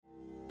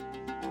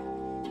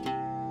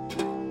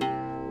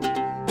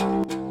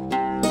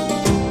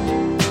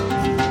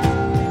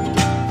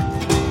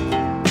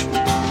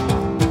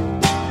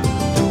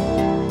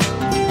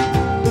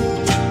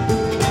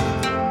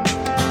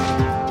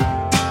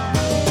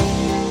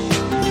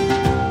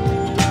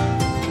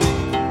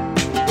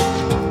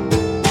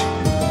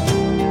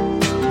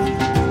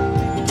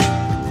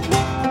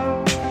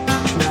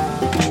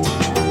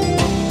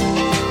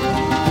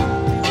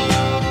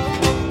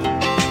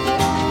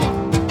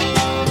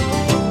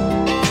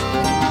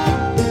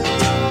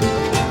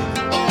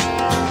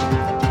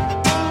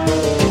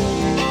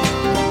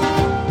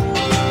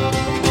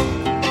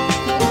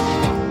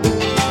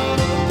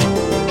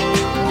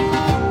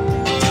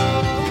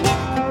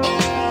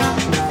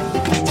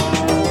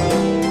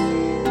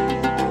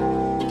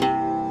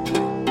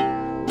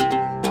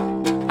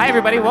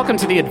everybody. Welcome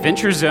to the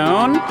Adventure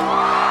Zone.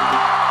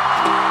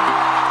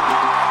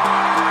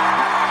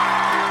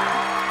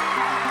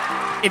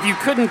 If you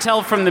couldn't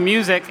tell from the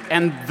music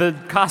and the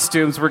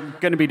costumes, we're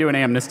going to be doing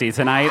Amnesty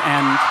tonight,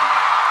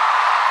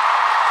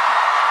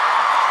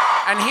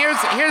 And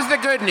here's the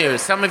good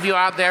news. Some of you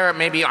out there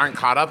maybe aren't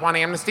caught up on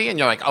Amnesty, and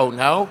you're like, oh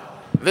no,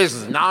 this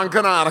is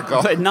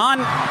non-canonical. The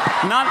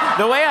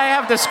way I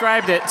have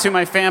described it to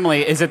my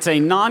family is it's a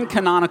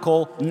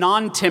non-canonical,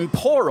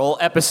 non-temporal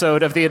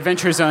episode of the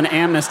Adventure Zone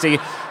Amnesty.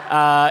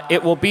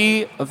 It will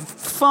be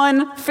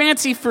fun,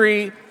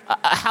 fancy-free,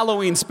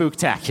 Halloween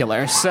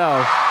spooktacular.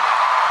 So,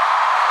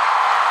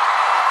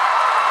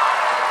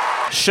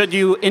 should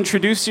you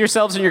introduce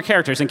yourselves and your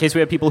characters in case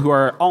we have people who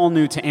are all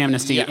new to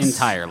Amnesty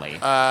entirely?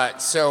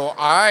 So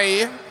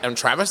I am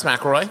Travis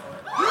McElroy.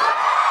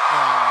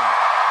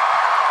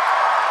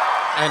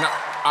 And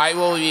I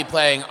will be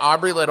playing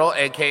Aubrey Little,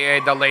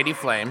 a.k.a. the Lady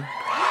Flame.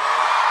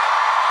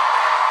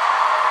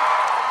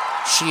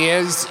 She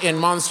is, in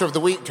Monster of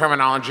the Week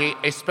terminology,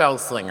 a spell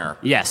slinger.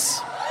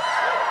 Yes.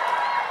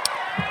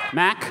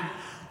 Mac?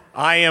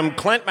 I am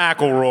Clint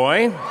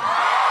McElroy.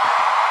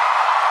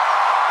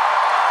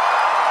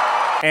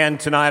 And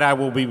tonight I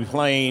will be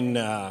playing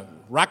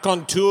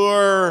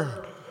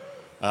raconteur,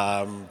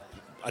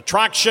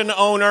 attraction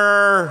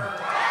owner,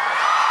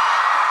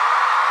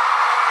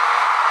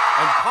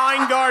 and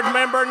Pine Guard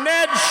member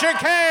Ned Chicane.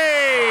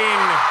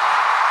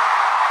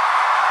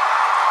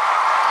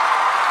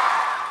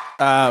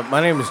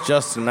 My name is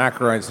Justin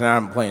McElroy, and tonight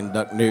I'm playing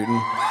Duck Newton.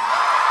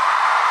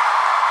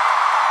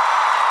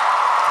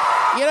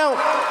 You know,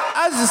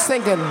 I was just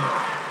thinking,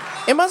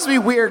 it must be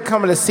weird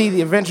coming to see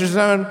the Adventure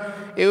Zone.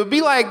 It would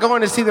be like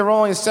going to see the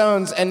Rolling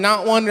Stones and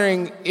not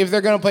wondering if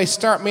they're going to play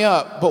Start Me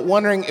Up, but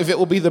wondering if it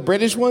will be the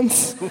British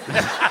ones.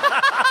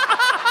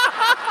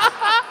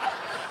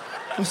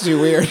 Must be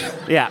weird.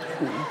 Yeah.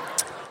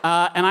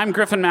 And I'm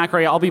Griffin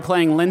McRae. I'll be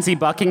playing Lindsey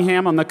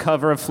Buckingham on the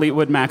cover of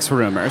Fleetwood Mac's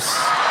Rumors.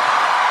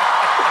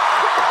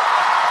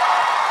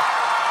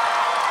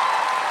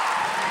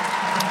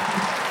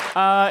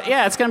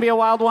 Yeah, it's going to be a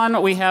wild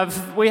one. We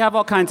have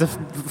all kinds of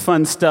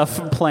fun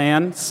stuff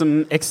planned.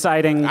 Some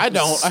exciting... I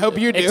don't. I hope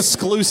you do.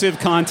 Exclusive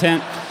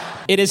content.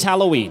 It is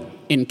Halloween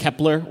in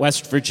Kepler,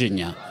 West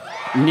Virginia.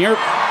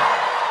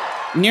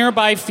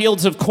 Nearby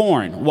fields of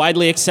corn,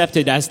 widely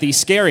accepted as the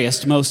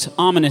scariest, most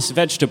ominous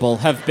vegetable,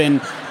 have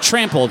been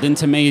trampled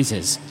into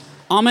mazes.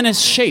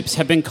 Ominous shapes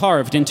have been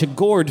carved into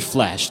gored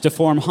flesh to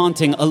form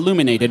haunting,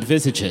 illuminated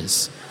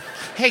visages.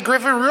 Hey,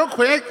 Griffin, real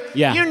quick.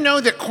 Yeah. You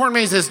know that corn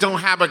mazes don't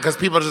happen because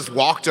people just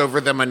walked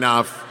over them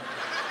enough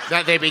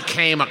that they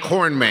became a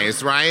corn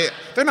maze, right?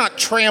 They're not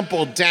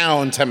trampled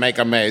down to make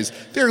a maze.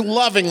 They're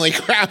lovingly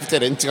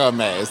crafted into a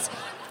maze.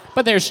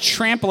 But there's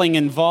trampling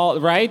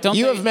involved, right?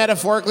 You have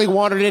metaphorically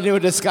wandered into a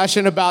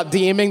discussion about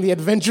DMing the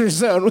Adventure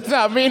Zone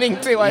without meaning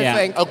to, I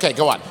think. Okay,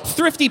 go on.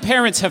 Thrifty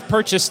parents have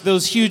purchased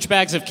those huge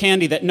bags of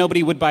candy that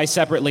nobody would buy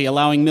separately,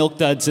 allowing Milk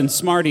Duds and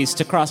Smarties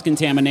to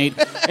cross-contaminate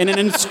in an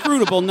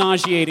inscrutable,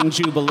 nauseating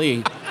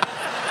jubilee.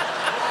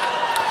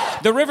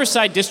 The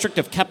Riverside district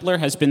of Kepler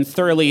has been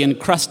thoroughly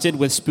encrusted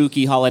with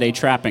spooky holiday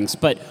trappings,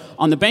 but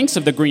on the banks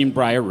of the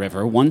Greenbrier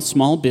River, one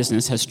small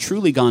business has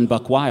truly gone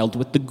buck wild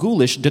with the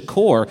ghoulish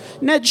decor.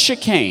 Ned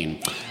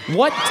Chicane.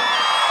 What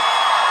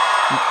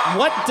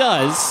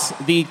does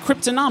the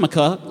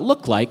Cryptonomica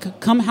look like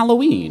come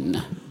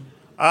Halloween?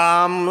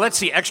 Let's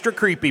see, extra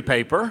creepy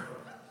paper.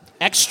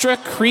 Extra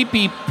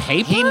creepy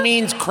paper? He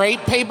means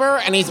crepe paper,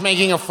 and he's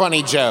making a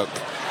funny joke.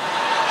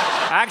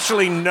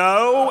 Actually,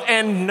 no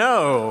and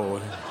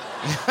no.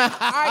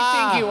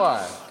 I think you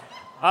are.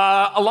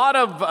 A lot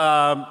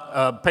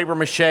of paper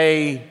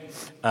mache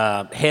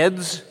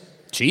heads.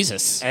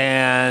 Jesus.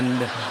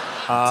 And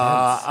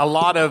a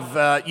lot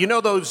of, you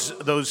know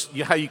those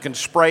how you can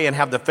spray and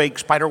have the fake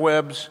spider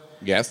webs?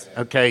 Yes.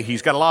 Okay,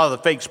 he's got a lot of the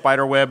fake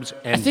spider webs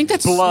and I think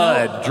that's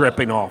blood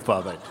dripping off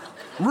of it.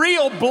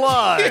 Real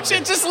blood. It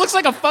just looks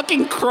like a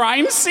fucking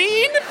crime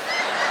scene?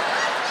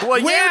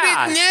 Well, Where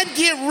did Ned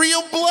get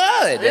real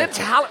blood? It's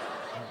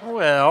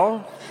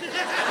well,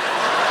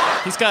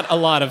 He's got a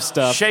lot of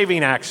stuff.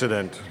 shaving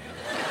accident.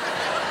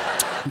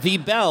 The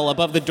bell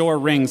above the door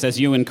rings as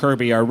you and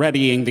Kirby are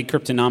readying the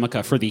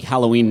Cryptonomica for the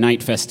Halloween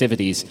night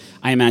festivities.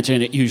 I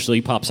imagine it usually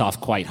pops off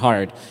quite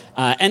hard.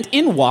 And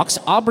in walks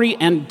Aubrey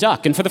and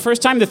Duck. And for the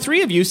first time, the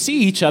three of you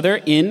see each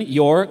other in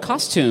your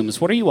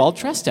costumes. What are you all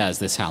dressed as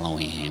this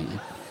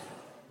Halloween?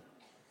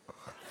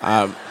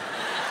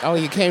 Oh,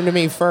 you came to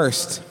me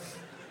first.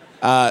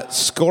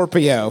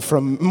 Scorpio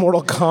from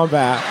Mortal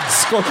Kombat.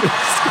 Scorpio.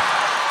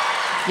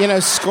 You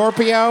know,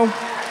 Scorpio?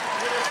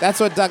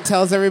 That's what Duck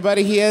tells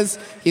everybody he is.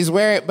 He's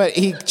wearing, but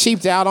he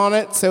cheaped out on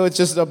it, so it's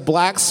just a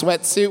black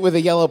sweatsuit with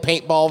a yellow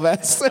paintball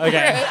vest.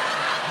 Okay.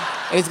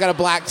 And he's got a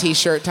black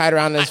T-shirt tied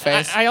around his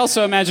face. I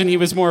also imagine he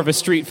was more of a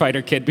Street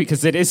Fighter kid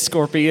because it is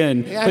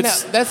Scorpion. Yeah, no,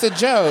 that's a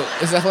joke.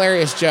 It's a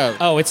hilarious joke.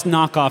 Oh, it's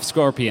knockoff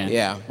Scorpion.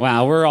 Yeah.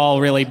 Wow, we're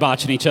all really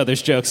botching each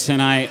other's jokes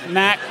tonight.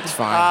 Mac? It's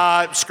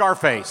fine.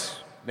 Scarface.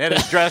 Ned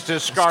is dressed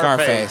as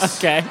Scarface.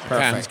 Okay.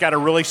 Perfect. He's got a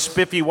really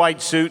spiffy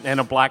white suit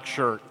and a black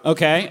shirt.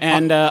 Okay,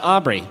 and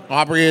Aubrey.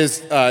 Aubrey is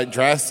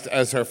dressed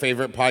as her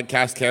favorite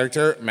podcast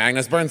character,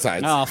 Magnus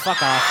Burnsides. Oh,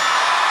 fuck off.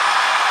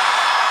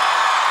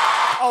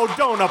 Oh,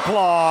 don't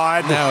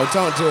applaud. No,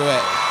 don't do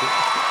it.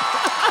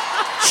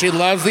 She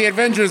loves the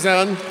Adventure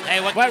Zone. Hey,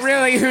 what but you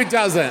really, who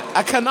doesn't?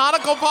 A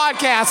canonical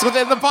podcast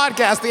within the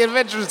podcast, The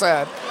Adventure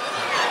Zone.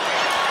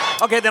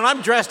 Okay, then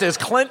I'm dressed as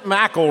Clint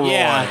McElroy.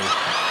 Yeah.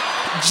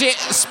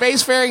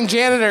 Spacefaring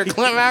janitor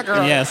Clint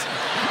McElroy. Yes.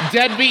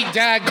 Deadbeat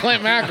dad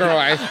Clint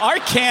McElroy. Our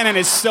canon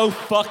is so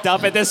fucked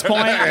up at this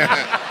point.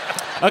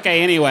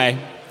 Okay, anyway.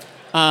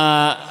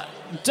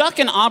 Duck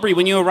and Aubrey,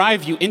 when you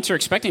arrive, you enter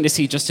expecting to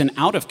see just an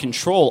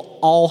out-of-control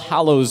All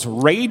Hallows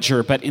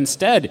rager, but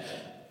instead,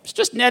 it's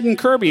just Ned and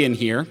Kirby in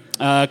here.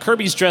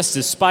 Kirby's dressed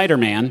as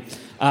Spider-Man,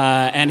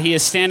 and he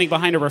is standing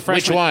behind a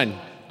refreshment. Which one?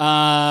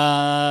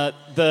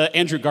 The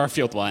Andrew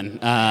Garfield one.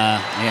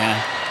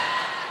 Yeah.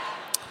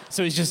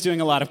 So he's just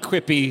doing a lot of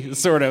quippy,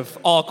 sort of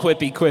all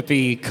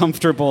quippy,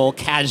 comfortable,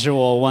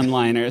 casual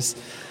one-liners.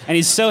 And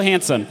he's so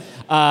handsome.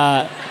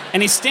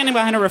 And he's standing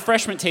behind a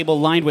refreshment table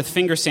lined with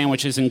finger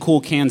sandwiches and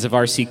cool cans of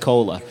RC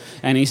Cola.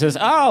 And he says,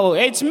 "Oh,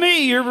 it's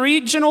me, your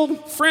regional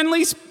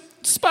friendly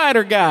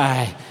spider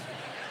guy.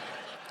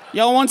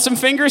 Y'all want some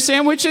finger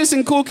sandwiches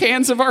and cool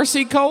cans of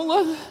RC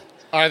Cola?"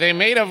 Are they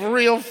made of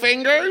real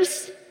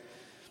fingers?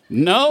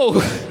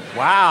 No.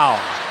 Wow.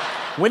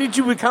 When did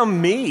you become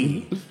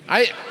me?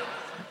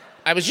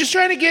 I was just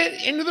trying to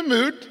get into the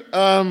mood.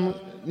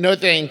 No,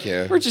 thank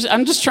you.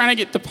 I'm just trying to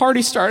get the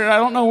party started. I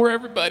don't know where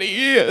everybody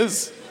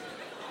is.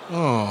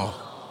 Oh,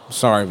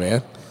 sorry,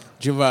 man.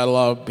 Did you invite a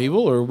lot of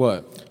people or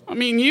what? I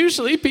mean,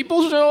 usually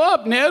people show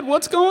up, Ned.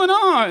 What's going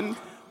on?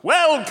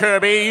 Well,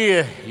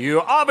 Kirby,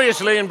 you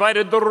obviously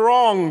invited the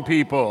wrong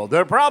people.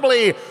 They're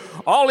probably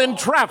all in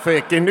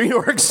traffic in New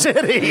York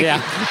City.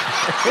 Yeah.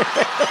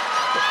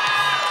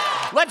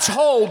 Let's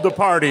hold the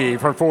party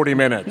for 40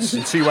 minutes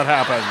and see what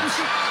happens.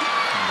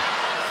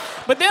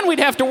 But then we'd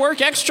have to work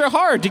extra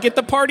hard to get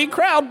the party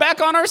crowd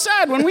back on our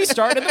side when we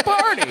started the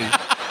party.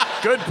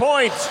 Good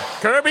point.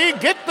 Kirby,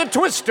 get the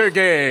Twister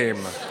game.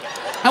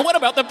 And what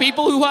about the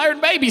people who hired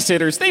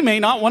babysitters? They may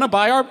not want to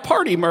buy our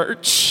party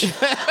merch.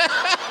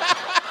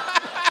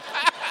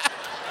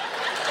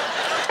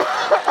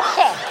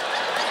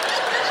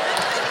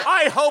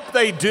 I hope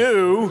they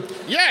do.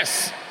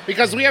 Yes,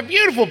 because we have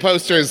beautiful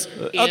posters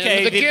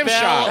in the gift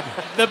shop.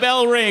 The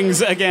bell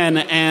rings again,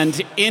 and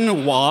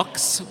in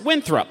walks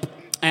Winthrop.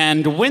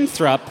 And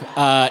Winthrop's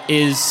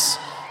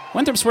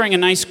wearing a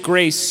nice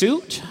gray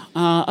suit.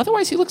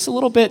 Otherwise, he looks a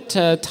little bit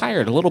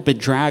tired, a little bit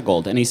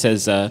draggled. And he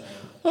says, "Oh,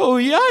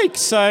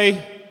 yikes,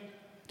 I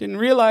didn't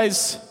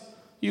realize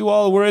you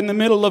all were in the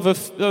middle of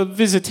a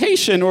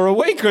visitation or a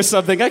wake or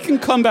something. I can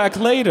come back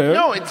later."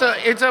 No,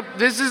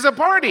 this is a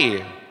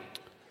party.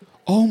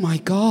 Oh, my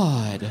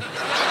God.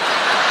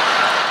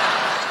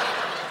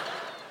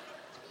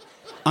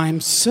 I'm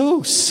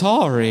so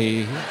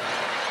sorry.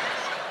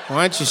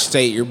 Why don't you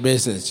state your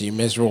business, you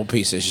miserable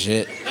piece of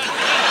shit?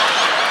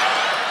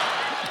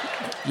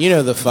 You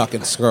know the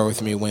fucking score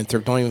with me,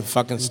 Winthrop. Don't even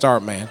fucking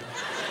start, man.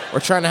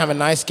 We're trying to have a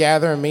nice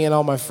gathering, me and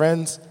all my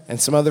friends,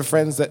 and some other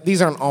friends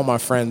these aren't all my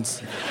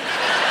friends.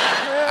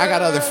 I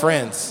got other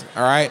friends,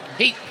 all right?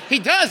 He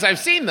does, I've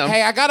seen them.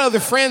 Hey, I got other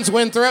friends,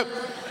 Winthrop.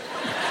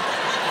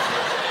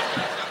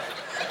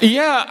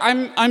 Yeah,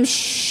 I'm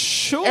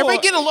sure.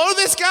 Everybody get a load of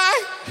this guy?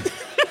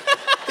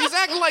 He's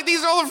acting like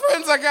these are all the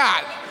friends I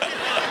got.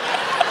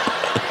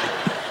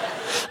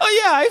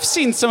 Oh, yeah, I've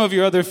seen some of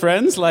your other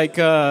friends, like,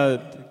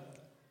 Yeah.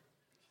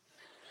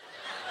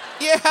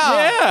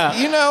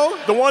 You know.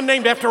 The one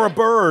named after a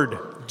bird.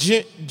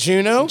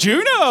 Juno?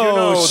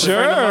 Juno, the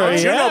sure, friend of mine.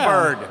 Juno yeah.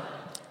 bird.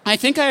 I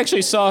think I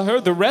actually saw her.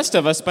 The rest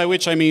of us, by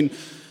which I mean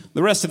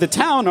the rest of the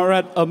town, are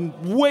at a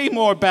way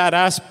more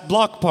badass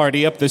block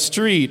party up the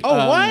street.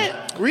 Oh,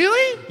 what?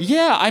 Really?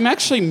 Yeah, I'm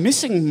actually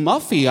missing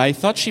Muffy. I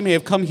thought she may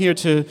have come here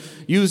to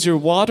use your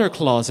water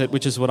closet,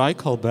 which is what I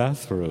call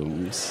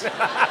bathrooms.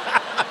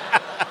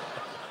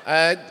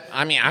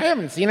 I mean, I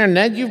haven't seen her.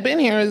 Ned, you've been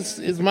here.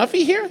 Is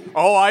Muffy here?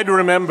 Oh, I'd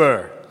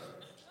remember.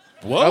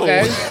 Whoa.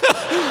 Okay.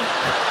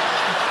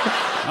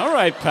 All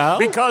right, pal.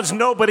 Because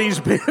nobody's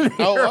been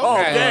here all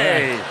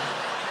day.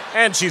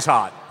 And she's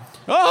hot.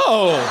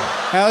 Oh.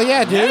 Hell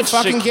yeah, dude. Ned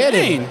Fucking get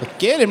him. Chicane.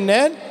 Get him,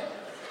 Ned.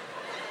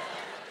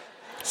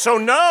 So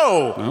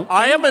no, Okay.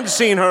 I haven't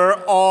seen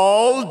her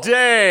all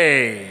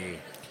day.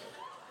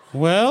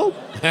 Well,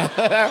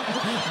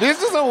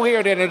 This is a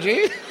weird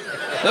energy.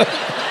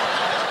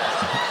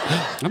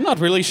 I'm not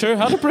really sure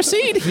how to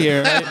proceed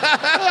here.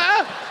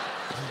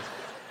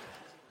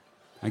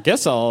 I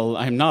guess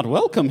I'm not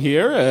welcome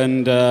here,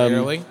 and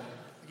Really?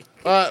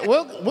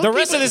 We'll the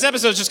rest of this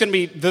episode is just going to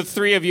be the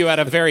three of you at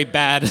a very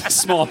bad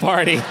small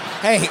party.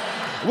 Hey,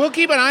 We'll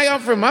keep an eye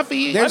out for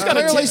Muffy. there's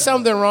clearly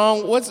something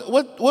wrong.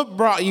 What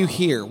brought you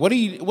here? I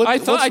thought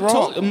what's I wrong?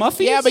 told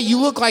Muffy. Yeah, but you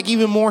look like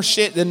even more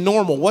shit than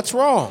normal. What's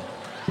wrong?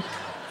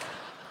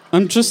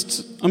 I'm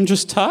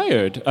just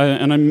tired,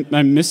 and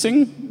I'm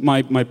missing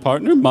my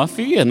partner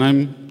Muffy, and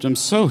I'm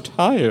so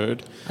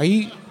tired. Are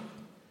you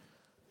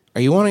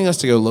wanting us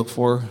to go look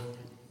for her?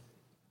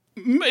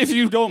 If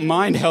you don't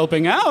mind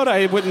helping out,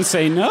 I wouldn't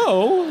say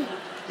no.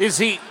 Is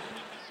he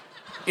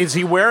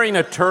wearing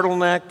a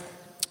turtleneck?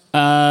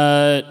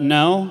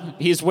 No.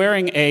 He's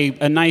wearing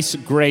a nice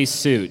gray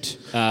suit.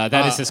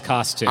 That is his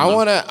costume. You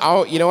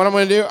know what I'm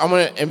gonna do? I'm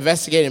gonna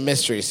investigate a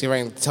mystery, see if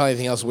I can tell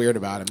anything else weird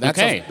about him.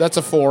 That's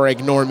a 4.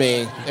 Ignore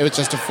me. It was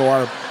just a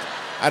 4.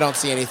 I don't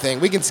see anything.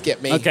 We can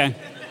skip me. Okay.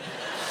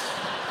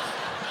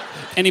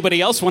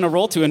 Anybody else want to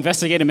roll to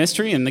investigate a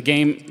mystery in the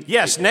game?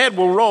 Yes, Ned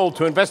will roll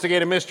to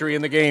investigate a mystery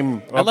in the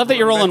game. I love that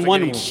you're rolling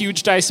one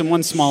huge dice and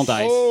one small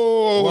dice.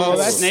 Oh, well,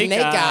 that's Snake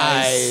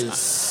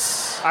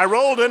eyes. I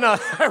rolled an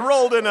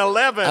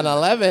 11. An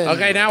 11.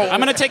 Okay, now I'm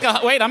gonna take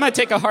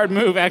a hard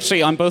move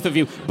actually on both of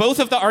you. Both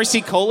of the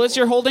RC colas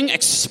you're holding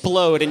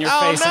explode in your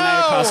face, and now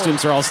your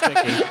costumes are all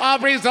sticky.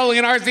 Aubrey's holding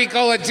an RC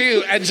Cola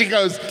too, and she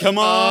goes, Come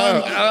on,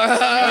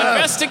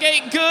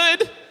 investigate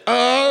good.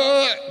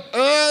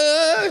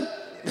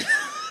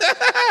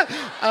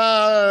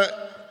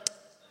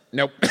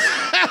 Nope.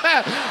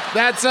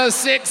 That's a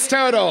 6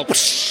 total.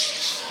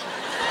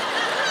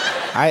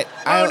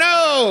 Oh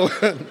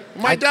no!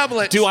 My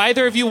doublet. Do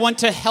either of you want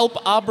to help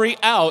Aubrey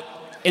out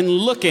in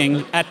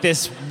looking at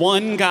this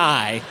one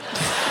guy?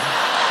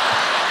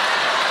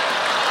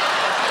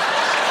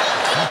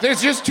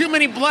 There's just too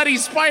many bloody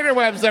spider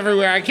webs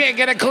everywhere. I can't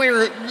get a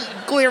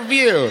clear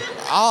view.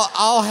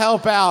 I'll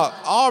help out.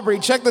 Aubrey,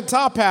 check the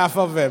top half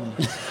of him.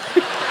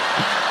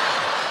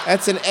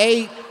 That's an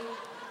 8.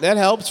 That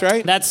helps,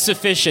 right? That's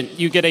sufficient.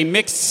 You get a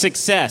mixed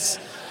success.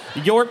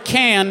 Your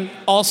can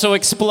also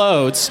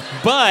explodes,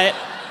 but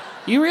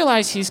you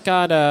realize he's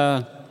got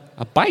a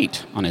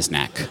bite on his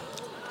neck.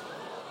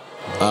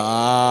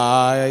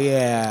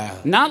 Yeah.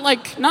 Not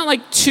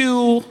like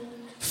 2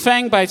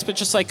 fang bites, but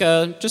just like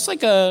a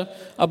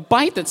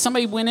bite that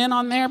somebody went in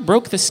on there,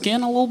 broke the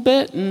skin a little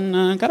bit,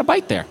 and got a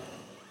bite there.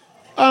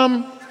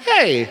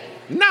 Hey,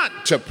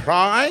 not to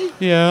pry.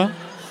 Yeah.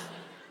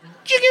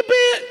 Did you get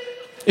bit?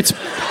 It's...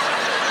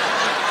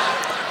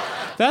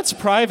 That's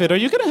private. Are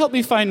you going to help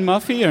me find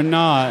Muffy or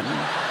not?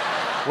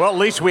 Well, at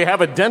least we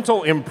have a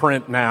dental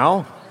imprint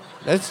now.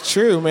 That's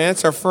true, man.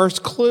 It's our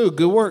first clue.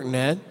 Good work,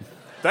 Ned.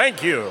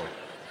 Thank you.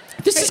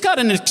 This has got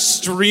an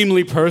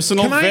extremely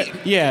personal... Can I-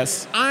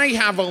 Yes. I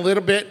have a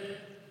little bit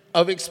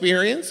of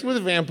experience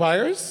with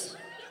vampires.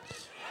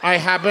 I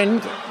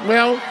happened...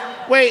 Well,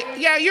 wait.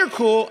 Yeah, you're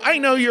cool. I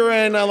know you're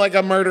in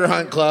a murder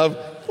hunt club.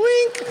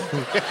 Wink.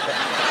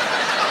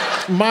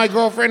 My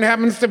girlfriend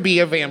happens to be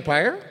a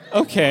vampire.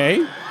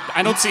 Okay.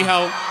 I don't see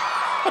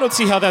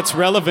how that's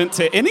relevant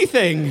to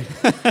anything.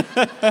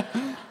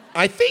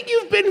 I think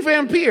you've been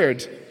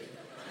vampired.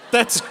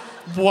 That's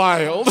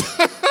wild.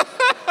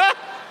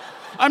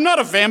 I'm not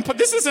a vampire.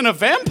 This isn't a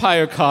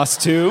vampire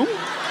costume.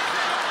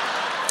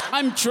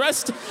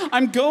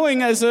 I'm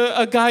going as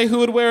a guy who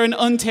would wear an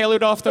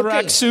untailored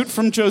off-the-rack suit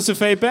from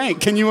Joseph A.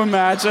 Bank. Can you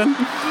imagine?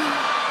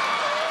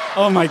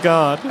 Oh, my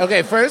God.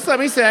 Okay, first let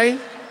me say,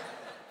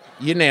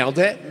 you nailed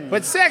it.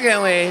 But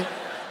secondly,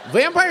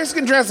 vampires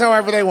can dress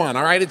however they want,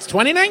 all right? It's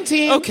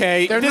 2019.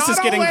 Okay, this is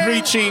getting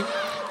preachy.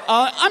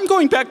 I'm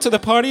going back to the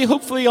party.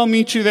 Hopefully I'll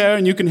meet you there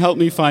and you can help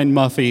me find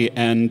Muffy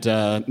and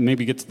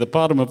maybe get to the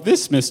bottom of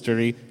this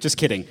mystery. Just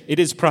kidding. It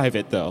is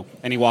private, though.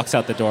 And he walks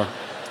out the door.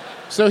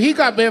 So he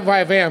got bit by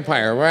a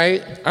vampire,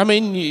 right? I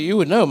mean, you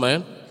would know,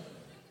 man.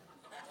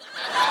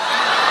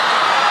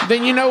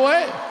 Then you know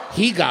what?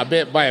 He got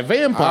bit by a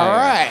vampire. All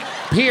right.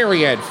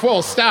 Period.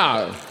 Full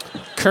stop.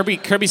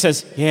 Kirby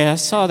says, yeah, I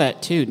saw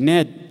that too.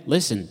 Ned,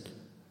 listen,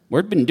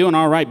 we've been doing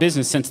all right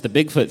business since the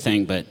Bigfoot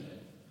thing, but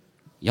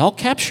y'all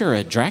capture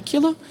a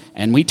Dracula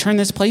and we turn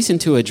this place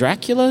into a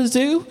Dracula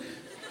zoo?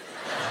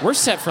 We're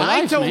set for life,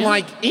 I don't man.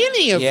 like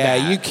any of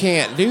that. Yeah, you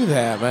can't do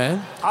that,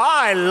 man.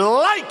 I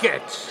like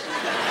it.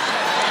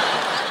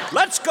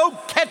 Let's go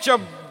catch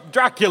a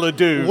Dracula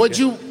dude. Would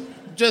you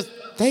just...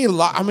 there's You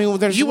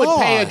would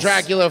pay a laws.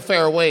 Dracula a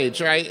fair wage,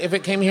 right? If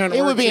it came here and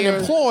It would be an here,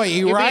 employee,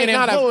 it'd be right?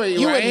 an employee,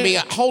 You right? wouldn't be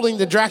holding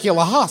the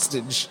Dracula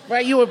hostage.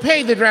 Right, you would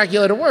pay the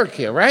Dracula to work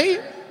here,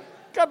 right?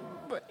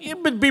 It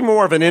would be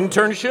more of an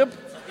internship.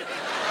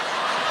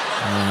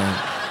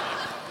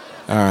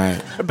 All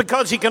right.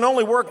 Because he can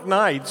only work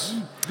nights.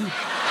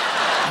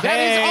 That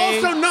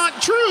is also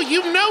not true.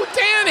 You know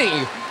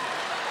Danny.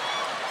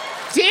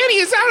 Danny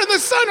is out in the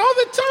sun all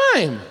the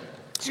time.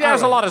 She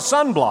has a lot of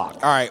sunblock.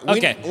 All right.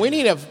 We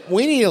need a.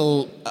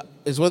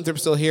 Is Winthrop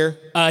still here?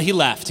 He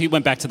left. He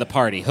went back to the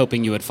party,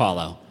 hoping you would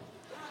follow.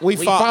 We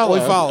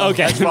follow.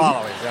 Okay.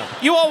 Following, yeah.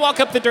 You all walk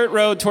up the dirt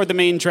road toward the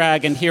main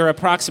drag and hear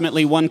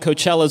approximately one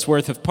Coachella's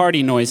worth of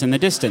party noise in the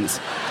distance.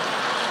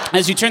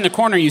 As you turn the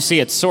corner, you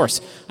see its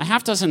source. A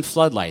half-dozen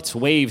floodlights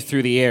wave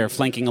through the air,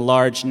 flanking a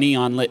large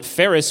neon-lit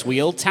Ferris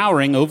wheel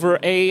towering over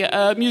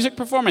a music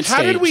performance stage.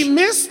 How did we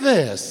miss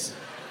this?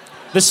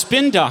 The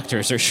spin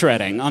doctors are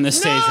shredding on the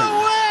stage.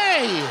 No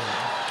way!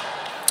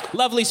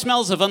 Lovely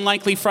smells of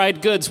unlikely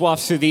fried goods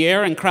waft through the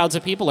air, and crowds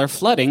of people are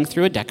flooding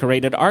through a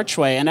decorated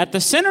archway. And at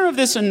the center of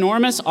this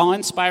enormous,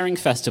 awe-inspiring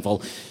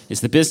festival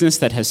is the business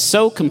that has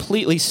so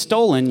completely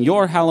stolen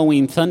your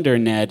Halloween thunder,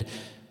 Ned.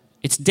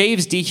 It's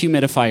Dave's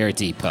Dehumidifier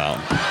Depot.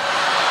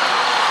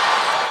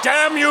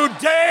 Damn you,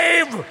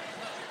 Dave!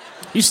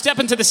 You step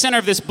into the center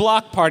of this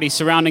block party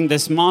surrounding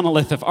this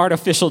monolith of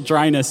artificial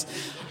dryness.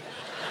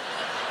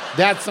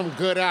 That's some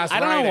good-ass I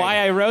don't writing. know why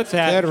I wrote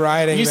that. Good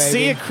writing, You baby.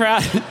 see a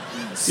crowd...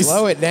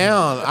 Slow it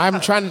down. I'm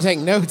trying to take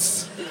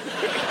notes.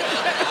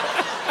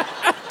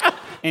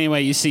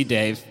 Anyway, you see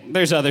Dave.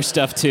 There's other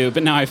stuff too,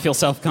 but now I feel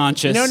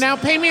self-conscious. No, now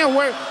paint me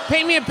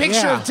a picture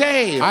Yeah. of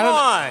Dave. I Come don't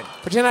on.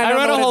 pretend I I don't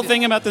wrote know a what whole to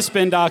thing about the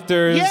spin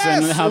doctors Yes,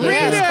 and how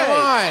read they're... it. Come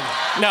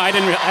on. No, I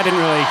didn't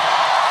really.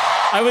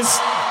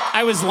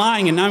 I was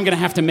lying, and now I'm gonna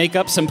have to make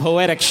up some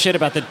poetic shit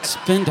about the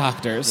spin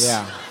doctors.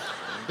 Yeah.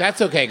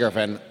 That's okay,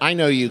 Griffin. I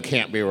know you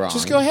can't be wrong.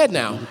 Just go ahead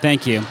now.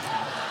 Thank you.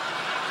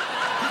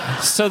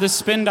 So the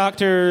spin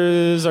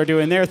doctors are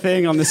doing their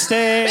thing on the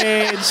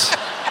stage.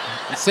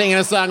 Singing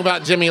a song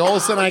about Jimmy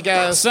Olsen, I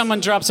guess. Someone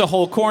drops a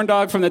whole corn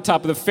dog from the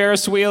top of the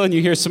Ferris wheel, and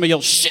you hear somebody yell,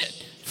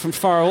 "Shit!" from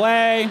far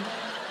away.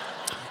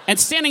 And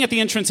standing at the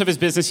entrance of his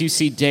business, you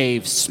see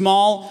Dave,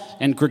 small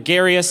and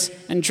gregarious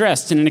and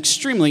dressed in an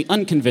extremely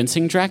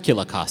unconvincing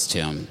Dracula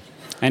costume.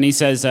 And he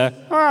says,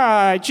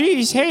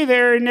 geez, hey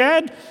there,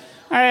 Ned.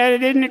 I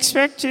didn't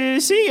expect to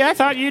see you. I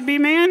thought you'd be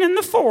manning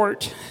the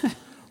fort.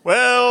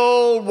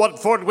 Well, what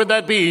fort would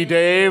that be,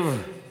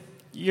 Dave?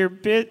 Your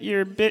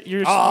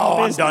Oh, small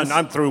I'm business. done.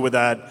 I'm through with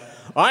that.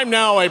 I'm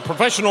now a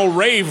professional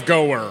rave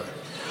goer.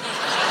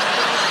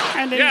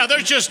 And then- Yeah,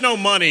 there's just no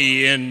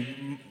money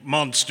in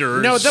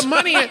monsters. No,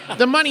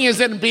 the money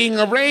is in being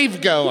a rave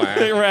goer.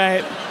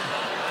 Right.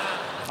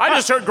 I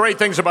just heard great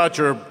things about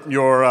your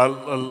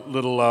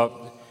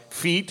little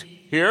feet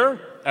here,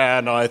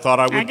 and I thought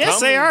I would I guess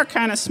come. they are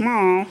kind of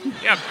small.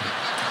 Yeah.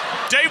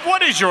 Dave,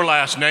 what is your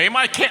last name?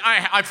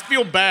 I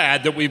feel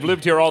bad that we've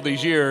lived here all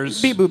these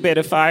years.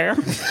 Dehumidifier.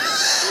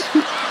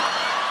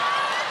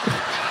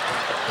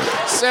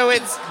 So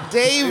it's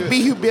Dave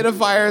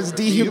Behumidifier's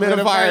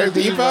Dehumidifier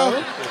Depot?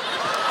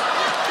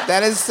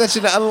 That is such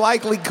an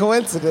unlikely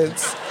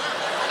coincidence.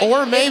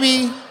 Or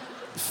maybe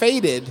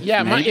fated.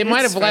 Yeah, it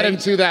might have led him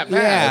to that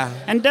path.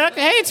 Yeah. And Duck,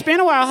 hey, it's been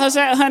a while. How's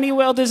that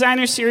Honeywell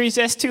Designer Series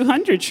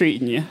S200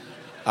 treating you?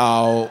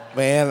 Oh,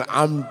 man,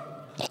 I'm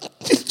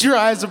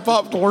dry as a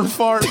popcorn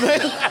fart, man.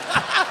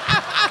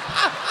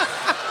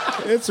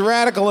 It's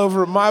radical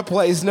over at my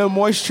place. No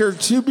moisture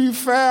to be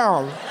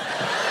found.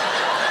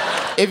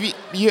 If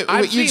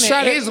I've you seen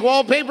try it. His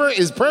wallpaper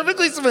is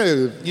perfectly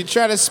smooth. you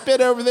try to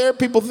spit over there,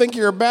 people think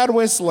you're a bad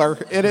whistler.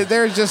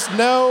 There's just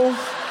no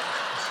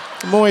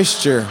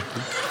moisture.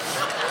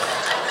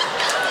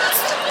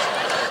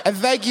 And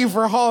thank you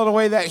for hauling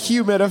away that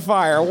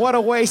humidifier. What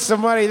a waste of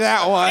money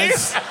that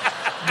was.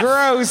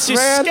 Gross,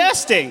 man.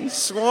 Disgusting.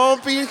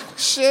 Swampy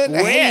shit.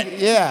 Wet.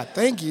 Yeah,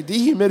 thank you.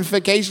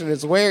 Dehumidification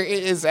is where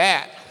it is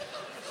at.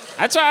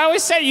 That's why I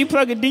always say you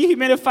plug a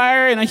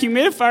dehumidifier and a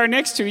humidifier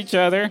next to each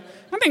other.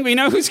 I think we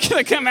know who's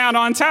going to come out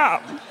on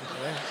top.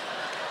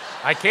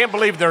 I can't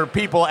believe there are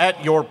people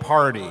at your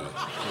party.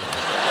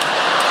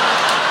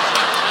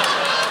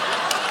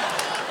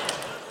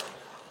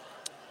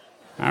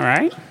 All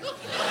right.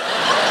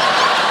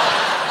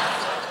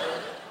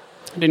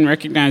 I didn't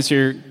recognize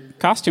your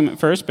costume at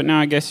first, but now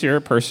I guess you're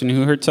a person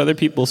who hurts other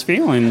people's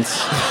feelings.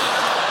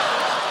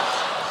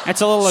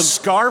 That's a little...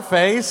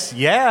 Scarface,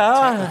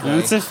 yeah.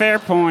 That's a fair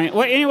point.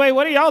 Well, anyway,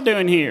 what are y'all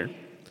doing here?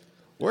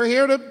 We're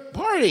here to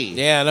party.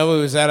 Yeah, no,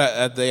 we was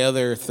at the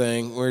other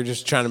thing. We were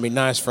just trying to be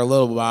nice for a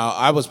little while.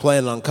 I was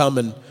planning on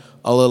coming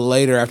a little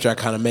later after I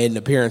kind of made an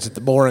appearance at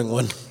the boring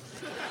one.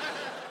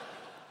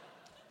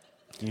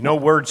 You know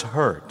words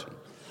hurt.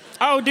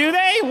 Oh, do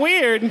they?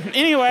 Weird.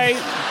 Anyway...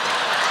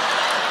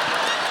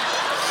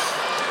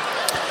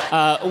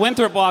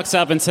 Winthrop walks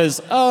up and says,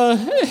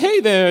 hey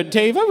there,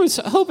 Dave. I was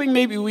hoping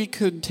maybe we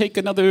could take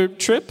another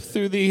trip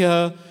through the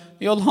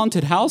old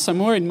haunted house. I'm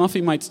worried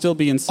Muffy might still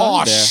be inside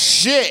Oh, there.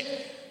 shit.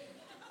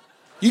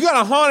 You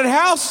got a haunted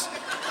house?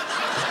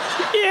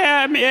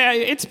 Yeah,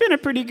 it's been a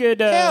pretty good...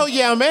 Hell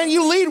yeah, man.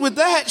 You lead with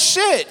that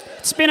shit.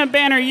 It's been a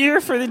banner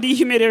year for the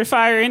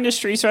dehumidifier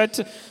industry, so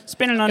it's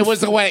been an... It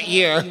was a wet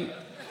year.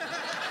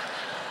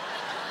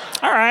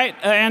 All right,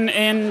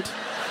 and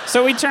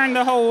so we turned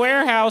the whole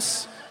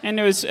warehouse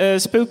into a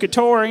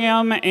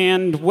spookatorium,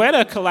 and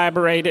Weta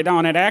collaborated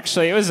on it,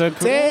 actually. It was a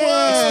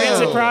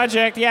expensive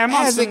project. Yeah,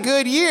 That's a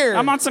good year.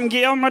 I'm on some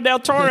Guillermo del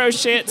Toro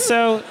shit,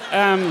 so...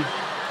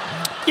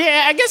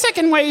 yeah, I guess I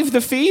can waive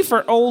the fee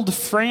for old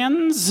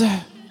friends.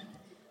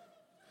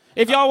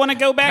 If y'all want to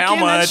go back How in,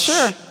 much?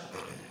 that's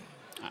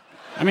sure.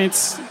 I mean,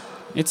 it's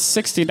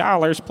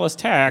 $60 plus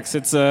tax.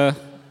 It's a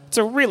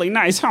really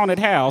nice haunted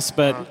house,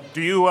 but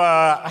Do you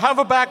have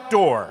a back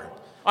door?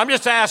 I'm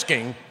just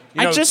asking.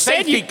 You know, I just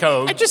said safety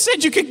code. I just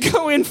said you could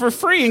go in for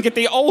free and get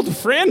the old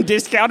friend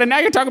discount, and now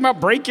you're talking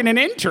about breaking and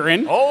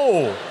entering.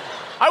 Oh,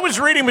 I was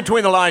reading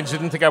between the lines.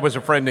 Didn't think I was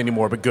a friend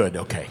anymore, but good.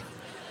 Okay.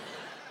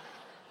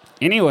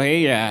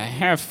 Anyway,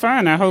 have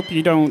fun. I hope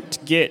you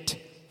don't get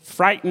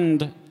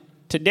frightened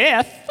to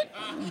death.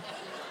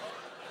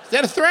 Is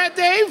that a threat,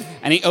 Dave?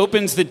 And he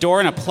opens the door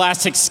and a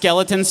plastic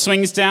skeleton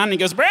swings down and he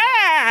goes,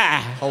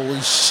 brah! Holy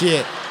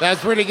shit.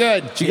 That's pretty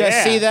good. Did you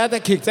guys see that?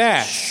 That kicked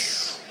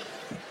ass.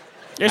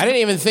 I didn't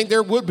even think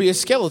there would be a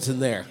skeleton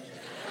there.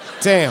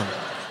 Damn.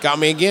 Got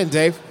me again,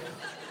 Dave.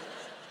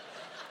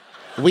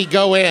 We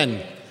go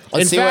in.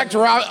 Let's in fact,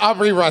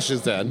 Aubrey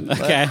rushes in.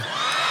 Okay.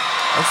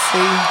 Let's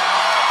see.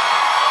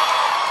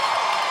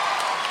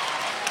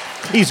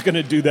 He's going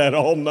to do that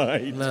all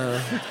night.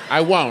 No.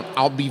 I won't.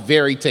 I'll be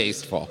very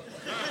tasteful.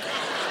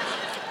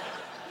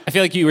 I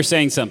feel like you were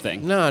saying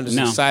something. No, I'm just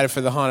excited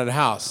for the haunted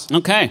house.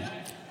 Okay.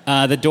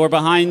 The door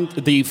behind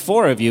the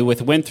four of you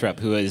with Winthrop,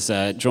 who has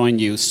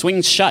joined you,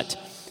 swings shut.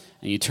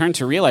 And you turn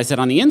to realize that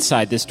on the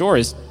inside, this door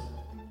is...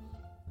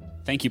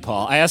 Thank you,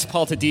 Paul. I asked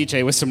Paul to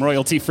DJ with some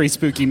royalty-free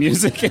spooky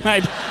music,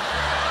 and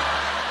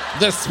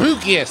The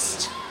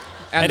spookiest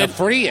and the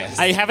freest.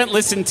 I haven't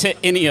listened to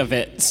any of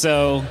it,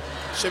 so...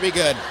 Should be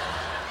good.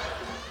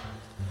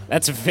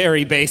 That's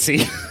very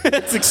bassy.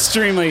 That's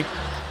extremely...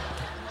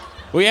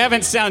 We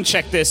haven't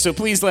sound-checked this, so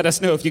please let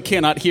us know if you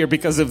cannot hear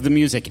because of the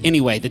music.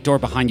 Anyway, the door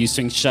behind you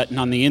swings shut, and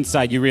on the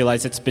inside you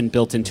realize it's been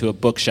built into a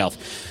bookshelf.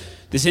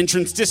 This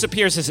entrance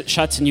disappears as it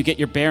shuts, and you get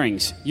your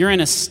bearings. You're in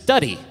a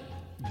study,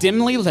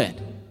 dimly lit,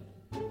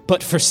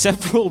 but for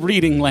several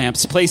reading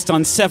lamps placed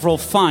on several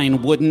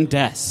fine wooden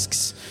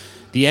desks.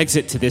 The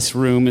exit to this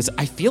room is...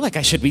 I feel like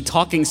I should be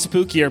talking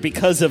spookier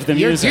because of the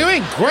music. You're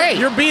doing great.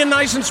 You're being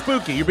nice and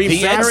spooky. You're being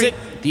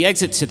The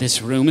exit to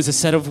this room is a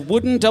set of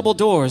wooden double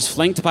doors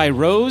flanked by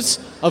rows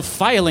of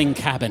filing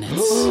cabinets.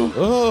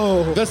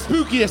 Oh, the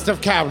spookiest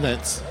of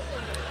cabinets.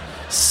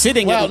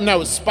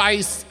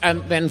 Spice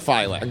and then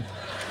filing.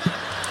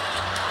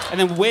 And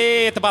then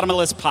way at the bottom of the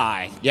list,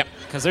 pie. Yep.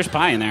 Because there's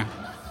pie in there.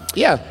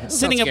 Yeah.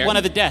 Sitting at one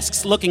of the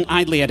desks, looking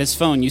idly at his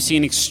phone, you see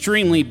an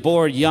extremely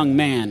bored young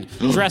man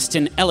dressed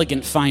in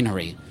elegant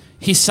finery.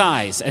 He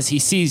sighs as he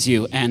sees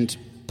you and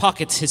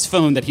pockets his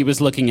phone that he was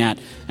looking at,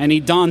 and he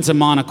dons a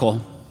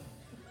monocle.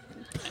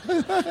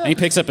 And he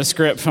picks up a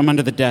script from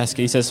under the desk,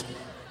 and he says,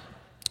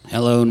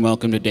 "Hello and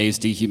welcome to Dave's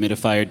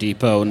Dehumidifier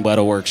Depot and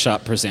Weddle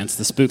Workshop presents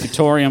the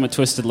Spookatorium, a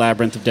twisted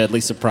labyrinth of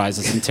deadly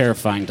surprises and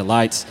terrifying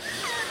delights.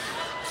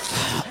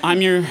 I'm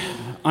your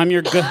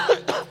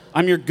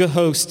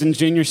host and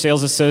junior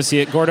sales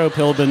associate, Gordo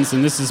Pilbins,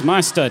 and this is my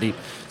study.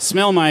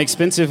 Smell my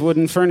expensive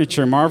wooden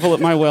furniture. Marvel at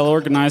my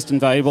well-organized and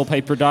valuable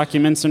paper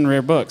documents and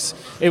rare books.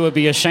 It would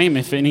be a shame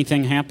if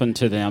anything happened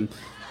to them."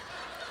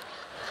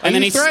 Are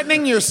you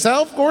threatening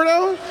yourself,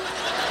 Gordo?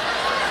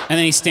 And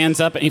then he stands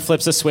up and he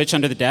flips a switch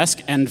under the desk,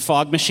 and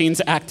fog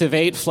machines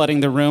activate, flooding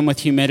the room with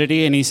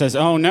humidity. And he says,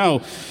 "Oh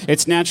no,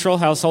 it's natural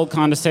household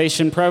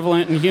condensation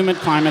prevalent in humid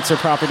climates or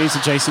properties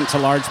adjacent to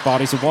large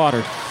bodies of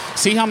water.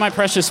 See how my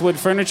precious wood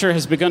furniture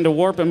has begun to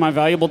warp and my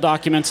valuable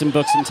documents and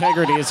books'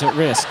 integrity is at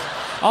risk.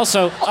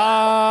 Also,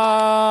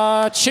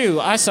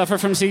 I suffer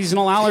from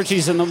seasonal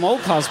allergies, and the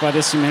mold caused by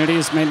this humidity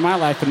has made my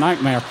life a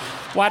nightmare.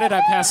 Why did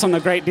I pass on the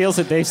great deals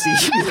at Dave's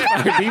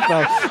Dehumidifier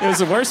Depot? It was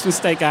the worst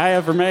mistake I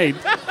ever made."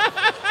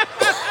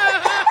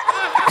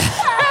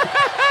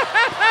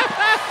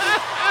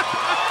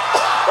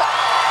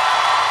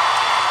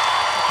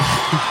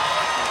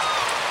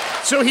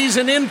 So he's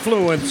an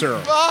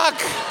influencer.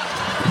 Fuck!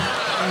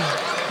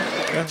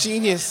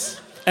 Genius.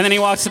 And then he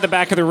walks to the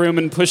back of the room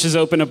and pushes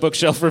open a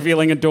bookshelf,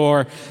 revealing a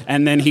door,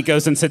 and then he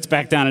goes and sits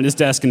back down at his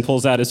desk and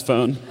pulls out his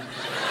phone.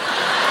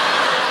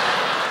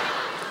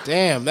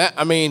 Damn,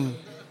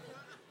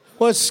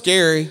 was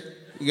scary.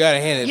 You gotta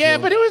hand it to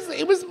him. But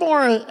it was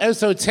more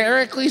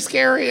esoterically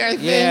scary, I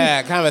think.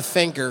 Yeah, kind of a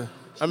thinker.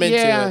 I'm into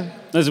it.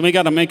 Listen, we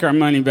got to make our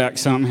money back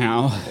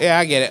somehow. Yeah,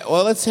 I get it.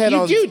 Well, let's head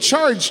on. You do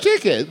charge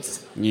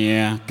tickets.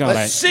 Yeah, got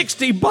it.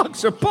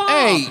 $60 a pop.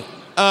 Hey,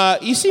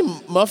 you see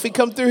Muffy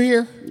come through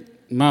here?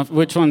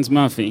 Which one's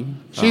Muffy?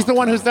 She's the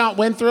one who's not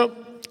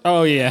Winthrop.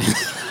 Oh, yeah.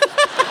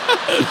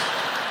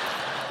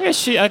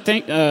 I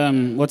think,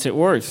 what's it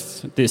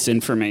worth, this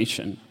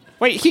information?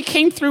 Wait, he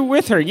came through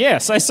with her.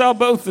 Yes, I saw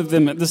both of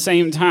them at the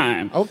same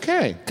time.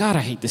 Okay. God, I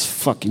hate this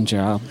fucking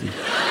job.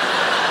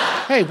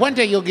 Hey, one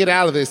day you'll get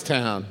out of this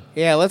town.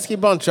 Yeah, let's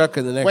keep on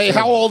trucking the next Wait,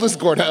 one. how old is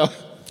Gordo?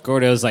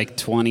 Gordo's like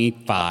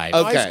 25.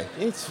 Okay.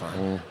 It's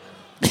fine.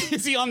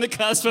 Is he on the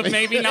cusp of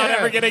maybe not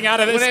ever getting out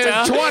of this When he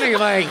was town?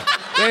 20,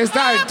 they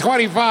started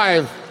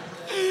 25.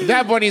 At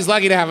that point, he's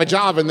lucky to have a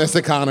job in this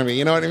economy.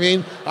 You know what I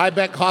mean? I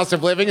bet cost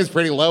of living is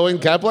pretty low in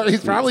Kepler.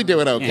 He's probably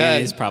doing okay. Yeah,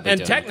 he's probably And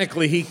doing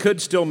technically, he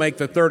could still make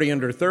the 30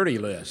 under 30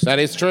 list. That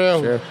is true.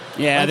 Sure.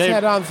 Yeah, Let's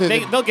head on through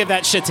they'll give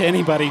that shit to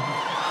anybody.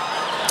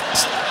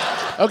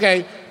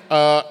 Okay.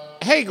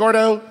 Hey,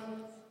 Gordo.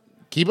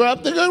 Keep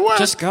up the good work.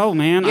 Just go,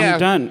 man. Yeah. I'm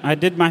done. I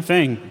did my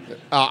thing.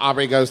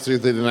 Aubrey goes through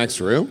the next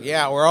room.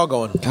 Yeah, we're all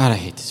going. God, I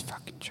hate this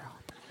fucking job.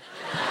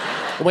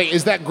 Wait,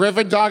 is that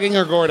Griffin dogging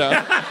or Gordo?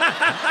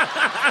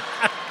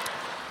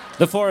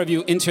 The four of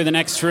you enter the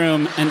next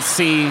room and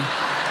see...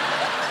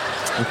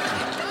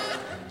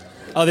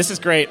 Oh, this is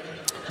great.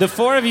 The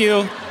four of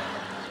you,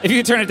 if you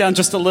could turn it down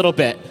just a little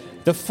bit,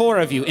 the four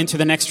of you enter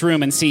the next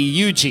room and see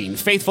Eugene,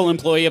 faithful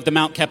employee of the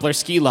Mount Kepler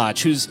ski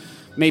lodge, who's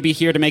maybe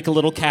here to make a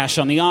little cash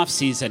on the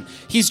off-season.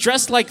 He's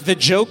dressed like the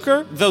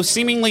Joker, though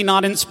seemingly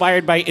not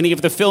inspired by any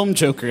of the film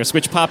Jokers,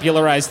 which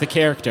popularized the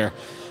character.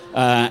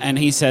 And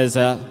he says,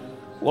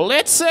 well,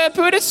 let's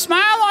put a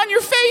smile on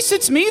your face.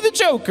 It's me, the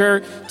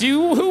Joker.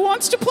 Who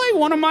wants to play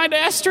one of my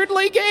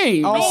dastardly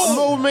games?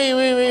 Oh, me,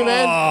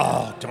 man.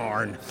 Oh,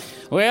 darn.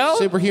 Well,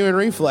 Superhuman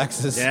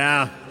reflexes.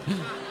 Yeah.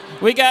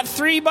 we got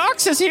 3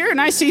 boxes here,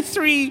 and I see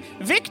 3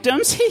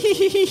 victims.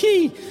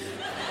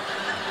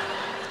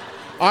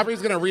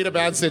 Aubrey's gonna read a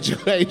bad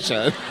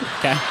situation.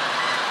 Okay.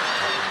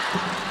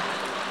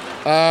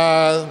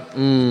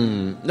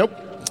 Nope.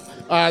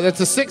 That's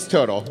a 6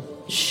 total.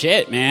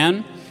 Shit,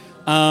 man.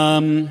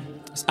 I'm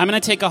going to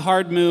take a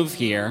hard move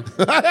here.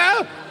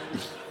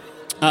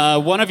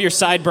 One of your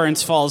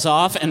sideburns falls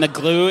off, and the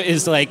glue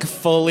is like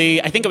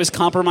fully, I think it was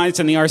compromised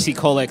in the RC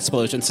Cola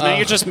explosion. So now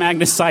you're just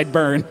Magnus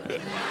sideburn.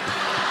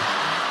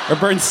 Or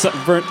burn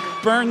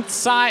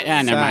side.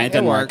 Never mind, it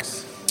didn't work.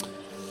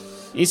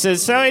 He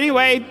says, so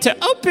anyway,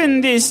 to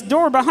open this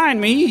door behind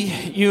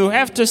me, you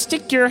have to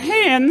stick your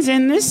hands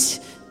in these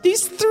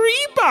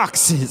 3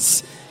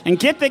 boxes and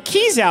get the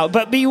keys out.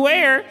 But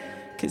beware,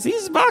 because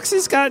these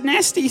boxes got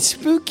nasty,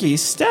 spooky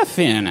stuff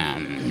in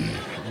them.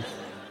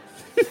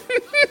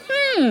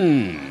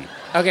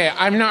 Okay,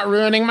 I'm not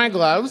ruining my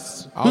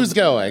gloves. Who's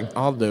going?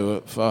 I'll do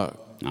it. Fuck.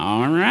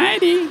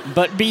 Alrighty,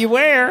 but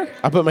beware.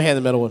 I put my hand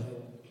in the middle one.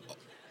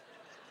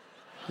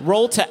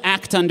 Roll to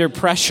act under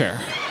pressure.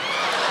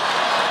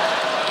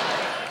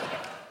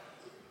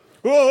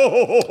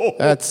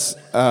 That's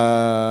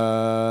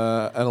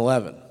an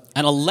 11.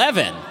 An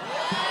 11.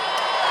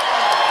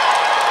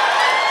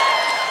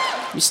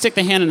 You stick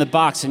the hand in the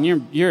box, and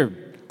you're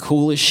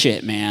cool as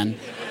shit, man.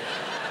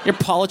 You're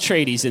Paul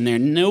Atreides in there,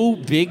 no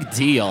big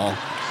deal.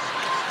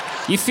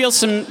 You feel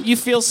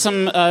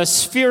some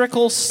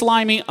spherical,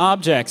 slimy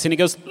objects, and he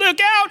goes, "Look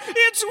out!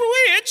 It's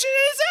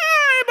witch's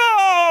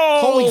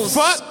eyeballs!" Holy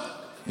fuck!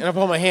 And I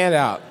pull my hand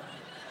out.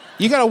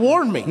 You gotta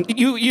warn me.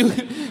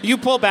 You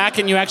pull back,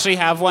 and you actually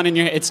have one in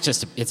your.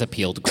 It's a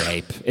peeled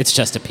grape. It's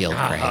just a peeled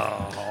grape.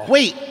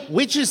 Wait,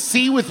 witches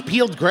see with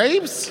peeled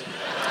grapes?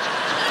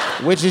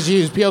 Witches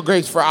use peeled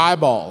grapes for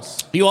eyeballs.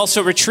 You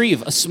also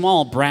retrieve a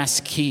small brass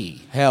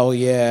key. Hell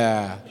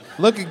yeah!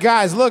 Look at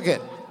guys. Look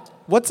at.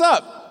 What's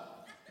up?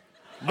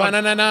 Now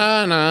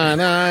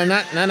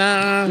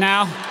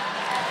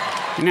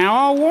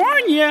I'll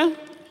warn you.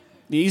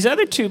 These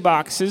other 2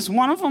 boxes,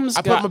 one of them's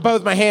I put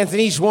both my hands in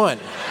each one.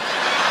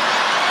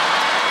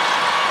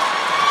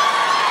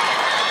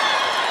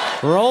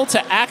 Roll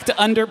to act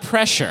under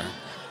pressure.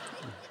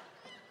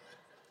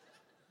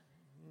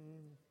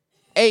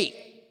 8.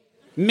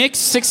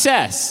 Mixed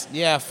success.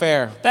 Yeah,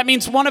 fair. That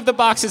means one of the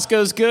boxes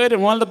goes good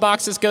and one of the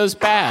boxes goes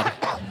bad.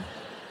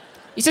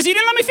 He says, you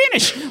didn't let me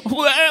finish.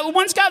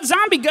 One's got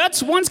zombie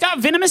guts, one's got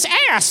venomous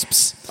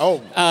asps.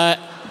 Oh.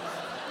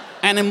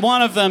 And in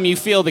one of them, you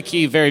feel the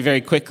key very,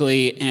 very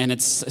quickly, and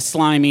it's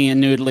slimy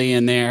and noodly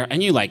in there.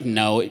 And you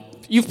know,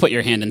 you've put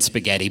your hand in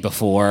spaghetti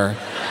before.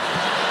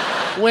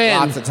 When?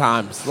 Lots of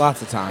times.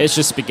 It's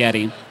just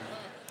spaghetti.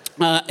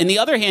 In the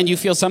other hand, you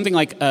feel something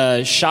like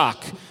a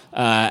shock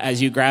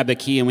as you grab the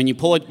key, and when you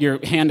pull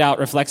your hand out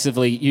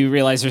reflexively, you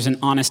realize there's an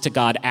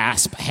honest-to-God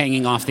asp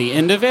hanging off the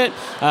end of it.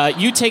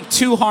 You take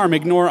 2 harm,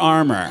 ignore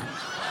armor.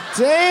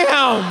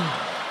 Damn!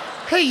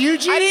 Hey,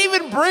 Eugene. I didn't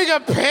even bring a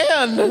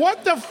pen.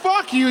 What the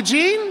fuck,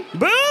 Eugene?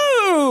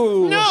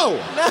 Boo! No,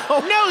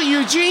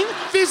 Eugene.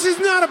 This is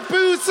not a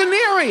boo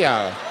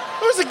scenario.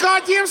 There's a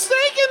goddamn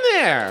snake in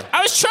there.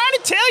 I was trying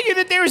to tell you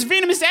that there was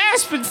venomous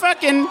asp, but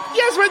fucking...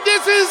 Yes, but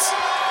this is...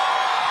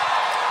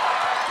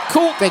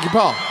 Cool. Thank you,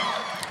 Paul.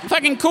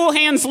 Fucking Cool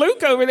Hands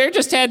Luke over there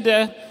just had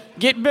to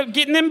get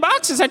in them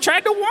boxes. I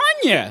tried to warn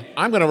you.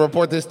 I'm going to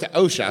report this to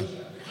OSHA.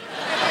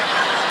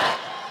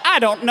 I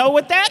don't know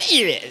what that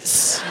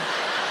is.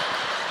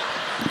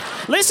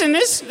 Listen,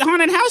 this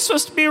haunted house is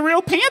supposed to be a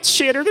real pants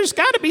shitter. There's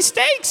got to be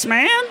stakes,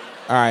 man.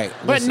 All right.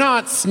 But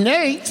not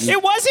snakes.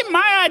 It wasn't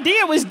my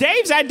idea. It was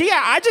Dave's idea.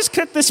 I just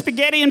cooked the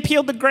spaghetti and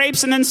peeled the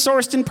grapes and then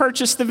sourced and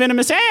purchased the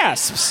venomous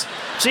asps.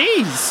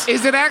 Jeez.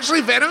 Is it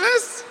actually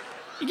venomous?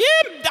 Yeah,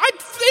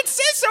 it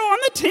says so on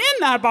the tin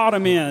I bought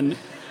them in.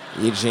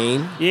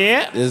 Eugene?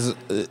 Yeah?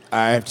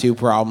 I have 2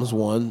 problems.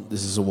 1,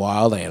 this is a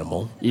wild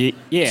animal.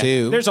 Yeah.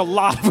 2. There's a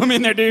lot of them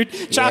in there, dude.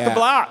 Chock a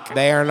block.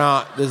 They are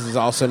not. This is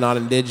also not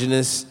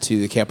indigenous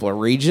to the Kepler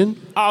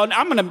region. Oh,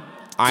 I'm going to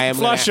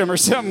flush them or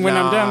something when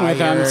I'm done with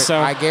them. So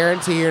I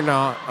guarantee you're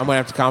not. I'm going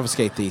to have to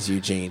confiscate these,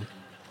 Eugene.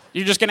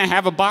 You're just going to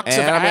have a box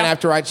And of I'm going to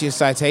have to write you a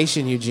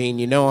citation, Eugene.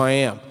 You know I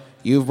am.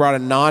 You've brought a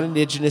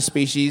non-indigenous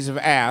species of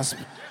asp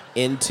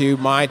into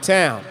my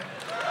town.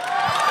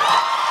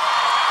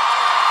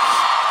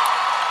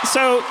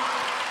 So,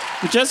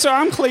 just so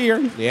I'm clear,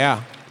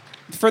 Yeah.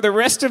 for the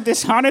rest of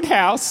this haunted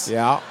house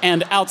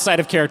and outside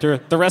of character,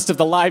 the rest of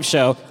the live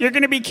show, you're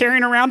going to be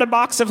carrying around a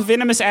box of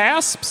venomous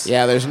asps?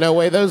 Yeah, there's no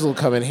way those will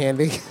come in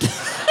handy.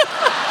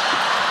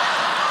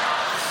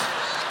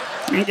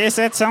 I guess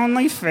that's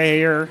only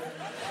fair.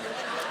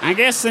 I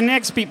guess the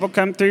next people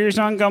come through, there's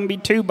only going to be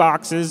 2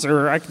 boxes,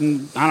 or I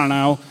don't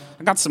know.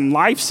 I got some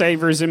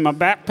lifesavers in my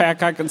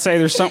backpack. I can say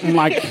there's something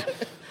like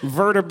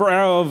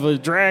vertebra of a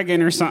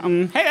dragon or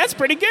something. Hey, that's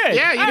pretty good.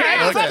 Yeah, you All did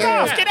right, it. fuck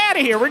off. Get out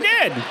of here. We're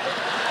good.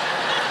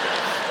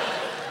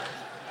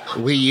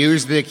 We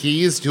use the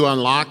keys to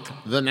unlock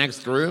the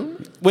next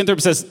room?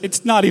 Winthrop says,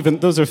 it's not even,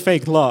 those are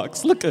fake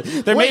locks. Look,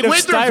 they're made of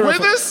Winthrop's styrofoam.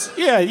 with us?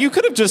 Yeah, you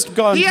could have just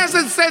gone. He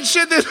hasn't said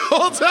shit this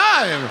whole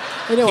time.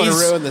 We don't want to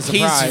ruin the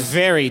surprise. He's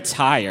very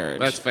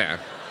tired. That's fair.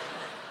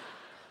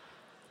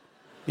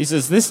 He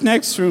says, this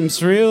next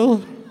room's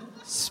real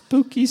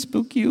spooky,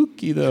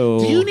 ooky,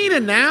 though. Do you need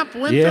a nap,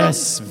 Winthrop?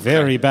 Yes,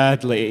 very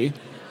badly.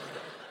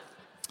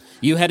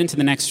 You head into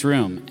the next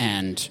room,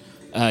 and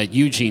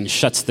Eugene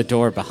shuts the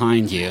door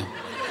behind you.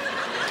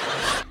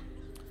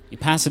 You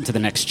pass into the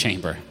next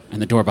chamber,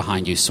 and the door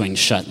behind you swings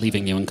shut,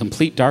 leaving you in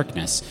complete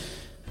darkness.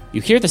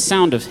 You hear the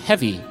sound of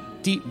heavy,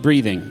 deep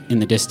breathing in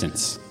the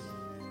distance.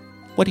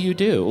 What do you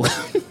do?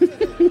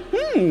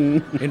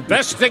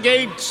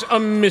 Investigate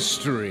a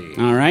mystery.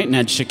 All right,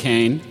 Ned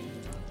Chicane.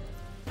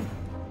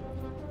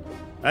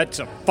 That's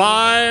a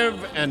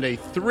 5 and a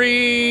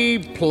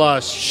 3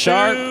 plus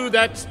Sharp. 2.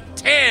 That's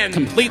 10.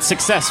 Complete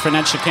success for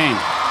Ned Chicane.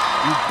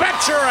 You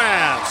bet your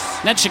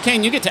ass. Ned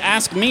Chicane, you get to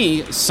ask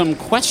me some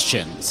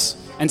questions.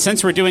 And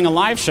since we're doing a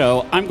live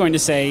show, I'm going to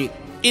say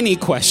any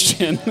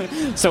question,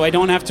 so I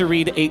don't have to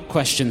read 8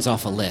 questions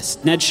off a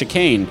list. Ned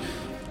Chicane,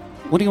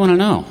 what do you want to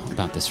know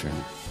about this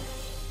room?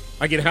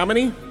 I get how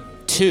many?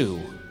 2.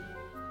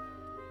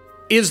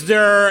 Is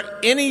there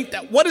any...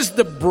 What does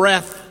the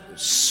breath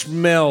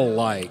smell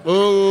like?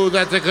 Ooh,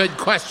 that's a good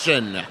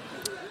question.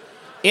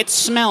 It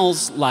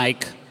smells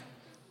like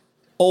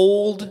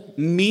old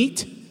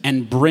meat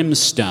and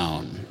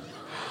brimstone.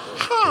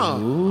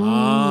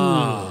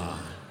 Huh.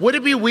 Would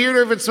it be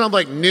weirder if it smelled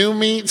like new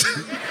meat?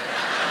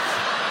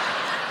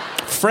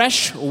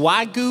 Fresh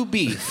Wagyu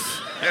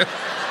beef.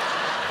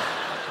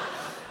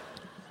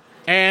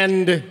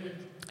 And...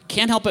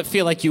 Can't help but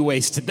feel like you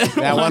wasted that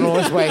That one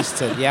was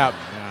wasted, yep.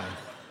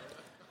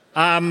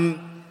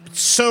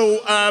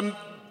 So,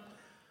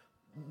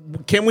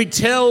 can we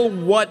tell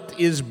what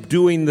is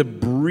doing the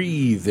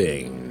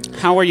breathing?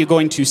 How are you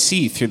going to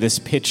see through this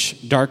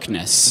pitch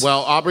darkness?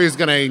 Well, Aubrey's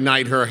going to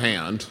ignite her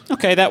hand.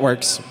 Okay, that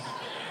works.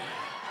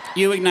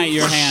 You ignite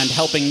your hand,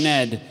 helping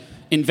Ned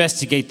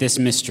investigate this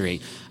mystery.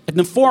 In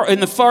the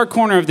far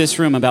corner of this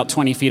room, about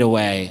 20 feet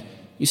away,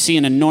 you see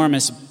an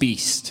enormous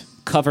beast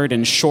covered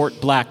in short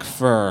black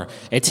fur,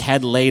 its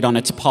head laid on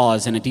its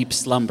paws in a deep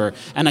slumber,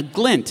 and a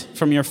glint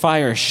from your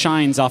fire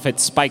shines off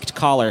its spiked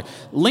collar.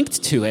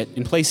 Linked to it,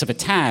 in place of a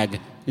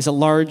tag, is a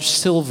large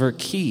silver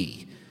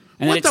key.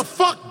 And What the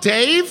fuck,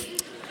 Dave?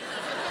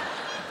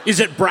 Is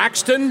it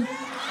Braxton?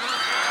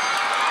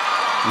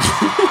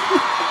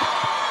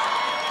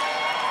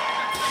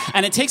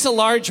 And it takes a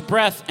large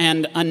breath,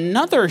 and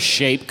another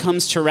shape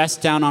comes to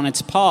rest down on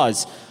its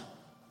paws.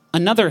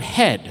 Another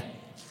head.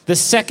 The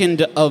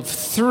second of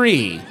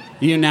 3,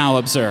 you now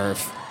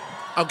observe.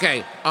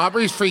 Okay,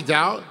 Aubrey's freaked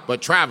out,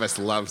 but Travis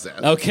loves it.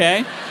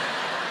 Okay.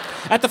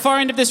 At the far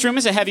end of this room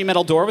is a heavy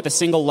metal door with a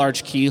single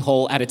large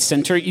keyhole at its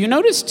center. You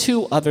notice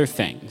 2 other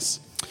things.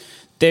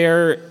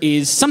 There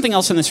is something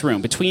else in this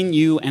room. Between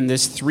you and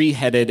this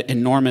 3-headed,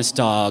 enormous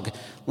dog,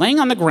 laying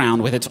on the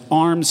ground with its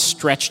arms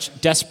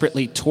stretched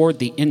desperately toward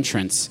the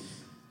entrance,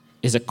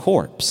 is a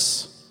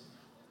corpse.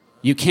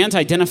 You can't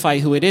identify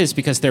who it is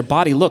because their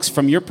body looks,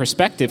 from your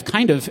perspective,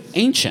 kind of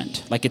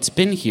ancient, like it's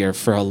been here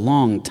for a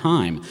long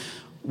time.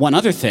 One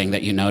other thing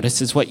that you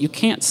notice is what you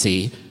can't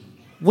see.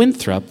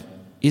 Winthrop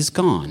is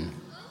gone.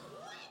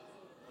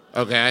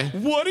 Okay.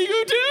 What do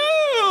you do?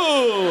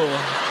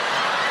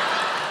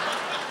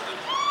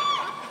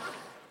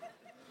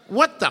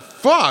 What the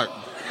fuck?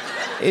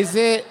 Is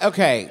it,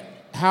 okay,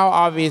 how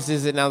obvious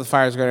is it now the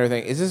fire's going and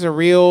everything? Is this a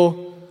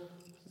real,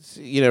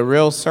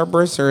 real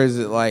Cerberus, or is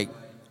it like...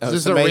 Is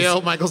this a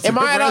real Michael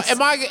Cerberus?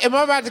 Am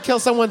I about to kill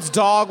someone's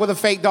dog with a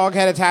fake dog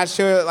head attached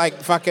to it, like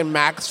fucking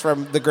Max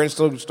from The Grinch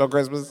Stole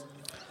Christmas?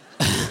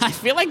 I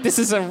feel like this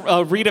is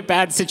a read a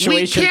bad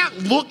situation. We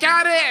can't look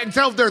at it and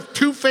tell if there are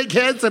 2 fake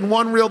heads and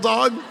 1 real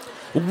dog?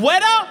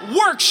 Weta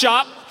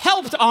Workshop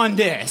helped on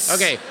this.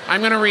 Okay,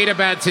 I'm going to read a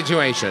bad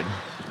situation.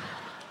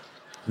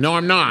 No,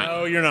 I'm not.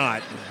 No, you're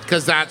not.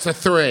 Because that's a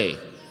 3.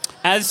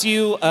 As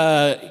you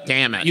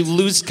Damn it. you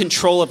lose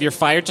control of your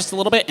fire just a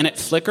little bit, and it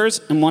flickers,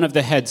 and one of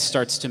the heads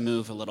starts to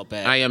move a little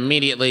bit. I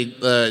immediately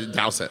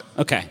douse it.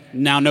 Okay,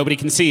 now nobody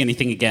can see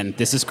anything again.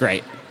 This is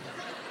great.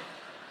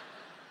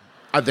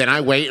 Then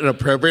I wait an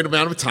appropriate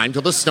amount of time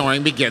till the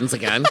snoring begins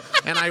again,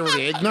 and I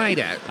reignite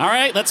it. All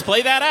right, let's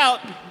play that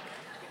out.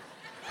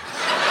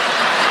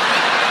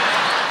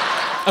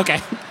 Okay.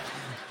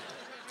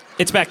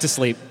 It's back to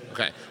sleep.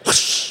 Okay.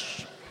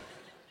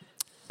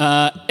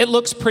 It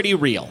looks pretty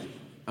real.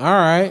 All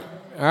right.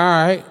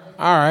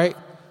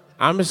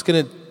 I'm just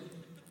going to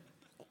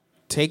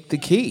take the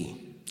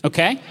key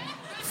Okay?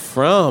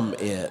 from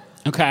it.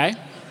 Okay.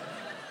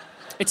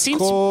 It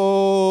seems...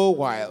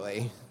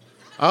 Quietly.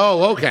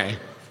 Oh, okay.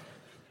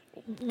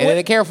 And in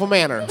a careful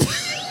manner.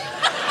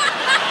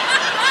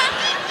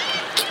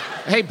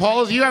 Hey,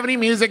 Paul, do you have any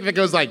music that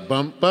goes like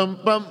bum, bum,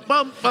 bum,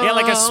 bum, bum? Yeah,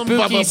 like a spooky,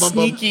 bum, bum, bum,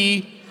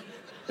 bum.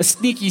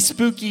 sneaky,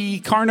 spooky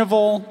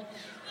carnival.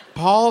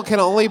 Paul can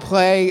only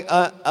play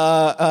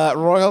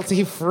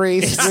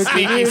royalty-free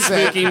spooky music.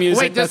 Spooky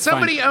music. Wait, does that's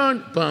somebody fine.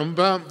 own bum,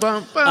 bum,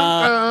 bum,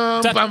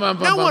 bum, bum, bum, bum,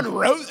 No bum? one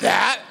wrote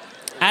that.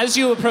 As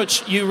you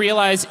approach, you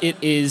realize it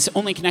is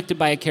only connected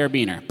by a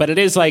carabiner, but it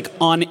is like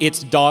on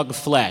its dog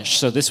flesh,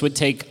 so this would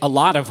take a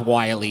lot of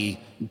wily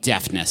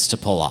deftness to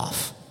pull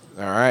off.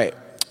 All right.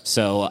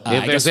 So If I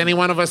there's guess any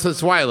one of us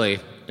that's wily,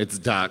 it's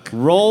Duck.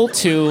 roll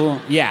to,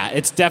 yeah,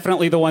 it's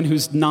definitely the one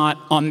who's not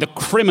on the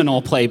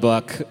criminal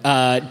playbook,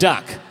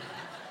 Duck.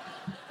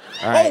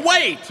 Oh,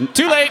 wait!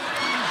 Too late.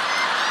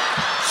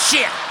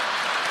 Shit!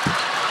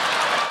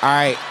 All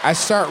right. I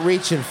start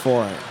reaching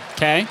for it.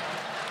 Okay.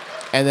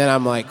 And then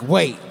I'm like,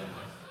 wait,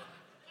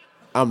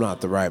 I'm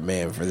not the right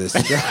man for this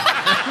job.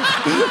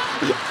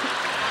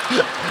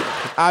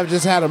 I've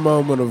just had a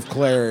moment of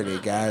clarity,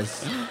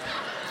 guys.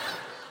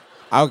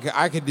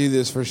 I could do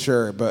this for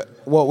sure, but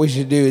what we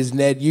should do is,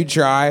 Ned, you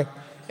try,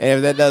 and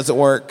if that doesn't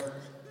work,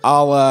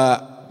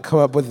 I'll come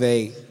up with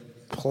a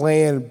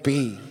plan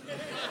B.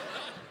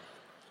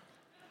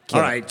 All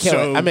right, Kill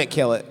so it. I meant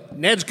kill it.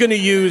 Ned's going to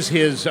use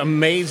his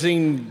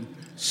amazing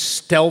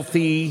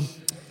stealthy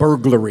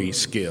burglary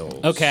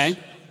skills. Okay.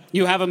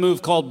 You have a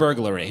move called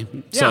burglary,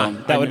 so Yeah,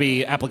 that would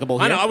be applicable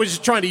here. I know, I was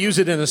just trying to use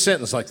it in a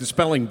sentence like the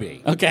spelling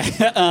bee.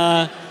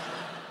 Okay.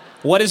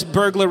 What does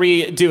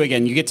burglary do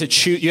again? You get to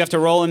choose. You have to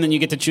roll, and then you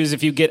get to choose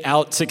if you get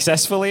out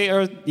successfully.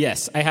 Or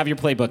yes, I have your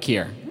playbook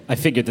here. I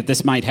figured that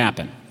this might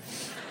happen.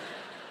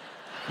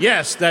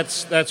 Yes,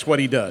 that's what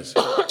he does.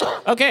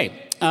 Okay.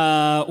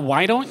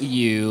 Why don't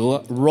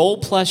you roll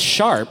plus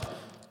sharp,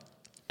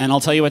 and I'll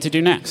tell you what to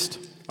do next.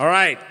 All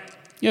right.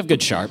 You have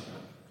good sharp.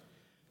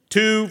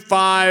 2,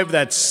 5,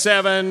 that's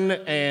 7,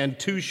 and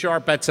 2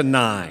 sharp, that's a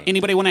 9.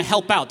 Anybody want to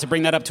help out to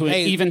bring that up to an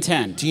Hey, even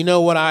 10? Do you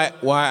know why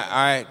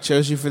I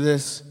chose you for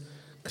this?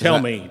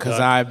 Tell me, Because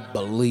Doug. I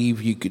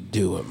believe you could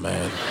do it,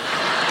 man.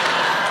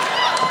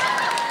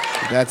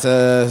 That's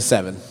a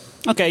 7.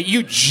 Okay,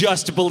 you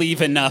just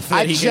believe enough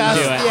that he can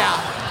do it.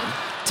 Yeah.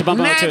 To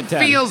bump up to a Ned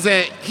 10. feels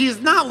it. He's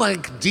not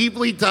like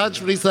deeply touched,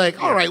 but he's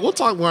like, all right, we'll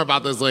talk more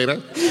about this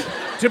later.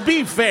 To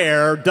be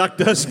fair, Duck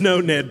does know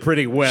Ned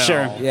pretty well.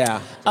 Sure.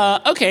 Yeah.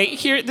 Okay,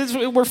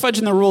 we're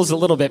fudging the rules a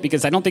little bit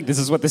because I don't think this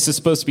is what this is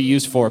supposed to be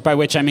used for. By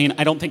which I mean,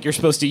 I don't think you're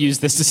supposed to use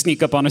this to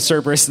sneak up on a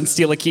Cerberus and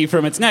steal a key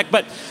from its neck.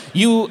 But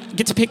you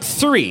get to pick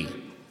 3.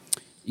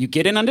 You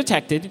get in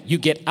undetected, you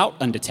get out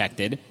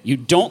undetected, you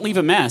don't leave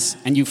a mess,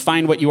 and you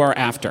find what you are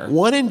after.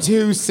 1 and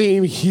 2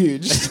 seem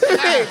huge.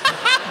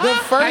 The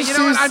first You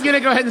know what? two- I'm going to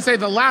go ahead and say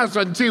the last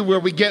one, too, where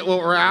we get what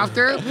we're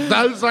after.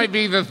 Those might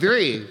be the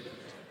 3.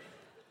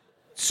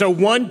 So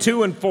 1,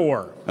 2, and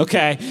 4.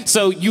 Okay,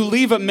 so you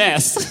leave a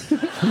mess.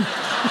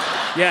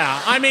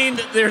 Yeah, I mean,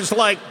 there's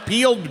like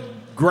peeled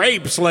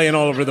grapes laying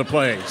all over the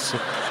place.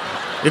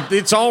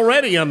 It's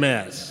already a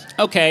mess.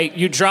 Okay,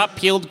 you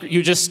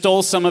just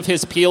stole some of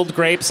his peeled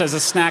grapes as a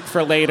snack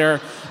for later,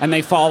 and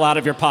they fall out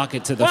of your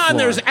pocket to the Well, floor. and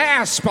there's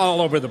asp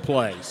all over the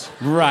place.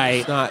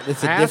 Right.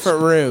 It's a Ass-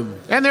 different room.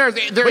 And there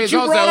But is you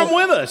also brought 'em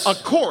with us. a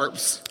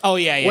corpse, Oh,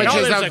 yeah. which Oh,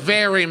 is there's a a-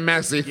 very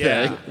messy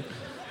Yeah. thing.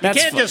 That's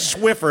Can't fun. just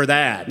Swiffer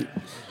that.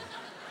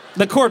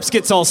 The corpse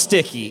gets all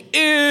sticky.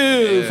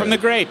 Ew, from the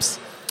grapes.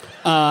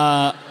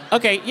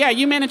 Okay, yeah,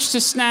 you managed to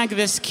snag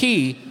this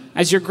key.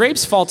 As your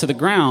grapes fall to the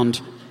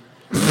ground,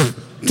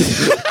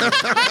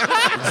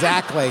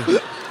 Exactly.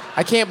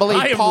 I can't believe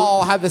I am-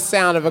 Paul had the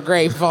sound of a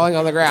grape falling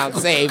on the ground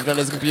saved on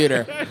his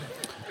computer.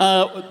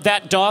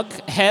 that dog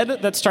head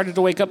that started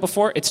to wake up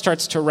before, it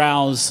starts to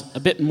rouse a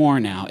bit more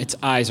now. Its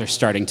eyes are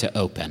starting to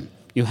open.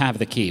 You have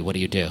the key. What do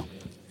you do?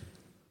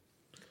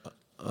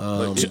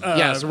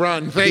 Yes,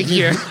 run. Thank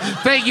you.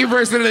 Thank you,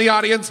 person in the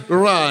audience.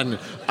 Run.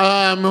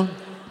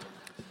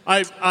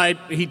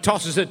 He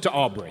tosses it to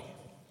Aubrey.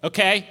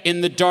 Okay,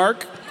 in the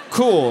dark,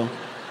 cool.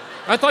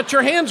 I thought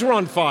your hands were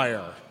on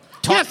fire.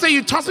 Yeah, so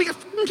you toss me a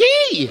fucking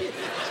key.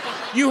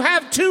 You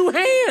have 2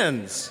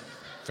 hands.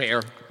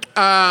 Fair.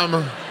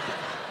 I'm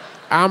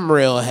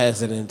real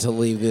hesitant to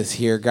leave this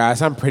here,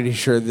 guys. I'm pretty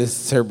sure this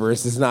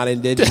Cerberus is not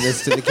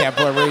indigenous to the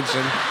Kepler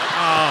region.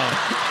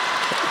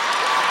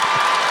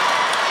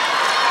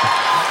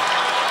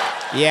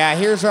 Yeah,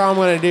 here's what I'm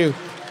gonna do.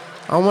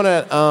 I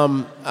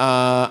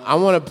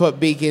wanna put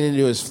Beacon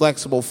into his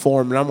flexible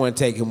form, and I'm gonna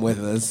take him with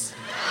us.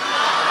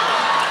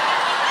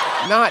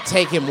 Not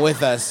take him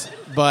with us,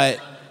 but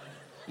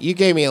you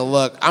gave me a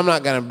look. I'm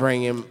not gonna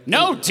bring him.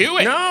 No, do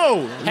it.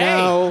 No.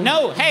 Hey,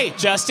 no. Hey,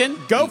 Justin.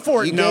 Go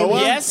for it, You Noah. gave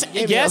me- Yes,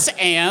 Give me yes,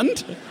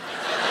 and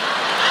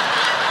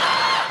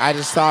I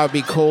just thought it'd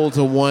be cool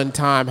to one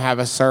time have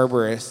a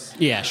Cerberus.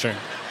 yeah, sure.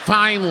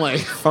 Finally.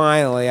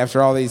 Finally,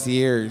 after all these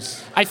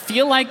years. I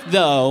feel like,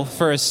 though,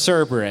 for a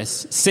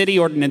Cerberus, city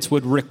ordinance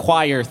would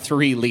require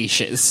 3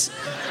 leashes.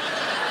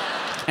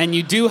 And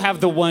you do have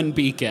the 1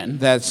 beacon.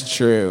 That's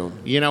true.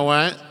 You know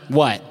what?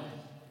 What?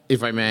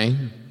 If I may,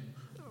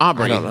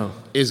 Aubrey I don't know.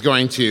 is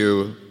going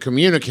to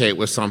communicate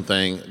with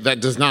something that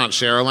does not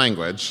share a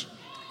language.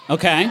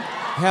 Okay.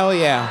 Hell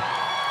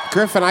yeah.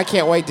 Griffin, I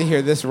can't wait to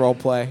hear this role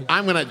play.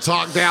 I'm gonna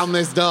talk down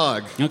this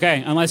dog.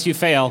 Okay, unless you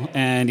fail,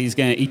 and he's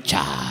gonna eat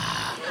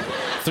cha.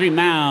 3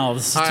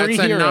 mouths, All right, 3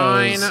 it's a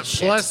heroes. 9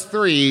 Shit. plus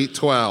 3,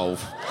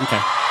 12.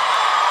 Okay.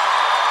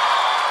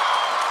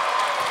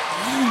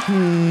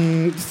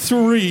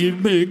 3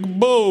 big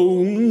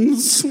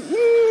bones.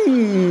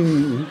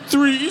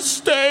 3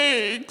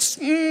 steaks.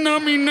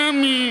 Nummy,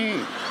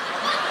 nummy.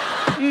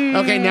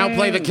 Okay, now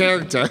play the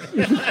character.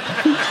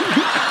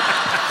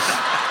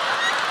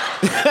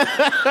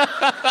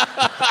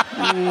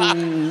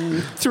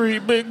 3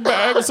 big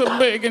bags of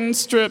bacon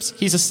strips.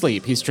 He's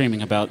asleep. He's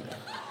dreaming about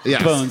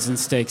Yes. bones and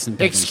steaks and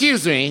bacon.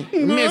 Excuse me,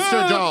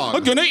 Mr. Dog.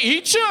 I'm gonna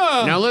eat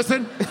ya. Now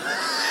listen.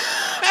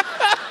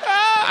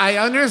 I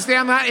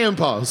understand that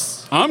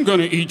impulse. I'm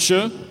gonna eat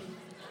ya.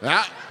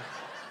 Ah,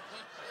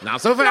 not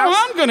so No, fast.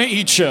 I'm gonna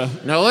eat ya.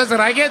 No, listen,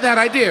 I get that,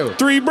 I do.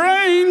 3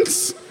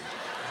 brains.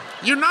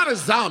 You're not a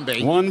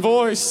zombie. 1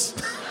 voice.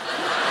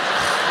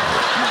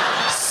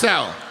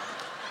 So,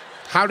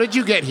 how did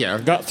you get here?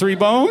 Got 3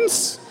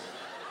 bones.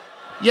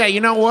 Yeah,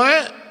 you know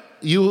what?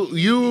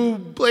 You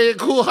play a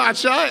cool hot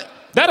shot?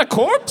 That a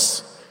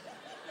corpse?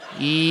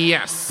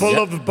 Yes. Full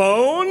of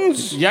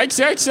bones? Yikes,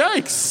 yikes,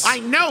 yikes. I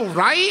know,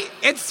 right?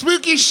 It's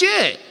spooky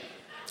shit.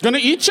 Gonna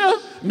eat ya?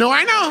 No,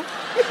 I know.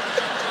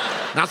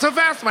 Not so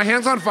fast. My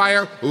hand's on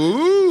fire.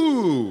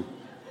 Ooh.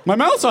 My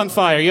mouth's on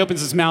fire. He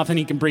opens his mouth and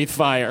he can breathe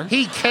fire.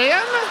 He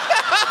can?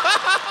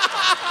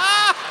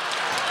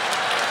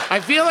 I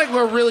feel like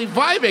we're really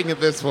vibing at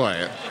this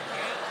point.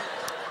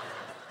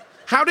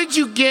 How did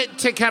you get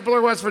to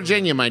Kepler, West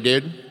Virginia, my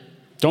dude?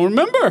 Don't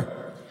remember.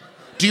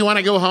 Do you want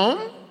to go home?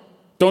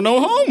 Don't know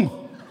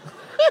home.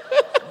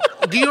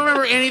 Do you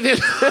remember anything?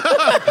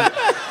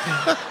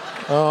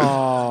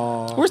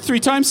 We're 3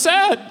 times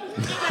sad.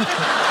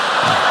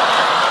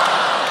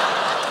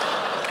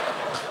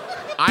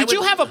 Did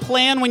you have a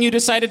plan when you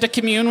decided to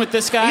commune with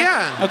this guy?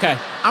 Yeah. Okay.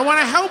 I want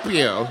to help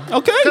you.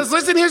 Okay. Because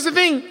listen, here's the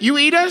thing. You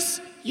eat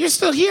us, you're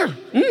still here.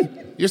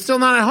 You're still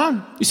not at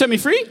home. You set me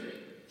free?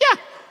 Yeah.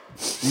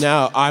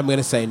 No, I'm going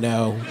to say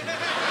no.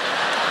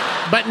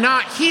 But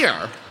not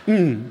here.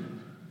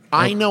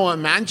 I know a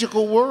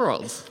magical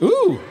world.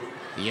 Ooh.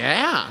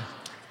 Yeah.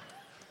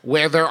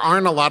 Where there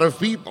aren't a lot of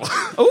people.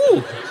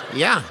 Ooh.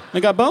 Yeah.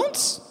 They got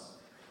bones?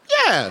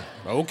 Yeah.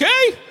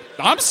 Okay.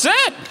 I'm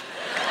set.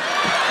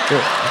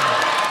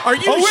 Are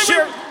you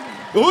sure?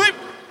 Wait.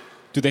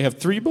 Do they have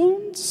 3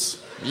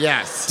 bones?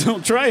 Yes.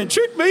 Don't try and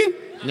trick me.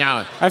 No.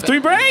 I have 3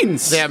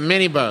 brains. They have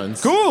many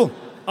bones. Cool.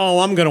 Oh,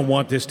 I'm going to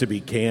want this to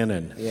be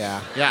canon.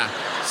 Yeah. Yeah.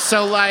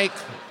 So, like,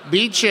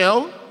 be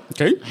chill.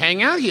 Okay.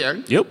 Hang out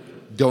here. Yep.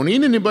 Don't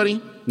eat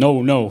anybody.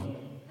 No.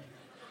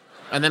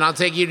 And then I'll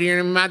take you to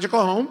your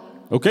magical home.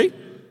 Okay.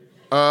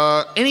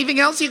 Anything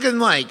else you can,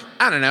 like,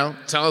 I don't know,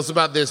 tell us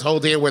about this whole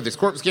day, where this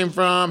corpse came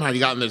from, how you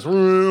got in this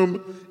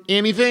room,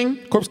 anything?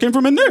 Corpse came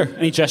from in there.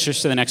 And he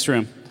gestures to the next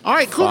room. All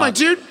right, cool, my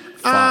dude.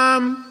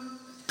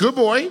 Good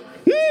boy.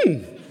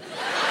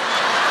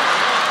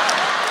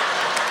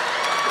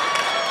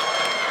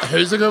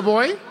 Who's a good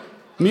boy?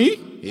 Me?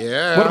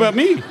 Yeah. What about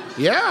me?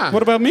 Yeah.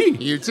 What about me?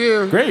 You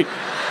too. Great.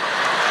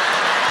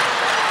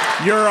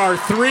 You're our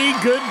 3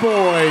 good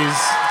boys.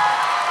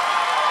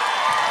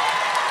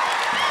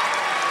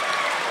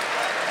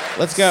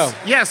 Let's go.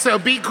 Yeah, so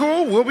be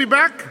cool. We'll be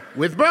back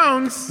with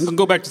bones. I'm gonna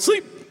go back to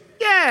sleep.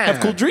 Yeah. Have a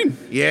cool dream.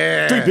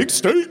 Yeah. 3 big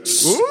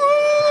steaks. Ooh.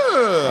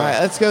 All right,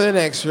 let's go to the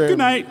next room. Good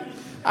night.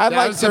 I'd That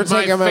like was to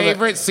take my a moment.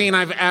 favorite scene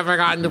I've ever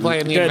gotten to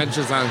play in the Good.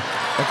 Adventure Zone.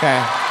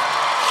 Okay.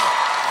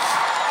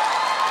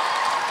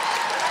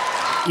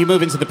 You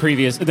move into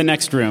the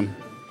next room.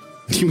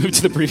 You move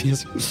to the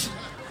previous.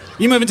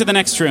 You move into the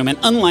next room, and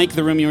unlike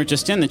the room you were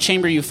just in, the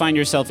chamber you find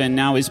yourself in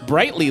now is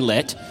brightly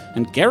lit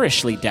and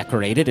garishly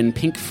decorated in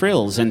pink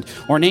frills and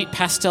ornate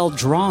pastel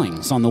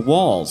drawings on the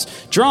walls.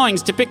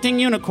 Drawings depicting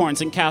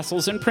unicorns and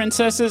castles and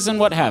princesses and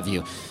what have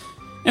you.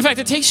 In fact,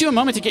 it takes you a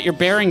moment to get your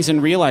bearings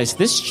and realize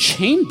this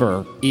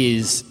chamber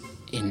is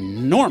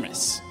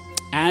enormous,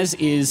 as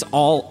is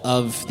all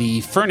of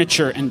the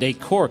furniture and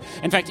decor.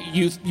 In fact,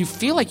 you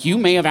feel like you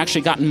may have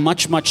actually gotten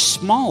much, much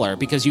smaller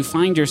because you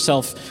find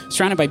yourself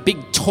surrounded by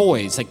big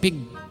toys, like big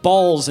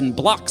balls and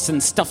blocks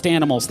and stuffed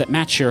animals that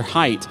match your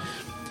height.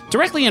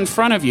 Directly in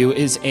front of you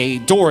is a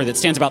door that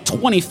stands about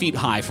 20 feet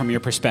high from your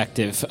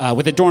perspective,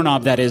 with a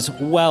doorknob that is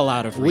well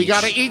out of reach. We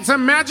gotta eat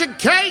some magic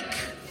cake.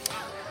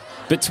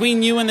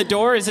 Between you and the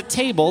door is a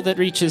table that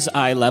reaches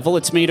eye level.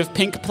 It's made of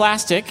pink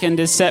plastic and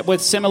is set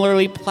with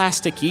similarly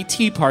plasticky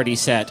tea party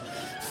set.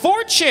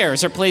 4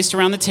 chairs are placed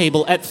around the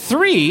table. At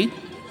 3,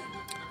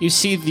 you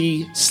see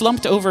the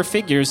slumped over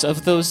figures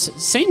of those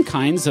same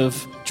kinds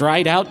of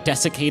dried out,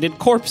 desiccated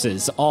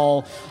corpses,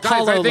 all Guys,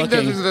 hollow I think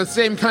looking. this is the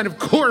same kind of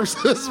corpse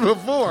as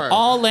before.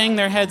 All laying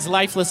their heads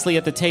lifelessly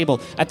at the table.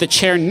 At the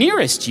chair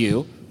nearest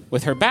you,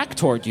 with her back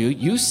toward you,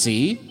 you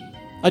see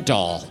a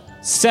doll.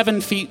 7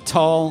 feet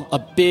tall, a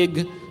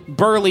big,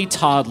 burly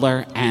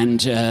toddler,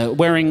 and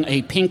wearing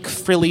a pink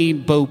frilly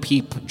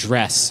bo-peep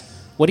dress.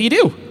 What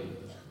do?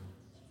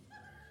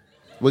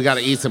 We gotta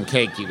eat some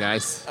cake, you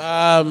guys.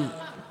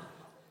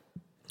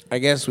 I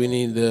guess we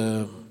need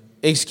to...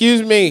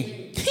 Excuse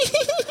me.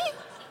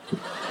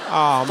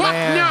 Oh, Fuck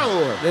man.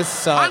 no. This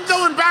sucks. I'm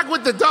going back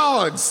with the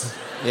dogs.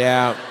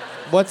 Yeah.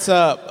 What's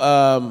up?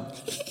 Oh,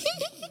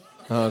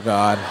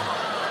 God.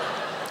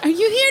 Are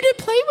you here to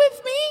play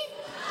with me?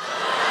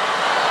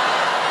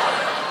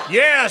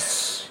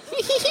 Yes!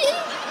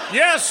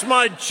 Yes,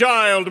 my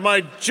child,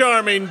 my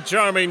charming,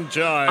 charming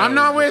child. I'm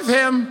not with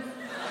him.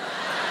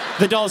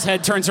 The doll's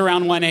head turns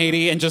around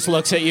 180 and just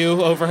looks at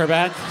you over her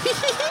back.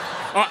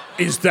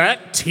 Is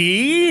that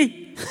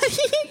tea?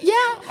 Yeah.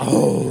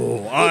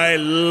 Oh, I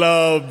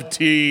love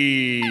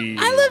tea.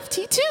 I love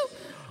tea too.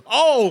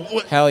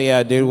 Oh, Hell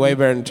yeah, dude. Way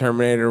better than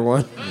Terminator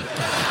 1.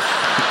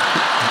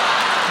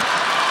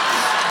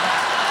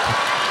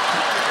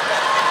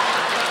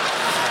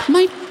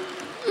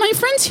 My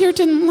friends here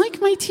didn't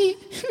like my tea.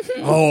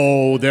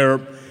 oh,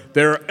 they're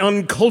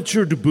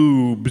uncultured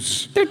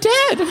boobs. They're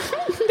dead.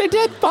 They're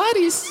dead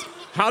bodies.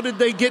 How did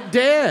they get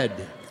dead?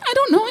 I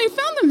don't know. I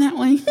found them that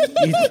way.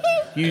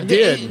 You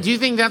did. Do you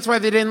think that's why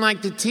they didn't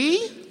like the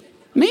tea?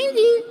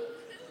 Maybe.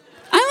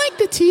 I like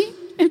the tea.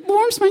 It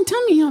warms my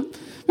tummy up.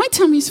 My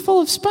tummy's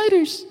full of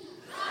spiders.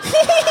 I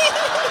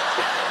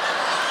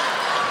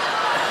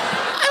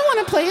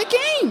want to play a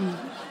game.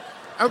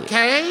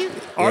 Okay.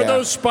 Are Yeah.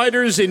 those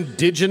spiders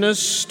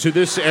indigenous to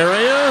this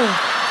area?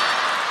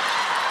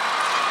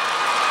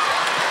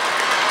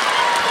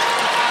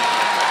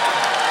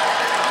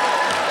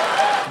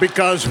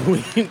 Because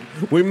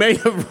we may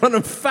have run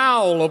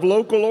afoul of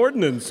local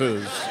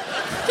ordinances.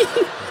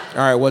 All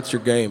right, what's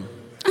your game?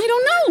 I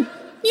don't know.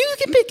 You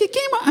can pick a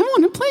game. I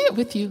want to play it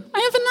with you. I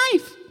have a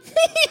knife.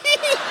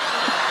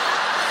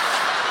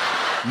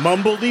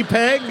 Mumbledy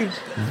peg?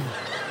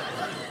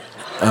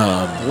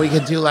 We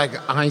could do like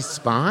I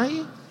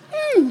Spy.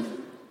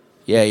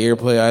 Yeah, you're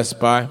gonna play I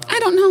Spy? I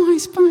don't know I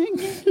spy.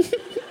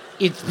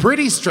 It's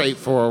pretty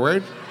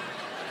straightforward.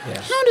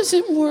 How does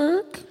it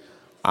work?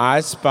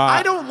 I Spy.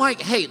 I don't like,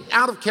 hey,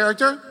 out of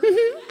character,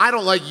 I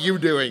don't like you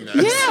doing this.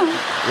 Yeah.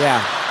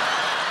 Yeah.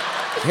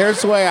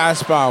 Here's the way I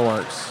Spy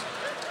works.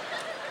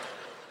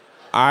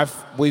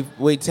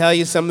 We tell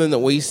you something that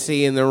we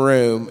see in the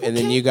room, and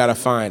then Okay. you got to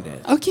find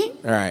it. Okay.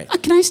 All right.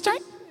 Can I start?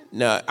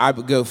 No, I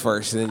would go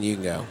first, and then you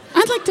can go.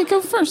 I'd like to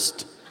go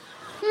first.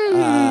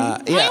 Yeah.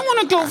 I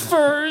want to go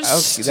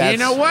first. Okay, that's- You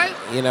know what?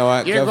 You know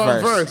what? You're go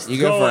going first. first. You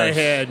go first.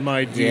 ahead,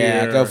 my dear.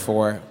 Yeah, go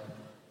for it.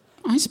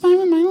 I spy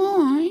with my little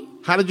eye.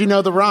 How did you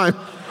know the rhyme?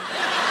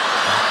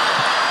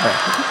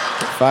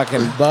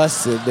 Fucking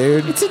busted,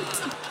 dude.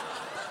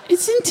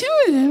 It's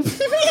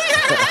intuitive.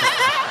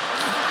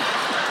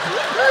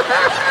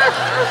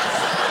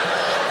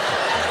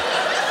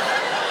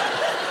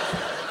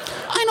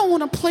 I don't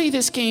want to play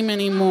this game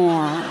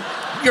anymore.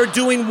 You're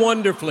doing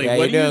wonderfully. Yeah,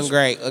 What you're do doing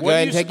great. Go what do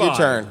ahead you and take your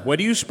spy? turn. What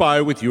do you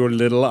spy with your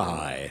little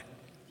eye?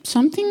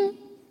 Something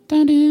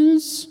that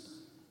is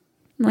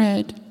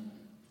red.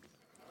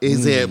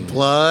 Is it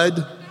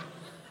blood?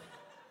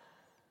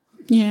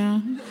 Yeah.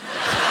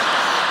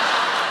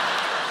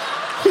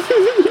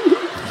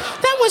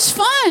 That was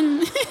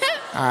fun.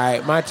 All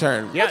right, my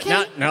turn. Yeah,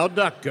 Okay. now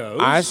Duck goes.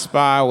 I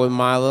spy with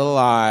my little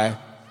eye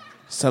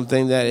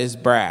something that is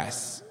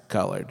brass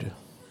colored.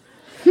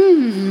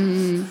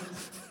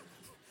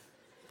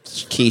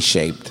 It's key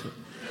shaped.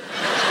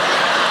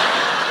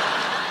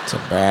 It's a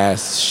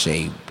brass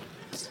shape.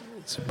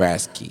 It's a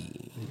brass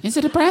key. Is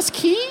it a brass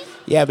key?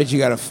 Yeah, but you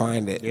gotta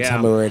find it. And Yeah. tell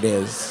me where it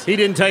is. He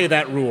didn't tell you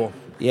that rule.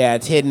 Yeah,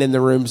 it's hidden in the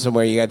room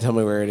somewhere. You gotta tell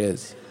me where it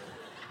is.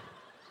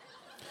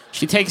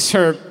 She takes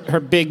her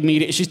big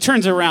meat. She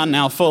turns around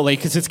now fully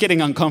because it's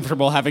getting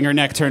uncomfortable having her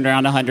neck turned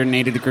around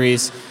 180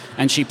 degrees.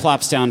 And she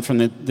plops down from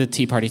the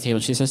tea party table.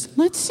 She says,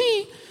 "Let's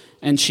see."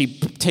 And she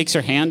takes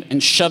her hand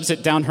and shoves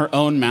it down her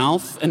own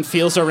mouth and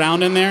feels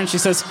around in there. And she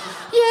says,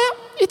 Yeah,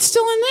 it's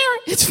still in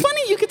there. It's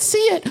funny you could see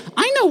it.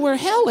 I know where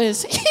hell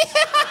is.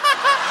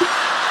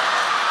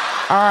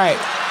 All right,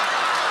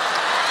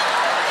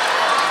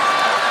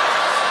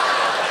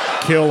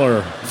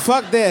 Killer.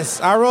 fuck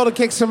this. I roll to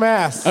kick some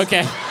ass.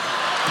 "Okay."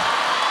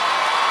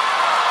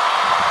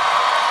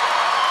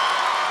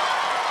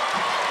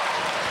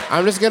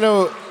 I'm just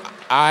gonna.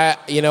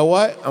 You know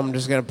what? I'm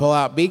just gonna pull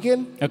out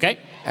Beacon, Okay.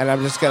 and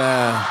I'm just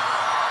gonna.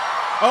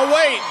 Oh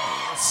wait!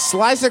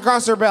 Slice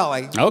across her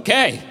belly.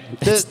 Okay.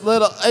 This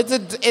little,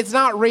 it's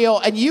not real,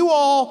 and you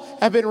all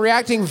have been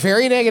reacting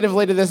very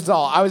negatively to this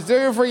doll. I was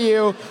doing it for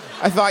you.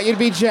 I thought you'd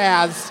be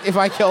jazzed if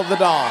I killed the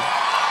doll.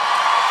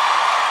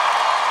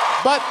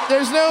 But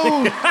there's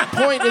no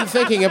point in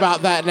thinking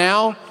about that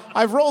now.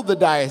 I've rolled the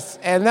dice,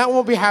 and that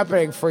won't be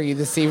happening for you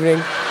this evening.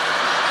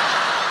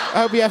 I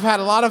hope you have had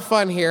a lot of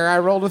fun here. I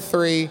rolled a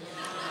 3,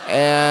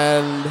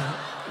 and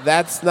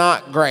that's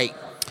not great.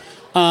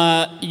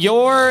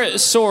 Your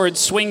sword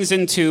swings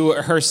into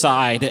her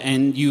side,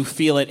 and you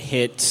feel it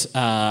hit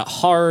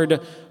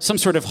some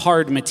sort of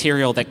hard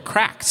material that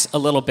cracks a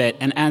little bit.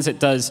 And as it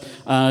does,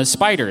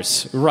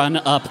 spiders run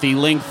up the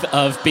length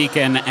of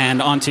Beacon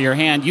and onto your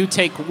hand. You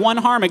take 1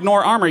 harm,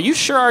 ignore armor. You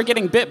sure are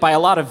getting bit by a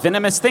lot of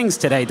venomous things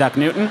today, Duck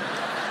Newton.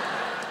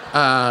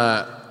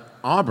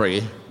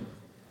 Aubrey,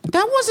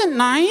 That wasn't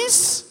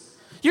nice.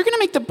 You're gonna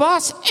make the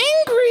boss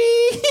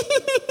angry.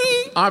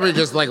 Aubrey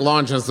just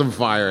launches some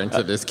fire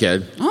into this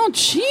kid. Oh,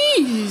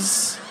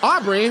 jeez.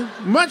 Aubrey,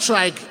 much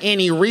like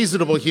any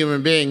reasonable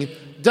human being,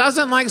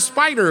 doesn't like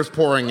spiders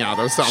pouring out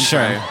of something.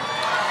 Sure.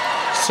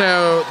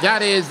 So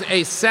that is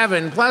a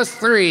 7 plus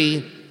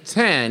 3,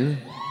 10.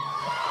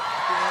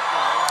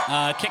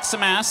 Kick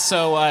some ass,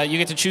 so you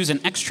get to choose an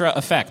extra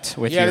effect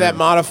with You have your... that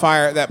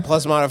modifier, that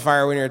plus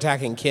modifier when you're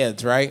attacking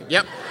kids, right?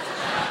 Yep.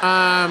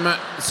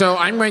 So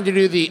I'm going to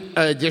do the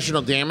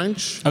additional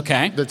damage.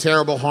 Okay. The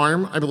terrible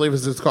harm, I believe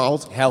is it's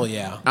called. Hell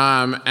yeah.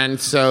 And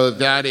so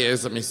that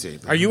is, let me see.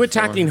 Are you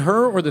attacking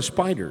her or the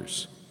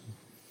spiders?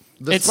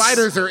 The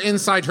spiders are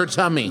inside her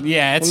tummy.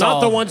 Yeah, it's Not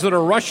all... the ones that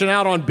are rushing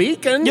out on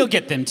Beacon. You'll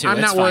get them, too. I'm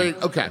It's not fine. worried.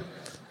 Okay.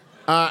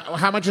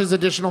 How much is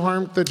additional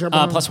harm? The terrible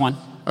harm? Plus 1.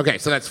 Okay,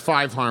 so that's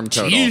 5 harm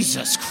total.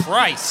 Jesus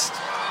Christ.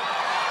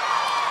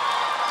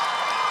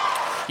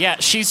 Yeah,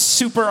 she's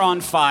super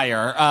on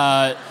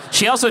fire.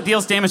 She also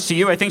deals damage to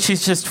you. I think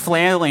she's just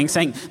flailing,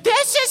 saying,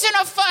 This isn't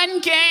a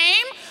fun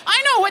game.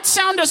 I know what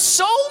sound a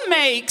soul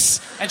makes.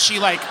 and she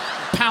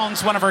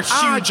pounds one of her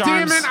Ah, huge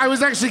damn arms. it. I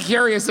was actually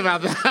curious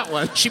about that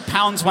one. She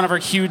pounds one of her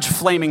huge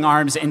flaming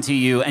arms into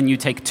you, and you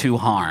take 2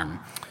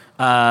 harm.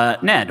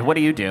 Ned, what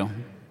do you do?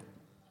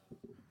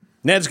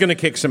 Ned's going to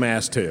kick some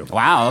ass, too.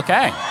 Wow,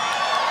 okay.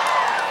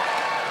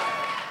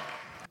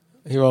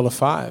 He rolled a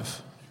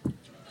 5.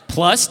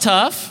 Plus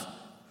tough.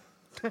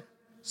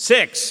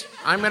 6.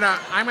 I'm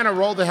gonna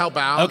roll to help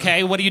out.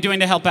 Okay, what are you doing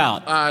to help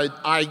out?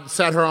 I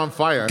set her on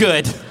fire.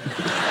 Good.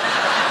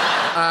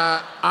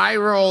 I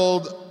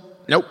rolled.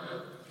 Nope.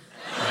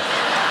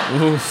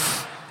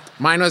 Oof.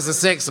 Mine was a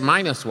 6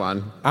 minus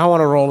 1. I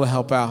want to roll to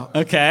help out.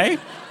 Okay.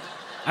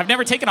 I've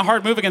never taken a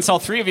hard move against all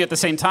 3 of you at the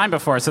same time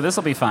before, so this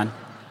will be fun.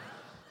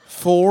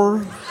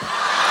 4.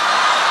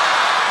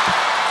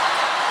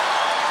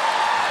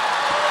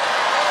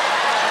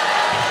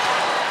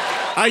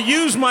 I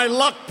use my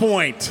luck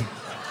point.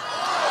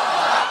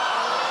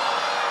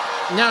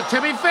 Now,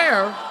 to be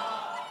fair,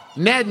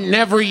 Ned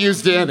never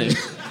used any.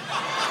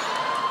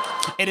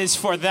 It is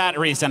for that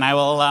reason I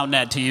will allow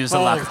Ned to use a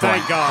luck point.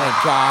 Thank God.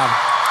 Thank God.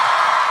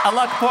 A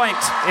luck point,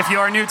 if you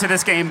are new to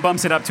this game,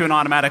 bumps it up to an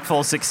automatic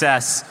full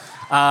success.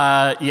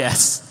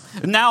 Yes.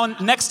 Now,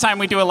 next time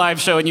we do a live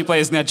show and you play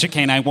as Ned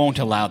Chicane, I won't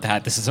allow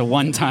that. This is a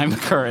one-time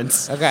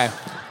occurrence. Okay.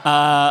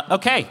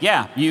 Okay,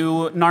 yeah.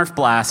 You Narf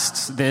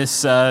blast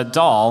this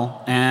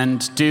doll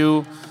and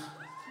do...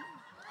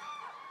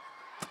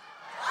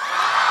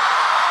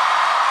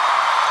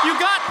 You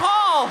got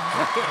Paul!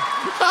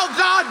 Oh,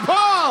 God,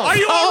 Paul! Are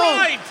you all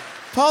right?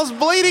 Paul's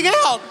bleeding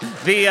out.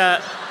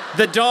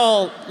 The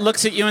doll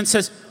looks at you and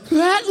says,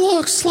 "That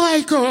looks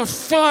like a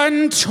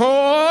fun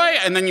toy."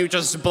 And then you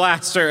just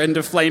blast her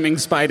into flaming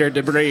spider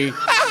debris.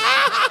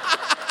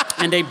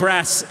 And a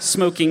brass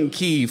smoking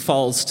key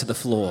falls to the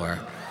floor.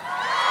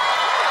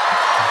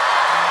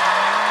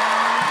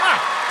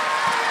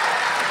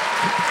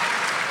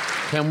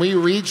 Can we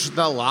reach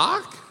the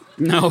lock?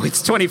 No,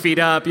 it's 20 feet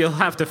up. You'll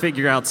have to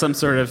figure out some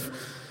sort of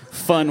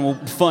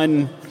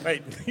fun.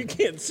 Wait, you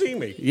can't see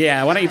me.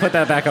 Yeah, why don't you put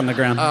that back on the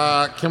ground?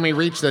 Can we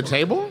reach the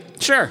table?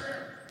 Sure.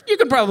 You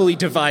can probably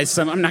devise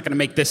some. I'm not going to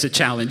make this a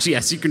challenge.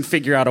 Yes, you can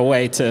figure out a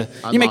way to.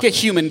 You make a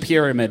human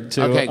pyramid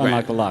to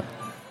unlock the lock.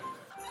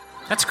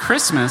 That's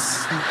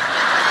Christmas.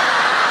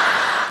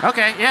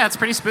 Okay, yeah, it's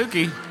pretty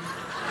spooky.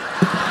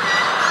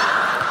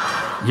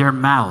 Your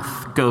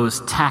mouth goes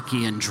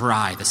tacky and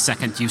dry the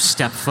second you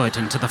step foot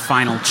into the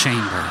final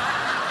chamber.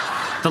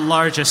 The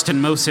largest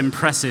and most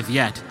impressive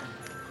yet.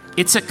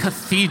 It's a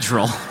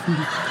cathedral.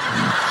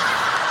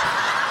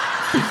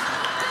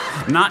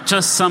 Not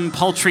just some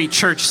paltry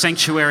church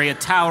sanctuary, a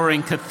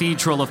towering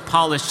cathedral of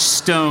polished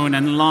stone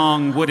and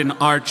long wooden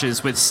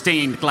arches with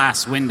stained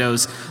glass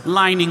windows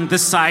lining the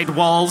side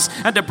walls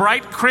and a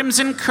bright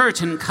crimson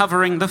curtain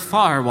covering the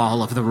far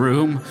wall of the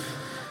room.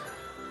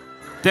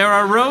 There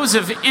are rows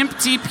of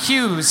empty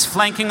pews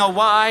flanking a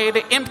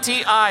wide,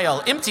 empty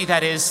aisle. Empty,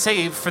 that is,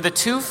 save for the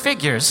 2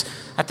 figures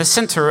at the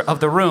center of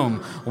the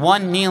room,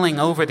 one kneeling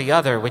over the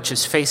other, which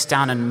is face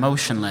down and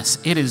motionless.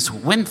 It is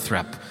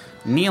Winthrop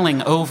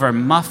kneeling over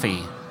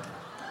Muffy.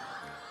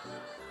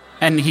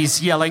 And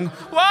he's yelling,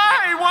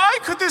 "Why? Why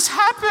could this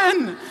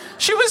happen?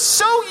 She was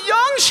so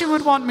young, she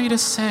would want me to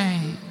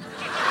say."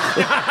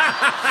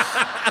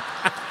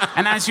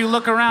 And as you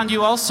look around,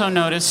 you also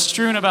notice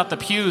strewn about the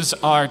pews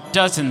are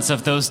dozens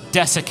of those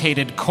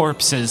desiccated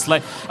corpses. All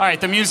right,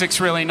 the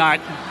music's really not...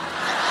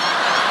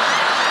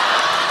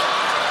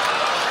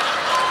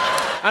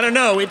 I don't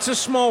know. It's a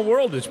small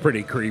world. It's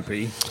pretty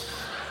creepy.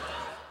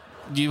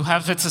 You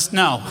have...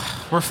 No,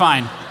 we're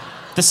fine.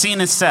 The scene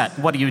is set.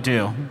 What do you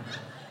do?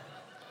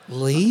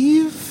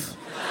 Leave?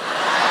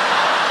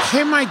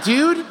 Hey, my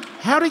dude,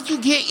 how did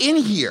you get in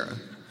here?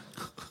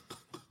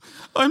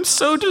 I'm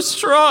so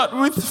distraught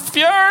with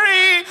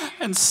fury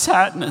and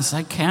sadness,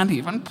 I can't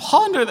even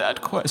ponder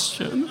that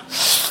question.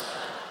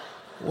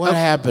 What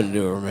happened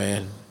to her,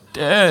 man?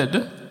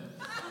 Dead.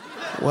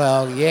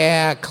 Well,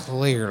 yeah,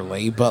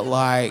 clearly, but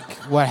like,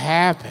 what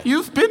happened?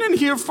 You've been in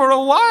here for a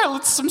while.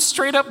 It's some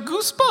straight up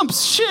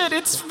goosebumps shit.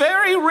 It's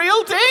very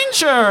real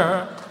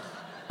danger.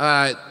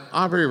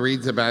 Aubrey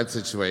reads a bad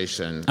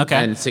situation Okay.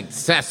 and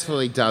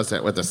successfully does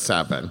it with a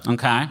 7.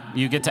 Okay.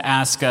 You get to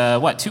ask,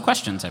 2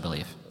 questions, I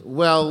believe.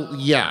 Well,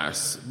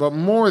 yes, but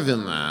more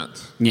than that,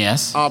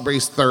 Yes.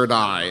 Aubrey's third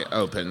eye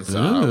opens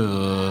up.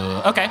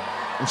 Ooh. Okay.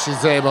 And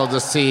she's able to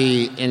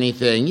see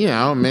anything,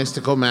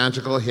 mystical,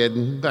 magical,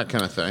 hidden, that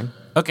kind of thing.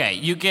 Okay,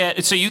 you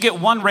get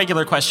 1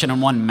 regular question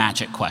and 1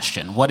 magic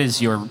question. What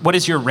is your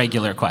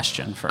regular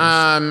question first?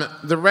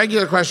 The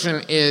regular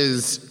question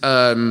is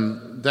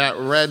that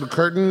red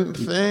curtain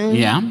thing.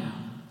 Yeah.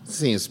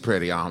 Seems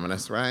pretty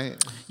ominous, right?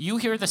 You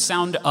hear the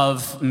sound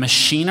of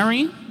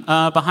machinery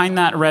behind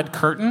that red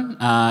curtain.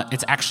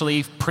 It's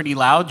actually pretty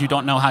loud. You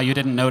don't know how you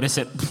didn't notice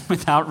it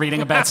without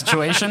reading a bad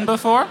situation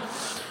before.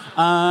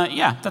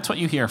 Yeah, that's what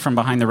you hear from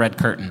behind the red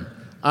curtain.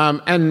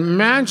 And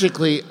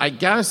magically, I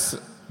guess,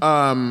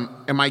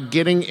 am I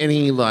getting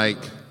any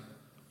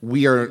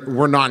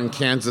we're not in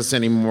Kansas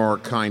anymore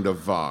kind of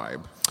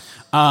vibe?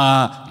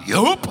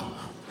 Yup.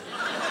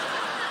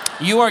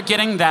 You are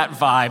getting that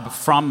vibe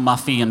from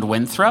Muffy and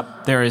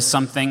Winthrop. There is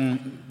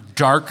something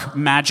dark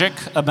magic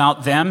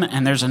about them,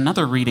 and there's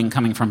another reading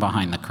coming from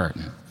behind the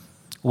curtain.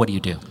 What do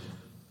you do?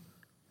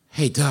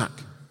 Hey,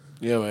 Doc.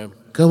 Yeah, man.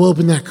 Go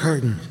open that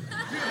curtain.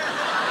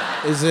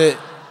 Is it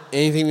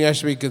anything I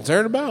should be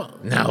concerned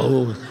about?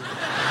 No.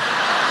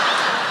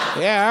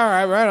 Yeah, all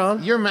right, right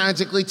on. You're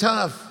magically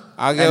tough.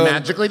 I'll go. And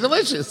magically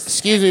delicious.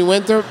 Excuse me,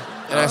 Winthrop.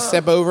 And I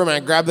step over him, and I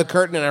grab the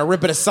curtain, and I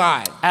rip it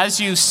aside. As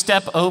you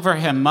step over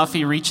him,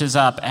 Muffy reaches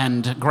up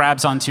and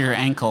grabs onto your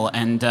ankle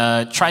and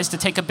tries to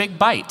take a big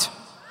bite.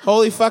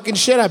 Holy fucking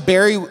shit, I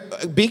bury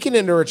Beacon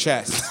into her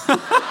chest.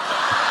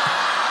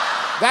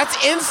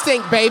 That's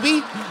instinct,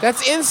 baby.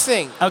 That's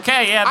instinct.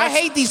 Okay, yeah. I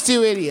hate these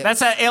 2 idiots. That's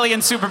that alien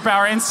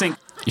superpower instinct.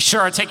 You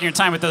sure are taking your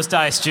time with those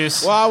dice,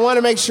 Juice. Well, I want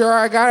to make sure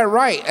I got it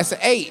right. That's an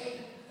 8.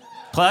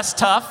 Plus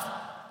tough.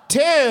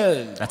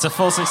 10. That's a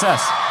full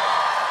success.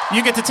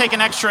 You get to take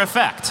an extra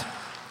effect.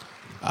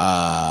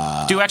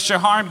 Do extra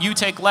harm, you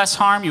take less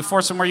harm, you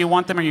force them where you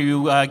want them, or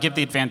you give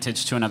the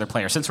advantage to another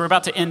player. Since we're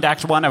about to end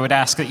Act 1, I would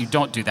ask that you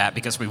don't do that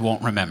because we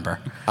won't remember.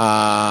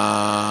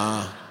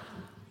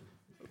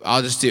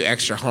 I'll just do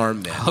extra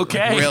harm then.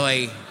 Okay.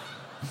 Really?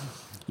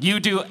 You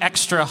do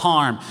extra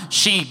harm.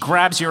 She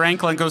grabs your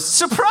ankle and goes,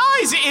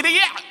 "Surprise,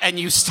 idiot!" And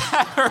you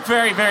stab her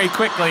very, very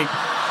quickly.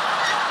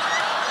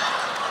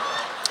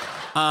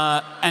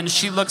 And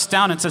she looks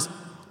down and says,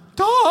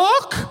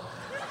 "Doc?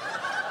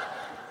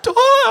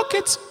 Doc,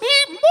 it's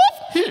me,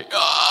 Muffy.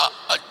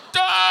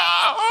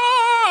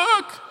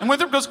 Doc!" And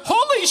Winthrop goes,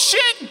 "Holy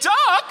shit,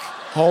 Doc!"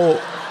 Oh,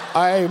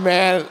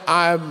 man,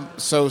 I'm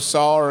so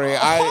sorry.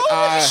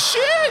 Holy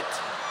shit!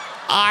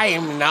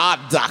 I'm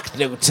not Doc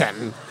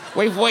Newton.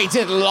 We've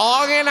waited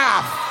long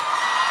enough.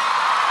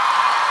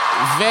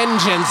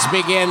 Vengeance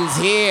begins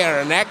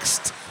here.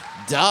 Next,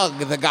 Doug,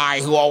 the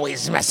guy who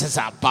always messes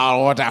up our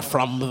order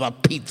from the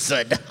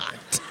Pizza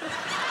Hut.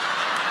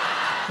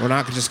 We're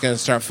not just gonna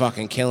start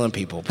fucking killing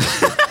people.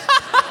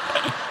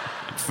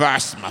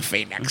 First,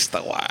 Muffy, next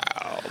the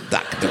world.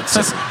 Doc Newton.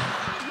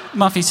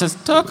 Muffy says,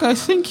 "Doc, I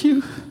think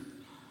you've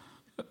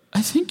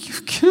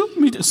killed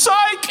me."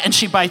 Psych! And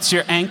she bites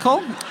your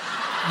ankle.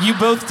 You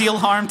both deal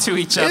harm to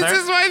each other. This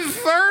is my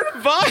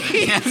 3rd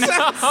bite. I'm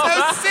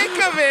so sick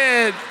of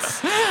it.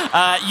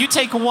 You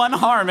take 1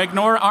 harm.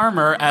 Ignore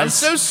armor as... I'm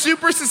so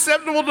super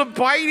susceptible to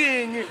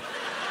biting.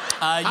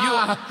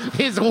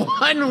 His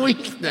one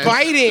weakness.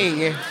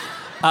 Biting.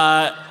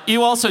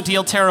 You also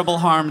deal terrible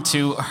harm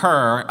to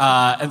her.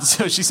 And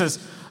so she says,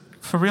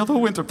 "For real though,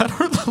 Winthrop, that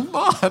hurt a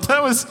lot.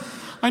 That was...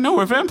 I know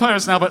we're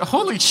vampires now, but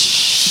holy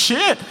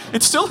shit.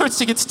 It still hurts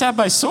to get stabbed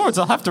by swords.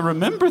 I'll have to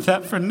remember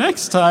that for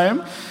next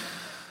time.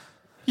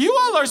 You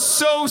all are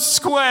so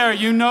square,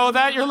 you know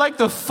that? You're like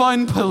the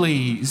fun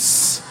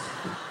police.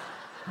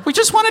 We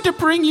just wanted to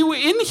bring you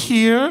in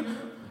here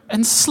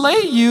and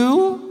slay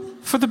you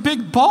for the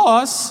big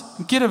boss,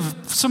 get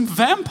some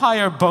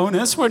vampire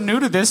bonus. We're new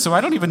to this, so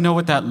I don't even know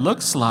what that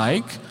looks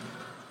like."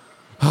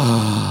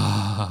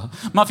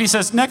 Muffy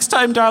says, "Next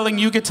time, darling,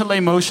 you get to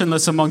lay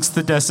motionless amongst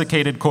the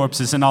desiccated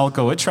corpses, and I'll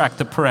go attract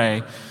the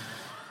prey."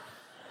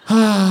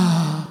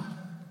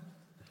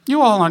 You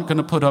all aren't going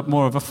to put up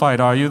more of a fight,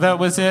 are you? That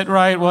was it,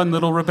 right? One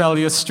little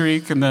rebellious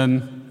streak, and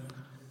then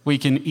we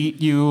can eat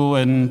you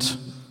and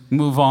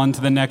move on to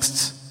the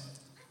next.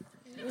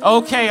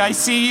 Okay, I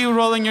see you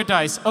rolling your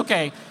dice.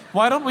 Okay,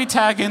 why don't we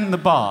tag in the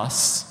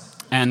boss?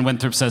 And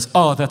Winthrop says,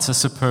 "Oh, that's a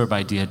superb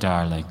idea,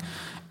 darling."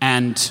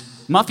 And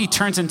Muffy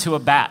turns into a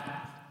bat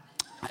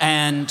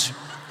and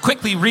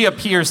quickly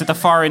reappears at the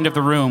far end of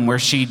the room where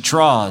she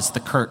draws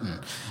the curtain.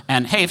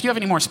 And hey, if you have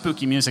any more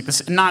spooky music,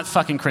 this is not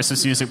fucking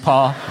Christmas music,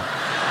 Paul.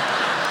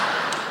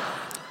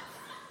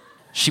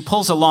 She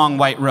pulls a long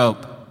white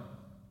rope,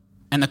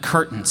 and the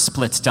curtain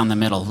splits down the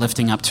middle,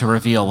 lifting up to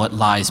reveal what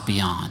lies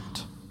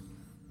beyond.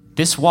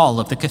 This wall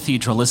of the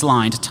cathedral is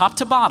lined top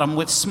to bottom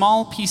with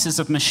small pieces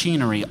of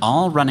machinery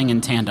all running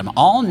in tandem,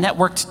 all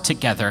networked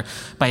together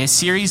by a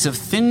series of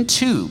thin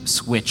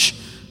tubes which,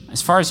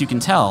 as far as you can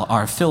tell,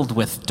 are filled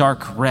with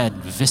dark red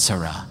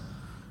viscera.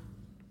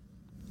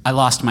 I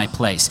lost my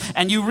place,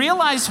 and you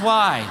realize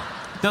why.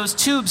 Those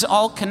tubes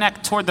all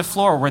connect toward the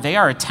floor where they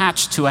are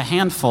attached to a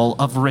handful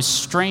of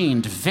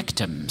restrained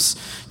victims.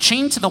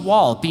 Chained to the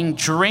wall, being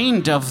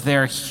drained of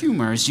their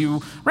humors,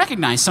 you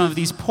recognize some of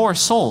these poor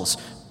souls.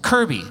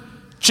 Kirby,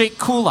 Jake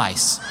Cool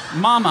Ice,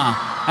 Mama,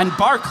 and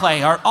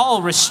Barclay are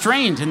all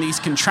restrained in these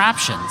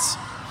contraptions.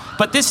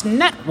 But this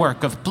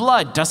network of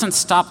blood doesn't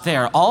stop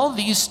there. All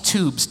these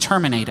tubes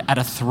terminate at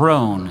a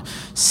throne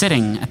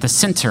sitting at the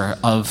center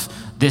of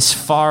this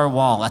far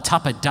wall,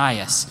 atop a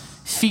dais,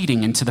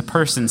 feeding into the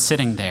person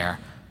sitting there.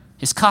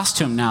 His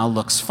costume now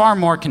looks far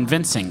more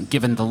convincing,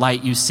 given the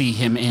light you see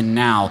him in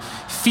now,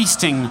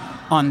 feasting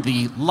on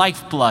the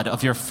lifeblood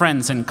of your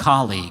friends and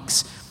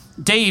colleagues.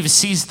 Dave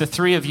sees the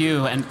three of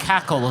you and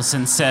cackles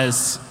and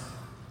says,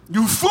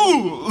 "You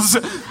fools!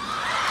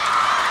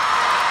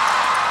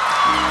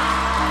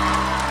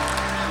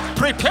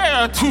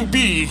 Prepare to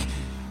be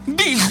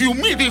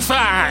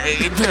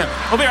dehumidified."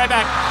 We'll be right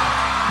back.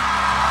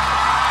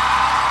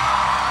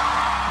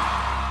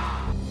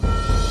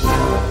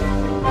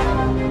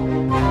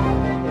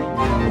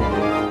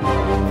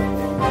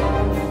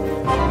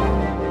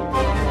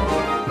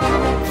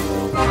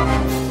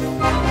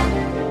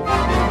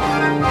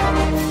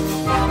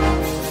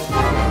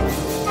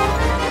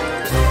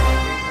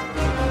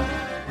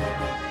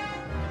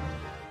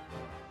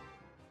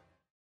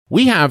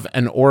 We have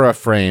an Aura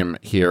frame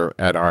here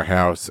at our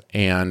house,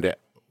 and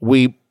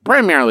we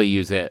primarily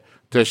use it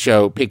to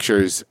show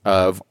pictures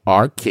of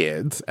our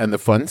kids and the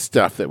fun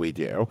stuff that we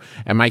do.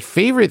 And my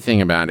favorite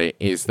thing about it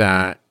is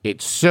that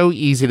it's so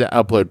easy to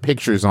upload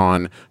pictures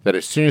on that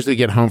as soon as we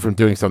get home from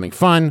doing something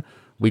fun,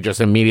 we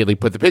just immediately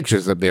put the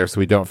pictures up there so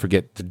we don't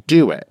forget to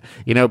do it.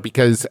 You know,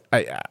 because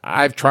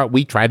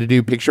we tried to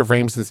do picture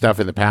frames and stuff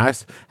in the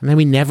past, and then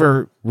we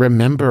never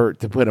remember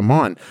to put them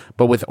on.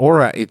 But with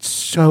Aura, it's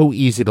so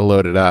easy to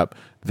load it up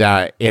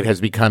that it has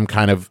become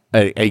kind of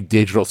a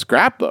digital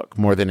scrapbook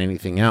more than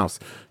anything else.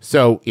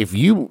 So if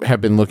you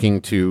have been looking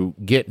to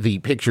get the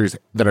pictures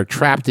that are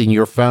trapped in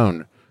your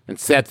phone and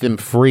set them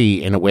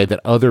free in a way that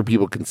other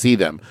people can see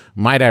them,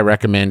 might I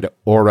recommend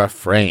Aura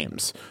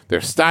frames.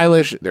 They're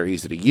stylish, they're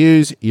easy to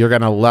use, you're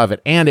going to love it.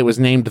 And it was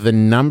named the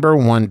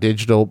 #1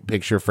 digital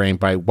picture frame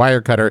by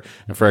Wirecutter,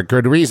 and for a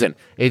good reason.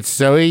 It's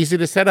so easy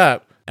to set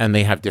up, and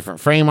they have different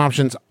frame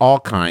options,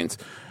 all kinds.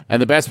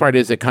 And the best part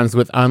is it comes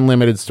with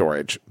unlimited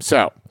storage.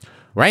 So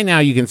right now,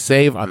 you can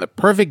save on the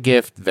perfect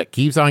gift that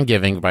keeps on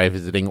giving by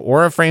visiting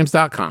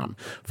auraframes.com.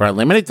 For a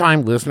limited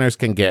time, listeners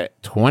can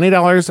get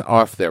 $20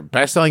 off their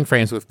best-selling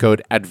frames with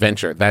code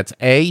ADVENTURE. That's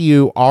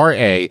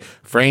AURA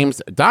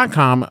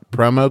frames.com,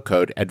 promo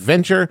code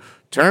ADVENTURE.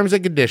 Terms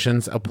and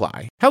conditions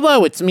apply.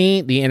 Hello, it's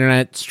me, the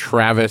internet's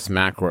Travis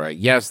McElroy.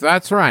 Yes,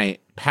 that's right.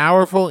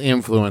 Powerful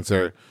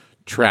influencer,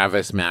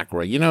 Travis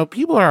McElroy. You know,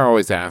 people are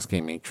always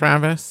asking me,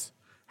 Travis,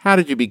 how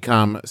did you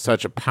become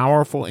such a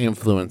powerful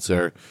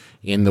influencer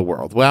in the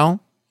world? Well,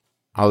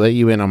 I'll let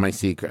you in on my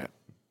secret.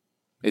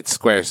 It's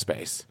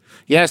Squarespace.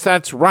 Yes,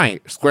 that's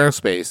right.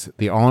 Squarespace,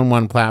 the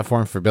all-in-one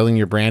platform for building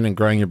your brand and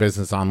growing your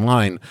business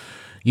online.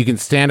 You can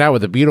stand out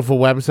with a beautiful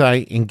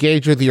website,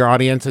 engage with your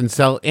audience, and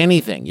sell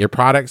anything, your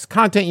products,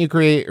 content you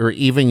create, or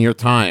even your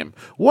time.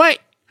 What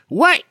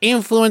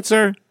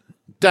influencer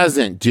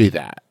doesn't do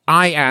that?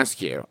 I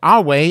ask you.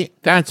 I'll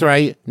wait. That's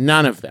right.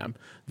 None of them.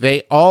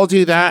 They all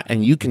do that,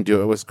 and you can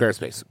do it with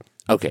Squarespace.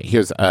 Okay,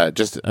 here's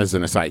just as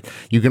an aside.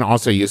 You can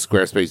also use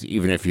Squarespace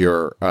even if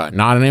you're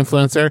not an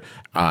influencer,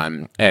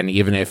 and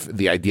even if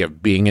the idea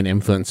of being an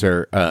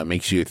influencer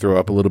makes you throw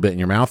up a little bit in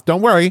your mouth.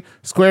 Don't worry,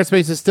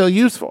 Squarespace is still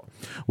useful.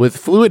 With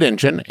Fluid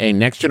Engine, a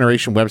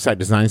next-generation website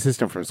design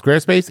system from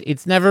Squarespace,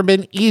 it's never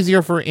been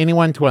easier for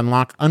anyone to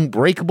unlock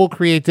unbreakable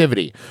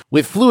creativity.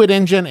 With Fluid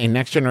Engine, a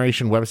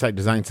next-generation website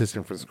design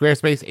system from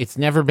Squarespace, it's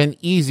never been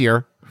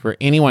easier for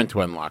anyone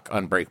to unlock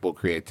unbreakable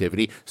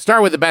creativity.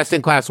 Start with the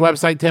best-in-class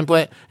website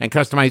template and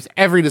customize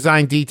every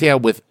design detail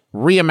with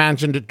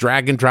reimagined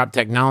drag-and-drop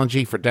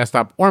technology for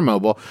desktop or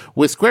mobile.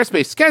 With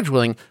Squarespace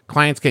scheduling,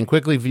 clients can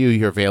quickly view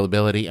your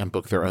availability and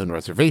book their own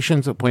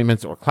reservations,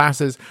 appointments, or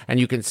classes, and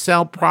you can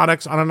sell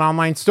products on an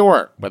online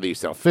store. Whether you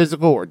sell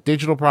physical or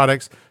digital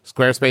products,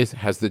 Squarespace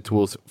has the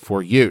tools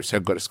for you. So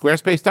go to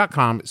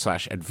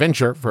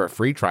squarespace.com/adventure for a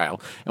free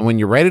trial, and when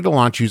you're ready to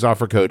launch, use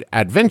offer code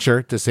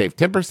ADVENTURE to save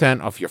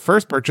 10% off your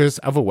first purchase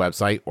of a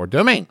website or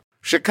domain.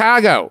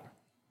 Chicago!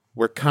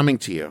 We're coming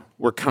to you.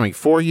 We're coming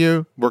for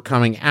you. We're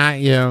coming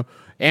at you.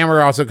 And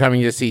we're also coming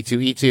to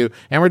C2E2.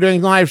 And we're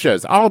doing live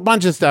shows. All a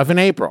bunch of stuff in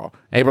April.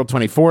 April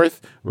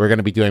 24th, we're going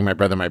to be doing My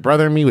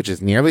Brother and Me, which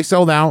is nearly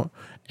sold out.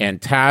 And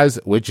Taz,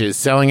 which is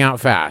selling out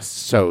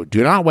fast. So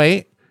do not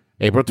wait.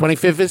 April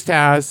 25th is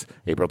Taz.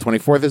 April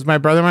 24th is My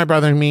Brother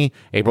and Me.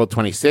 April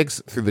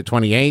 26th through the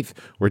 28th,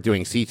 we're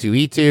doing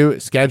C2E2.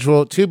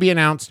 Schedule to be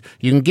announced.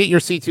 You can get your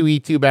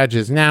C2E2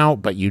 badges now,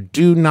 but you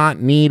do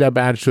not need a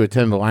badge to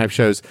attend the live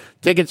shows.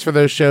 Tickets for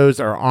those shows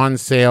are on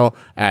sale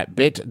at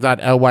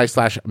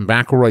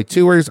bit.ly/McElroy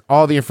Tours.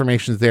 All the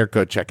information's there.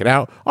 Go check it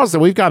out. Also,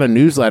 we've got a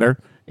newsletter.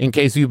 In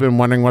case you've been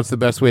wondering what's the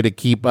best way to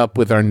keep up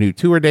with our new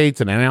tour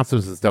dates and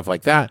announcements and stuff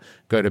like that,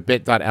 go to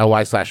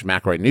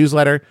bit.ly/McElroy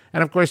newsletter.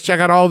 And of course, check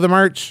out all of the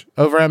merch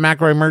over at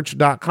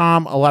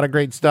McElroymerch.com. A lot of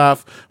great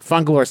stuff.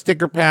 Fun Galore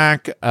sticker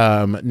pack,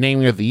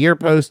 Naming of the Year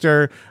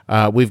poster.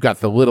 We've got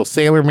the little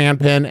Sailor Man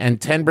pin, and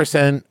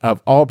 10%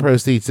 of all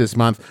proceeds this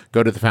month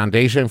go to the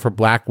Foundation for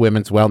Black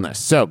Women's Wellness.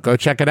 So go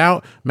check it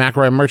out,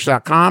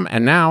 McElroymerch.com.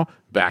 And now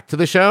back to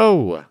the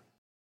show.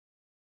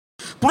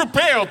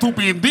 Prepare to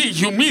be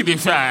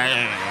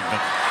dehumidified.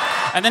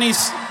 And then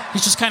he's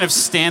just kind of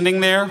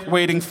standing there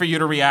waiting for you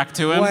to react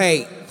to him.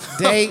 Wait,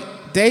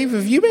 Dave,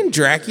 have you been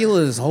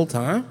Dracula this whole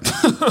time?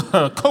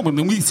 Common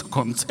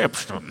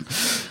misconception.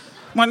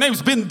 My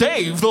name's been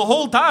Dave the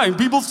whole time.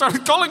 People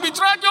started calling me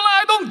Dracula.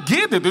 I don't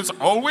get it. It's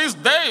always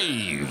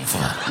Dave.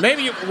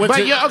 Maybe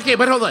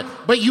But hold on.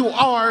 But you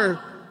are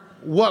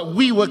what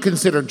we would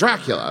consider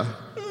Dracula.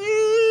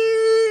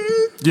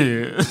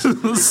 Yes.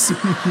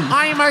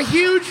 I'm a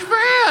huge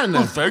fan.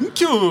 Oh, thank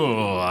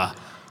you.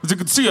 As you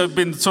can see, I've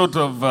been sort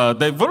of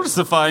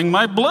diversifying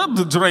my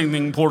blood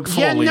draining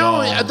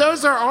portfolio. Yeah, no,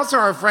 those are also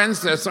our friends,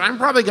 so I'm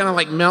probably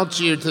going to, melt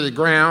you to the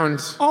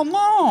ground. Oh,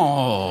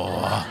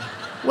 no.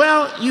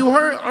 Well, you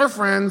hurt our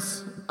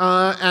friends,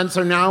 and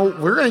so now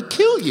we're going to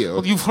kill you.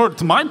 Well, you've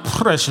hurt my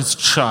precious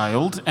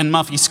child. And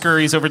Muffy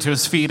scurries over to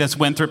his feet as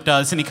Winthrop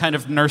does, and he kind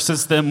of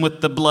nurses them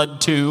with the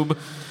blood tube.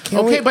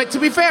 But to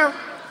be fair,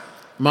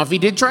 Muffy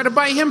did try to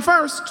bite him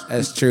first.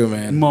 That's true,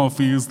 man.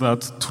 Muffy, is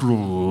that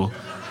true?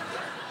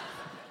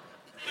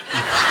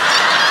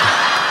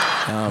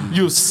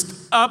 You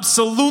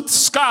absolute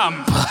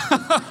scum.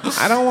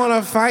 I don't want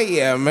to fight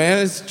you, man.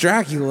 It's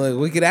Dracula.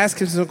 We could ask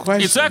him some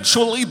questions. It's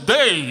actually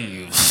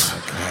Dave.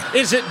 Okay.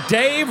 Is it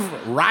Dave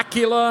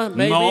Rockula,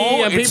 maybe?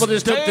 No, and people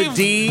just took the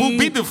D.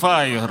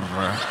 Dehumidifier.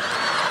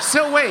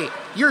 So wait,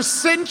 you're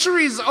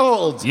centuries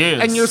old.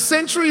 Yes. And your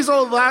centuries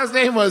old last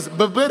name was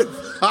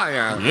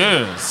Dehumidifier.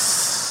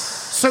 Yes.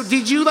 So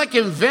did you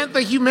invent the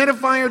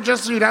humidifier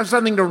just so you'd have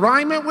something to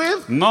rhyme it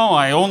with? No,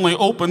 I only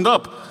opened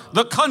up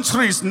the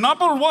country's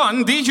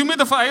 #1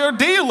 dehumidifier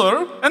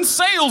dealer and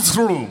sales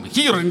room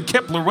here in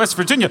Kepler, West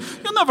Virginia.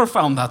 You never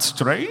found that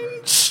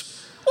strange?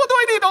 What do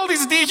I need all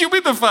these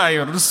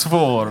dehumidifiers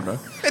for?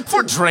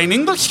 For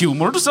draining the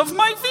humors of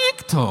my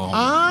victims.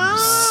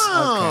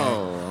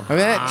 Oh. I mean,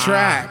 that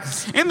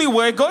tracks.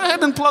 Anyway, go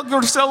ahead and plug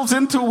yourselves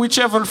into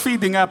whichever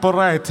feeding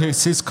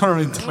apparatus is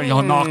currently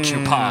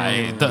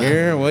unoccupied.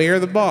 You're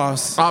the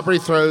boss. Aubrey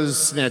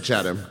throws snitch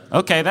at him.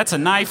 Okay, that's a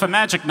knife, a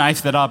magic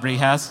knife that Aubrey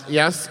has.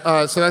 Yes,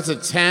 so that's a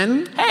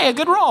 10. Hey, a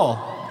good roll.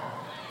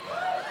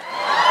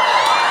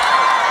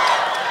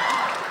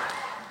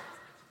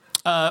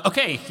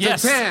 Okay,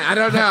 yes. 10, I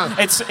don't know.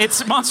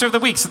 It's Monster of the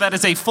Week, so that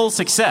is a full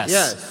success.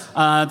 Yes.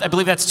 I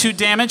believe that's 2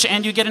 damage,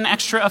 and you get an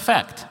extra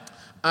effect.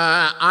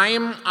 I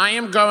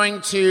am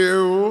going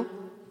to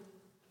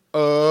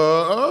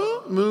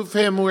move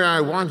him where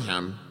I want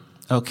him.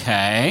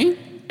 Okay.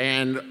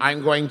 And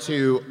I'm going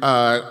to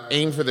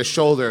aim for the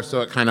shoulder so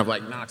it kind of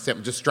knocks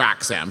him,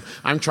 distracts him.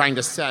 I'm trying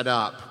to set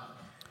up.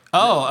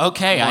 Oh,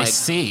 okay, I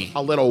see.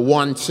 A little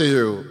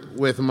 1-2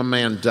 with my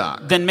man Duck.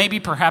 Then maybe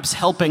perhaps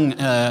helping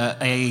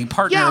a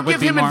partner I'll would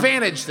give be him more...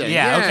 advantage then.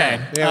 Yeah, okay.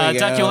 There we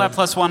Duck, go. you'll have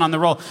 +1 on the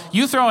roll.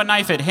 You throw a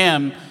knife at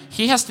him.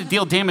 He has to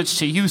deal damage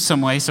to you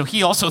some way, so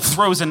he also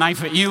throws a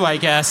knife at you, I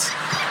guess.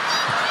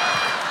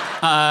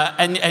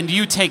 And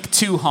you take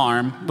 2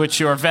 harm, which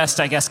your vest,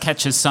 I guess,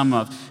 catches some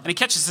of. And he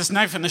catches this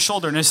knife in the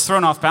shoulder and is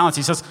thrown off balance.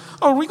 He says,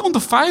 "Are we going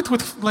to fight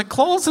with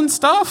claws and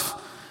stuff?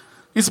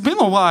 It's been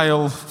a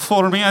while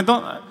for me. I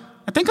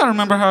think I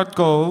remember how it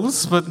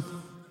goes, but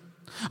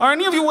are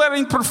any of you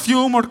wearing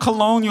perfume or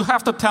cologne? You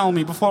have to tell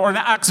me before, or an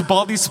Axe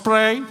body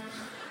spray.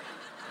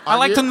 I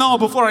like to know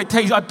before I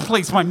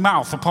place my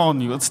mouth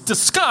upon you. It's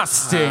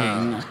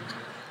disgusting."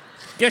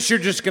 Guess you're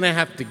just going to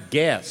have to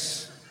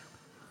guess.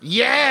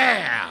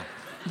 Yeah!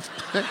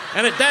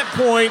 And at that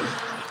point...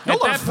 You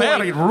are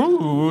very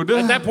rude.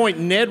 At that point,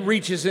 Ned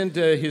reaches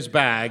into his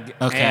bag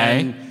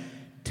and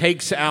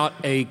takes out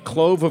a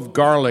clove of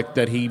garlic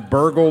that he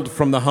burgled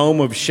from the home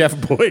of Chef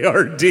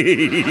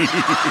Boyardee.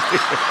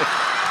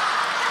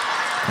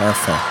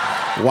 Perfect.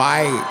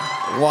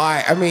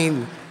 Why? I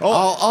mean,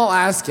 I'll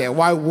ask it.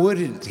 Why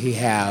wouldn't he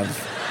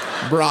have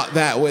brought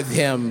that with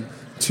him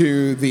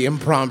to the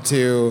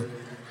impromptu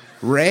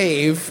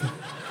rave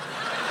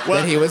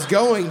that he was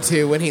going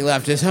to when he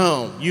left his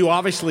home? You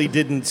obviously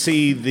didn't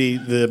see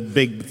the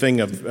big thing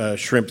of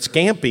shrimp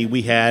scampi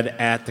we had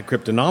at the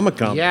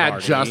Cryptonomicon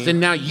party. Justin,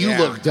 now you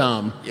look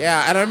dumb.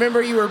 Yeah, and I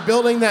remember you were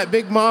building that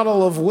big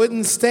model of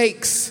wooden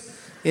stakes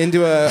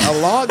into a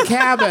log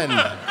cabin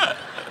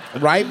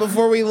right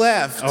before we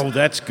left. Oh,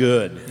 that's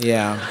good.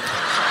 Yeah.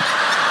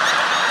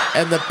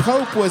 And the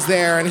Pope was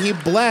there, and he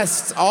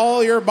blessed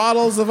all your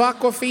bottles of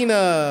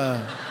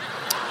Aquafina.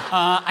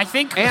 I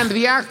think... And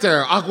the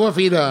actor,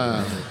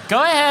 Aquafina.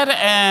 Go ahead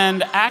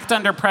and act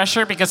under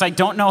pressure because I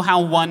don't know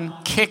how one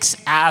kicks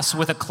ass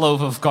with a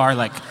clove of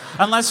garlic.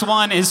 Unless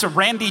one is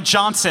Randy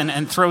Johnson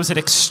and throws it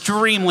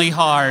extremely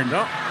hard.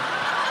 No.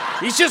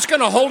 He's just going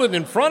to hold it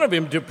in front of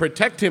him to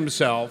protect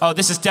himself. Oh,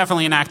 this is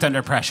definitely an act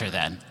under pressure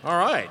then. All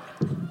right.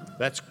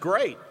 That's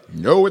great.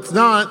 No, it's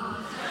not.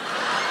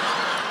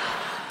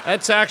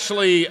 That's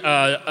actually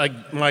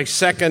my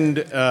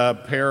second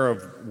pair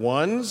of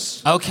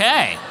ones.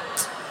 Okay.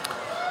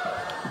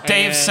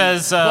 Dave And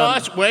says...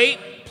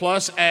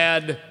 plus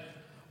add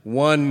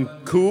one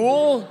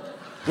cool,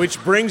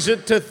 which brings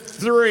it to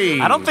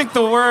 3. I don't think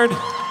the word...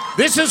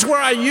 This is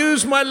where I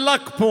use my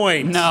luck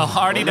point. No,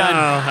 already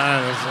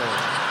done.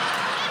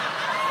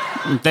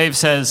 Dave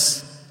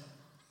says,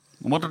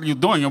 what are you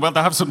doing? You about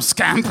to have some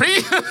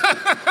scampi?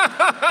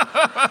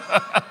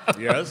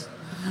 Yes.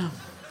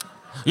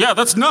 Yeah,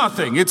 that's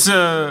nothing. It's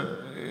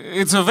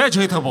a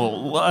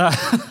vegetable.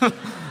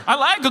 I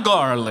like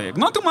garlic,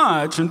 not too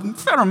much, and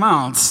fair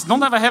amounts.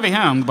 Don't have a heavy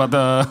hand, but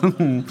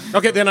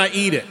Okay, then I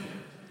eat it.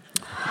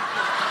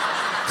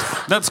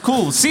 that's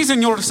cool.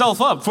 Season yourself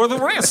up for the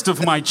rest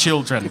of my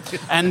children.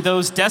 And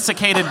those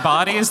desiccated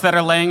bodies that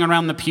are laying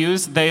around the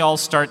pews, they all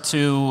start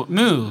to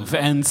move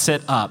and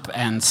sit up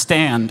and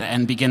stand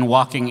and begin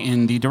walking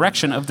in the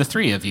direction of the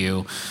three of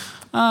you.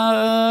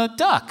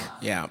 Duck.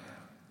 Yeah.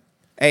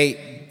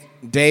 Hey,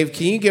 Dave,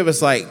 can you give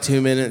us like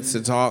 2 minutes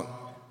to talk?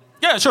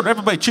 Yeah, sure.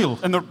 Everybody chill.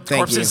 And the Thank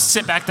corpses you.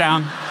 sit back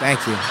down. Thank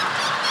you.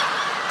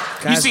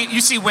 Guys, You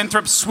see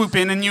Winthrop swoop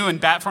in on you in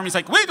bat form. He's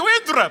like,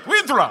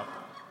 Winthrop.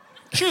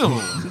 Chill.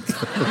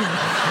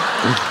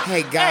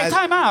 hey, Hey, guys.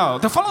 time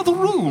out. To follow the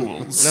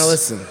rules. Now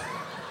listen.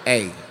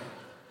 Hey,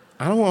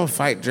 I don't want to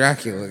fight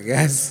Dracula,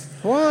 guys.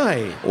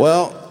 Why?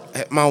 Well,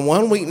 my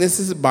one weakness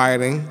is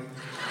biting.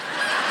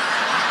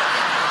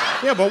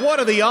 Yeah, but what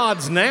are the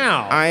odds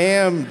now? I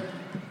am,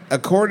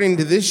 according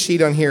to this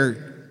sheet on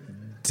here,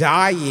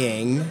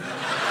 dying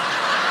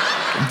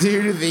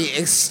due to the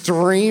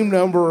extreme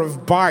number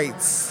of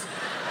bites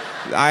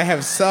I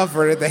have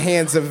suffered at the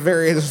hands of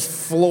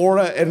various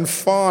flora and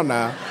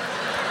fauna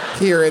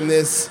here in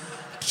this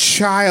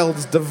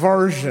child's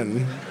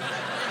diversion.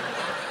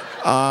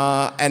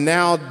 And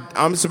now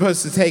I'm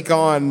supposed to take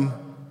on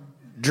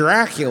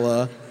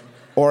Dracula,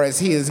 or as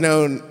he is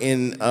known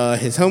in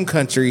his home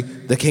country,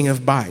 the King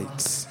of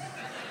Bites.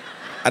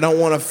 I don't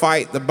want to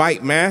fight the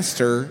bite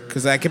master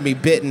because I can be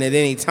bitten at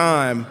any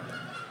time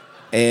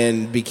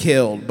and be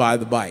killed by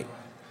the bite.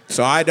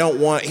 So I don't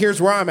want,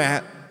 here's where I'm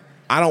at.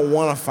 I don't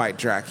want to fight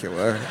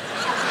Dracula.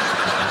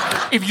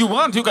 If you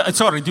want, you got,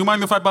 sorry, do you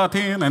mind if I butt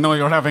in? I know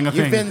you're having a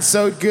thing. You've been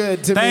so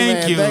good to me,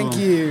 man. you. Thank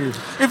you.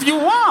 If you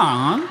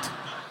want,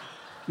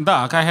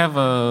 Doc, I have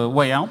a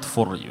way out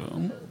for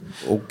you.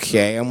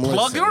 Okay, I'm listening.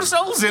 Plug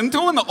yourselves into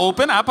an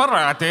open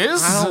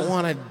apparatus. I don't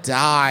want to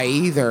die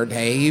either,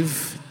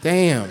 Dave.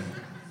 Damn.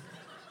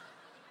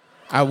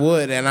 I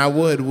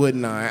would,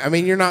 wouldn't I? I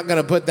mean, you're not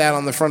going to put that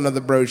on the front of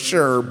the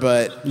brochure,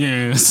 but...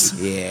 Yes.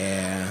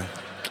 Yeah.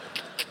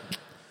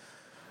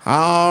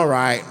 All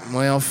right.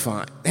 Well,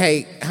 fine.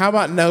 Hey, how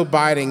about no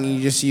biting?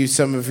 You just use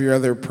some of your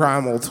other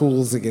primal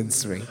tools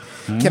against me.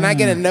 Can I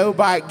get a no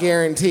bite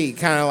guarantee?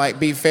 Kind of like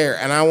be fair,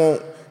 and I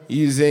won't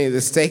use any of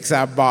the steaks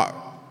I bought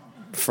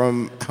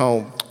from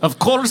home. Of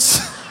course.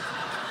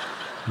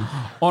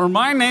 Or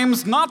my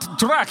name's not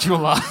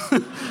Dracula.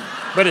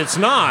 But it's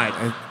not.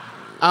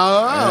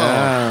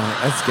 Oh,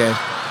 that's good.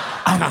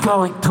 I'm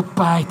going to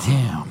bite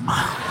him.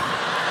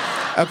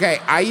 Okay,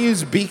 I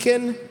use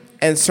beacon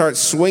and start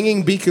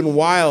swinging beacon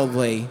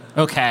wildly.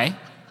 Okay.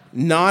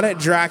 Not at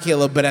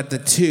Dracula, but at the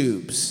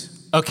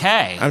tubes.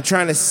 Okay. I'm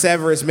trying to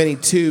sever as many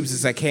tubes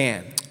as I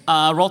can.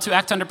 Roll to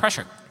act under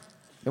pressure.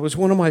 It was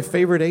one of my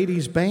favorite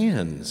 80s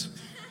bands.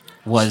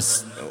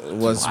 Was I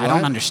what?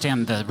 don't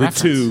understand the The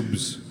reference.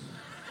 Tubes.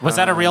 Was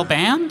that a real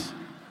band?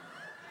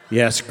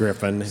 Yes,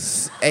 Griffin. 8.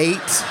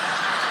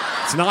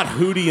 It's not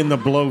Hootie and the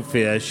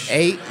Blowfish.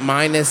 8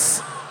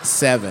 minus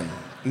 7.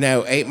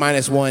 No, 8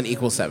 minus 1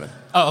 equals 7.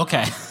 Oh,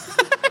 okay.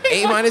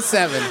 8 minus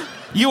 7.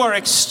 You are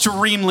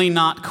extremely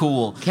not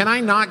cool. Can I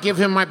not give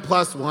him my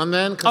 +1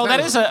 then? 'Cause Oh, that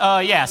is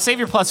yeah, save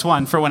your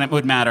 +1 for when it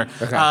would matter.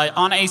 Okay.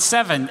 On a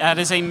 7, that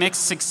is a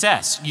mixed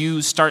success.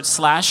 You start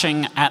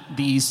slashing at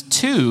these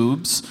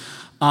tubes,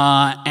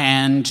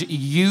 and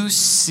you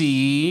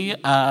see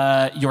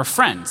your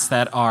friends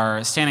that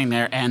are standing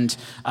there, and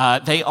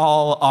they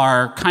all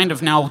are kind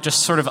of now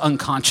just sort of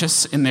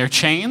unconscious in their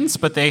chains,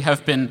 but they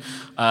have been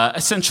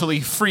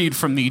essentially freed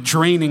from the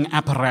draining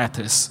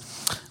apparatus.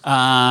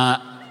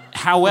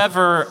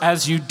 However,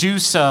 as you do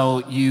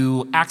so,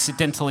 you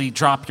accidentally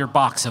drop your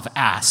box of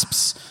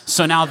asps.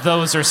 So now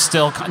those are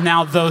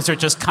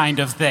just kind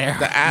of there.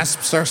 The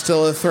asps are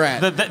still a threat.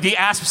 The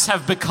asps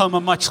have become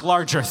a much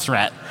larger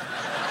threat.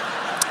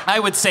 I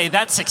would say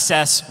that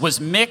success was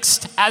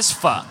mixed as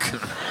fuck.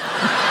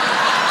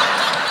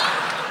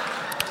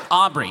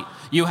 Aubrey,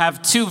 you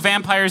have 2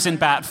 vampires in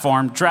bat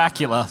form,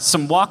 Dracula,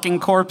 some walking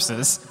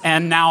corpses,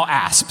 and now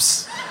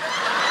asps.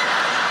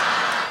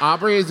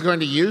 Aubrey is going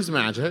to use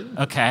magic.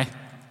 Okay.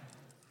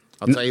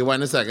 I'll tell you what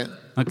in a second.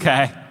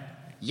 Okay.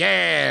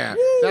 Yeah!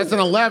 Woo. That's an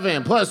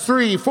 11 plus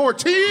 3,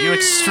 14! You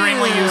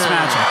extremely use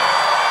magic.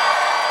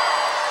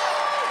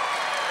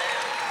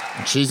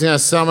 She's going to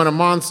summon a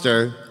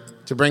monster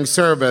to bring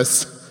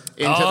service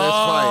into this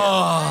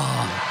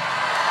fight.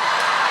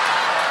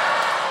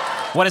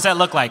 What does that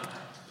look like?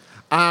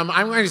 I'm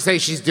going to say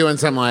she's doing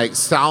some like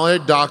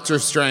solid Doctor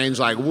Strange,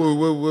 like woo,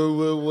 woo, woo,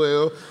 woo,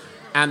 woo.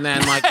 And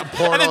then like a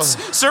portal. And then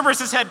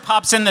Cerberus's head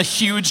pops in the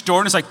huge door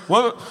and it's like,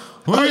 what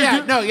are you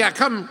doing? No, yeah,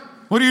 come.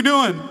 What are you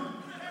doing?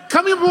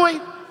 Come here, boy.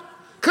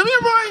 Come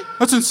here, boy.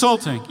 That's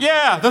insulting.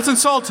 Yeah, that's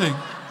insulting.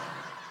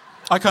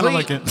 I kind of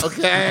like it.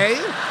 Okay.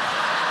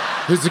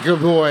 Who's a good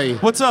boy?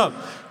 What's up?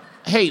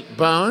 Hey,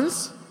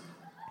 Bones.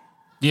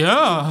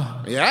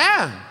 Yeah.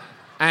 Yeah.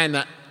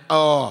 And,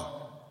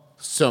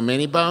 so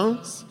many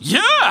bones?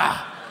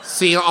 Yeah.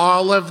 See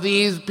all of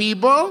these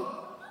people?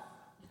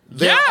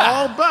 They're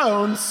all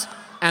bones,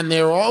 and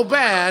they're all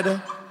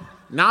bad.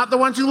 Not the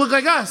ones who look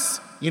like us.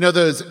 You know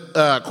those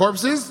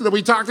corpses that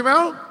we talked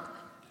about?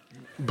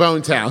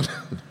 Bone Town.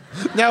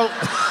 No.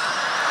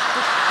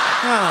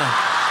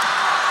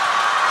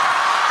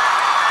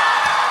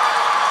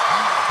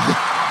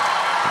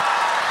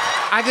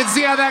 I can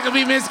see how that could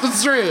be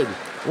misconstrued.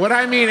 What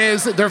I mean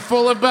is they're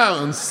full of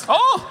bones.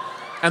 Oh.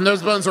 And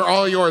those bones are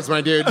all yours, my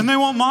dude. And they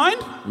won't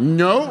mind?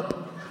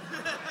 Nope.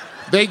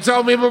 They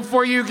told me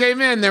before you came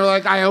in, they were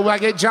like, I hope I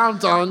get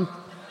chomped on.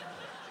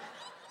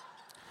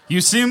 You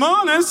seem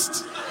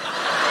honest.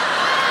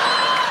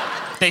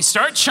 They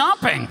start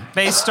chomping.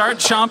 They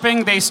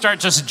start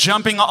just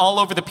jumping all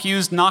over the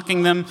pews,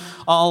 knocking them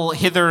all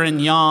hither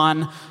and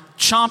yon,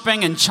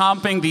 chomping and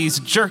chomping these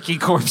jerky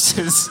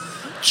corpses.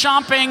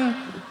 Chomping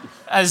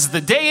as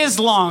the day is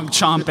long,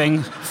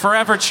 chomping,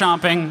 forever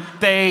chomping.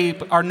 They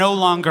are no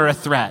longer a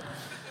threat.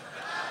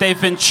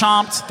 They've been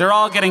chomped. They're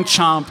all getting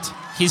chomped.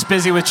 He's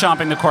busy with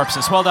chomping the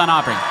corpses. Well done,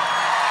 Aubrey.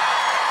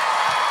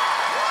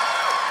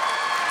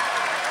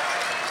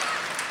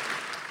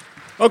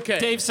 Okay.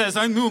 Dave says,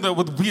 I knew that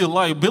would be a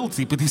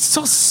liability, but he's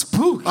so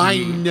spooky.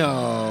 I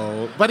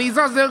know. But he's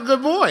also a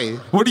good boy.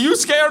 Were you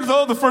scared,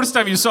 though, the first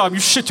time you saw him?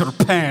 You shit your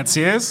pants,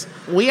 yes?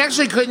 We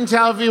actually couldn't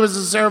tell if he was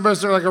a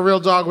Cerberus or like a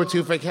real dog with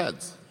 2 fake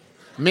heads.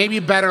 Maybe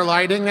better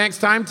lighting next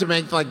time to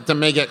make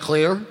it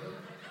clear.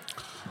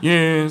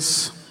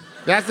 Yes.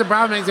 That's the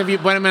problem is if you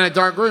put him in a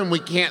dark room, we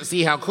can't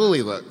see how cool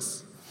he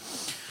looks.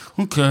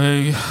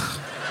 Okay.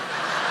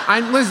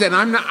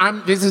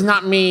 This is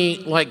not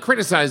me like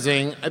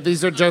criticizing.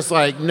 These are just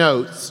like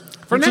notes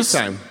for next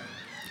time.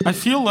 I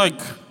feel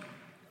like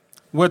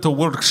Weta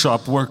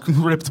Workshop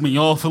ripped me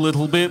off a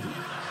little bit.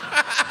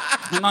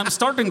 And I'm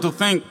starting to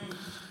think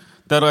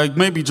that I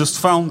maybe just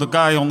found the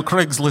guy on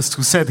Craigslist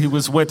who said he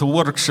was Weta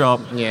Workshop.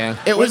 Yeah.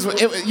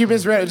 You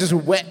misread it, just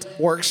Wet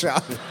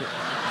Workshop.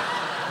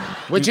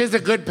 Which is a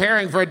good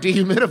pairing for a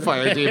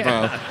dehumidifier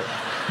depot.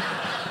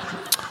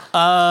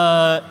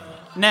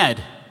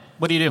 Ned,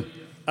 what do you do?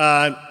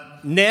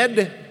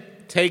 Ned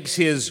takes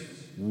his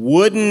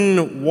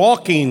wooden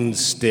walking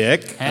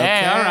stick.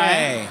 Hey, all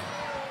right.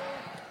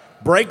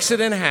 Breaks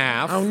it in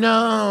half. Oh,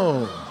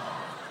 no.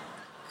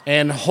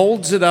 And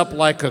holds it up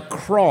like a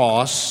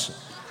cross.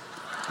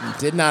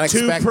 Did not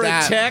expect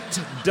that. To protect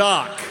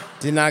Duck.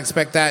 Did not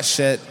expect that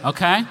shit.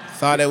 Okay.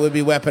 Thought it would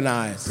be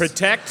weaponized.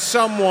 Protect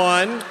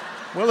someone.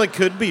 Well, it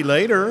could be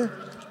later.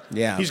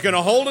 Yeah. He's going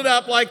to hold it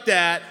up like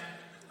that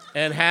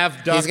and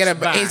have Duck's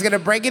back. He's gonna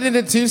break it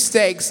into 2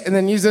 stakes and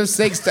then use those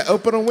stakes to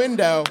open a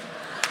window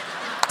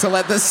to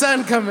let the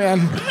sun come in.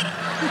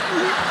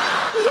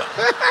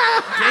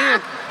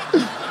 Damn.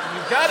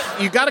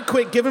 You got to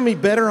quit giving me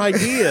better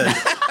ideas.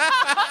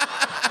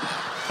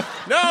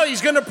 No,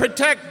 he's going to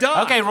protect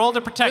Duck. Okay, roll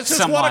to protect someone.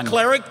 This is what a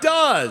cleric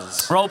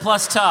does. Roll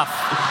plus tough.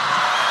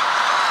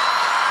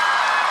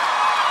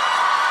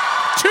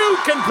 2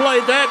 can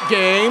play that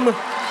game.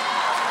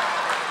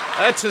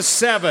 That's a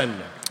 7.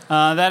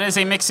 That is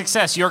a mixed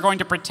success. You're going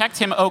to protect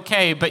him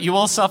okay, but you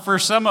will suffer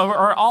some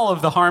or all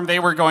of the harm they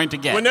were going to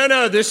get. Well,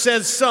 no, this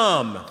says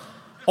some.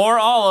 Or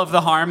all of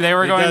the harm they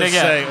were going to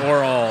get. It does say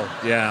or all.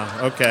 Yeah,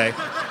 okay.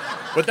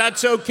 But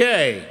that's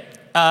okay.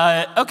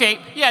 Okay,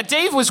 yeah,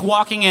 Dave was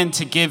walking in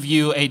to give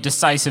you a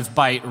decisive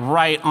bite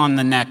right on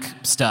the neck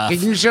stuff.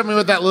 Can you show me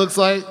what that looks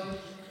like?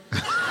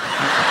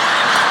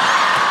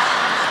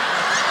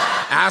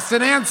 Asked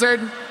and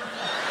answered.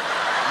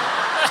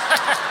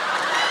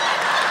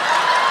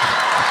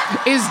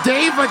 Is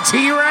Dave a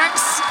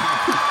T-Rex?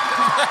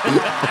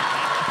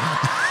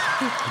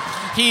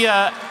 He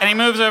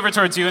moves over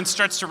towards you and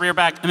starts to rear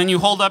back, and then you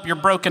hold up your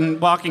broken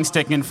walking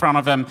stick in front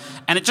of him,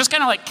 and it just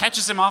kind of like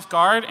catches him off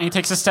guard, and he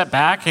takes a step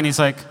back, and he's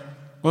like,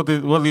 what are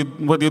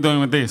you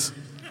doing with this?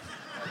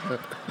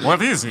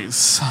 What is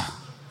this?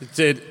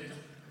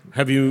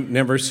 Have you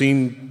never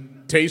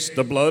seen Taste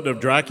the Blood of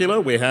Dracula?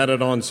 We had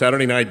it on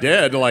Saturday Night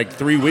Dead like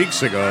 3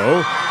 weeks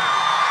ago.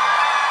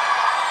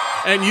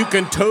 And you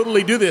can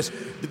totally do this.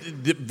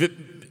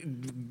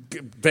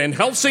 Van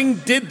Helsing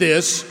did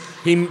this.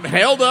 He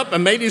held up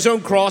and made his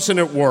own cross, and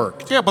it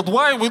worked. Yeah, but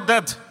why would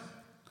that?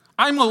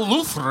 I'm a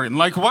Lutheran.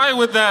 Like, why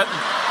would that?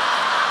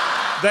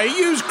 They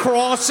use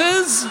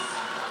crosses.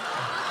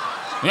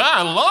 Yeah,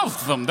 I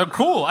love them. They're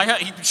cool.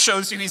 He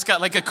shows you he's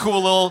got like a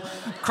cool little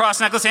cross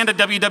necklace and a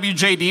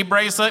WWJD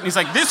bracelet. And he's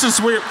like, this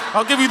is weird.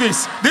 I'll give you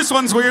this. This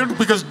one's weird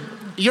because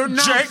You're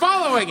not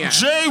following it.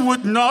 Jay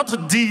would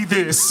not do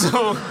this.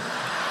 So.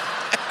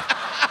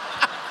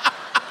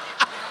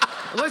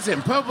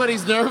 Listen, Pope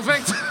Buddy's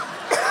perfect.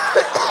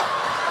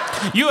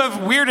 You have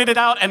weirded it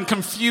out and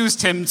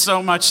confused him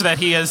so much that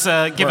he has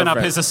given up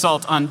his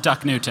assault on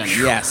Duck Newton.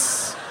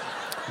 Yes.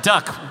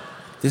 Duck.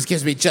 This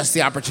gives me just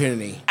the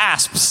opportunity.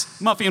 Asps,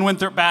 Muffy and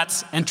Winthrop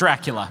Bats, and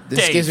Dracula.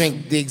 This gives me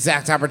the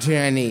exact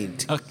opportunity I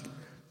need. Okay.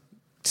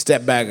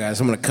 Step back,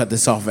 guys. I'm going to cut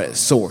this off at its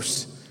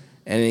source.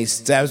 And he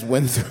stabs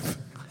Winthrop.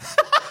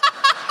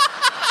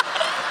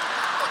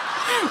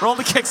 Roll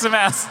to kick some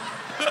ass.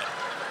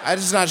 I'm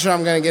just not sure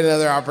I'm going to get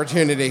another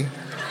opportunity.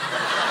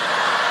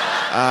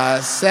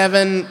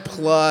 7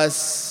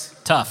 plus...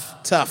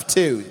 Tough. Tough,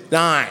 2.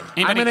 9.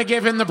 Anybody? I'm going to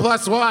give him the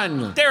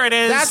 +1. There it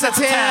is. That's a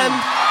 10.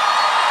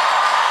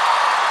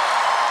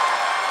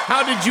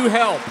 How did you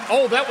help?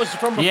 Oh, that was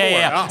from before.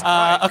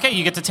 Yeah. Okay,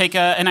 you get to take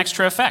an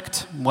extra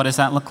effect. What does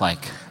that look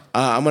like?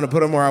 I'm going to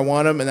put him where I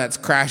want him, and that's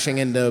crashing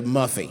into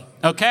Muffy.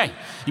 Okay.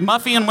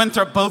 Muffy and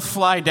Winthrop both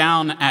fly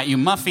down at you.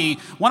 Muffy,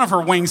 one of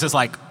her wings is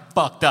like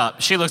fucked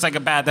up. She looks like a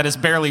bat that is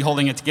barely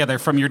holding it together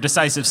from your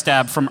decisive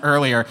stab from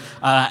earlier.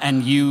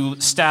 And you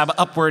stab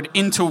upward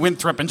into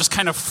Winthrop and just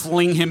kind of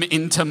fling him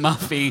into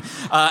Muffy.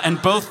 And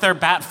both their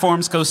bat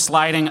forms go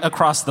sliding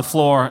across the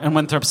floor. And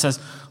Winthrop says,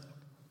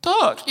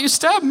 Doc, you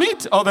stabbed me.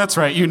 Oh, that's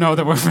right. You know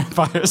that we're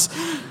vampires.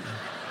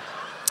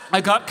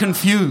 I got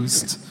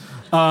confused.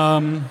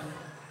 Well,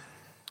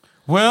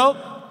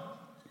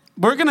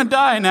 we're going to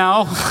die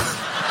now.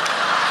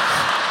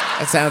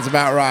 That sounds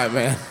about right,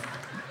 man.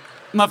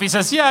 Muffy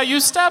says, yeah, you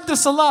stabbed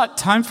us a lot.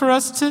 Time for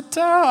us to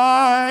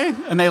die.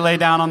 And they lay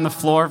down on the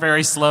floor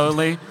very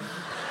slowly.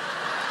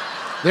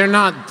 They're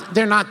not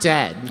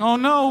dead. Oh,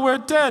 no, we're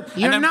dead.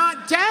 You're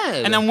not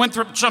dead. And then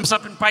Winthrop jumps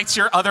up and bites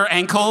your other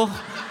ankle.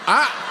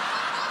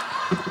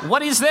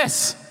 What is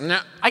this? No.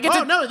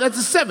 No, that's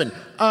a 7.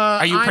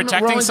 Are you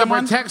protecting rolling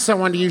someone? to protect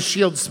someone to use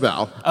shield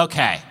spell.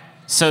 Okay.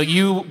 So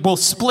you will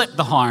split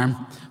the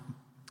harm.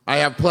 I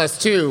have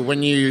 +2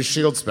 when you use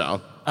shield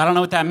spell. I don't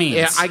know what that means.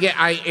 Yeah,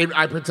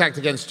 I protect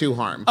against 2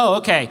 harm. Oh,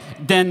 okay.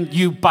 Then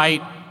you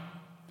bite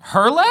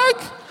her leg?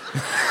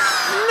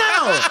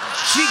 No!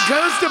 She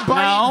goes to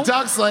bite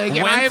Duck's leg,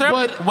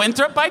 and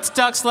Winthrop bites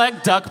Duck's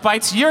leg, Duck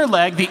bites your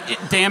leg. The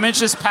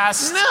damage is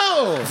passed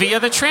via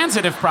the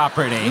transitive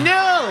property.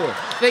 No!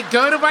 They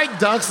go to bite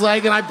Duck's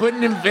leg, and I put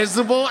an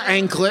invisible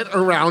anklet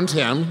around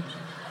him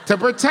to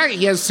protect.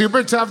 He has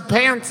super tough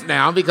pants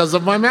now because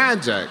of my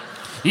magic.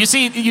 You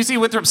see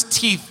Winthrop's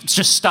teeth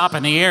just stop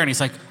in the air, and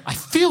he's like, I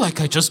feel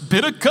like I just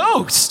bit a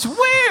ghost.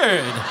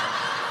 Weird.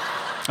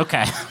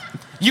 Okay.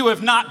 You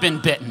have not been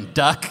bitten,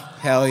 Duck.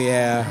 Hell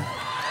yeah.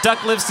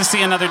 Duck lives to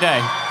see another day.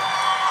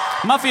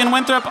 Muffy and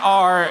Winthrop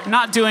are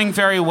not doing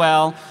very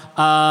well.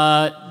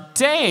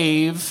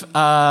 Dave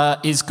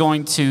is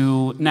going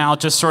to now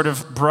just sort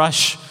of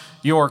brush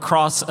your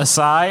cross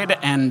aside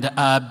and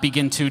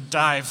begin to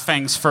dive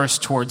fangs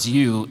first towards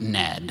you,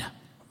 Ned.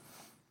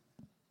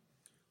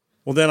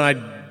 Well, then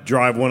I'd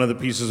drive one of the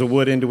pieces of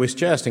wood into his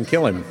chest and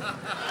kill him.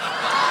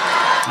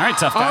 All right,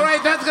 tough guy. All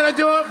right, that's going to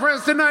do it for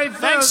us tonight,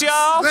 folks. Thanks,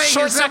 y'all. Thank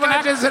Short you so second much.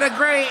 act. It's been a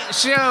great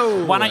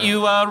show. Why don't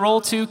you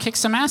roll to kick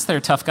some ass there,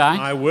 tough guy?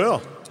 I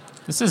will.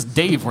 This is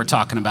Dave we're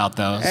talking about,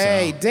 though.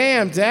 Hey,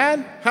 damn,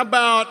 Dad. How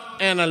about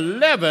an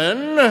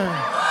 11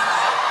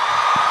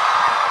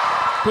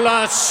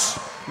 plus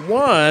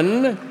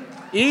 1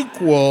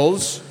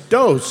 equals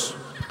dose?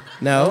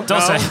 No.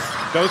 Don't say.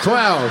 Dose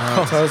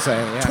 12. Dose,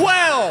 yeah.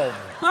 12!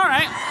 All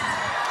right.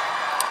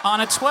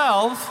 On a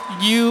 12,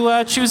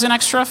 you choose an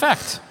extra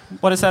effect.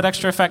 What is that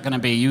extra effect going to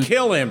be? You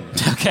Kill him.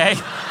 Okay.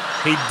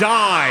 He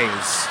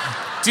dies.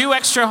 Do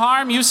extra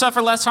harm, you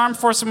suffer less harm,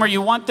 force them where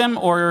you want them,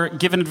 or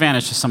give an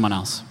advantage to someone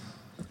else.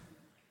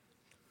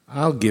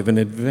 I'll give an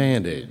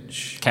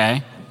advantage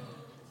Okay.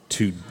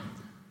 to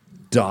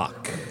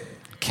Duck.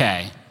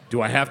 Okay.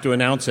 Do I have to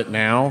announce it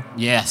now?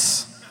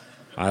 Yes.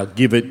 I'll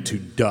give it to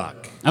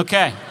Duck.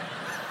 Okay.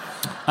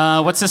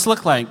 What's this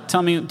look like?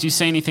 Tell me, do you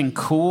say anything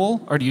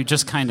cool, or do you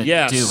just kind of do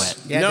it?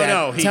 Yeah, No, Dad,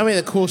 no, Tell me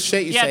the cool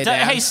shit you say,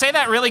 Dad. Hey, say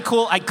that really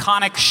cool,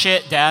 iconic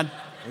shit, Dad.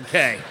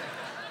 Okay.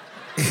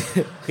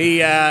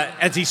 He,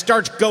 as he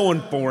starts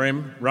going for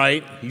him,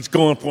 right? He's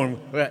going for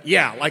him.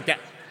 Yeah, like that.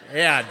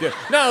 Yeah. Do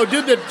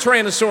the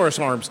Tyrannosaurus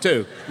arms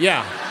too.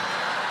 Yeah.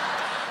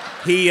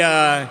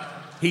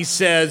 He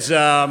says,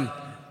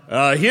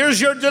 here's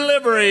your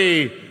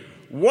delivery.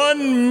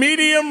 1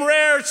 medium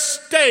rare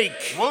steak.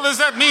 What does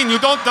that mean? You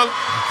don't...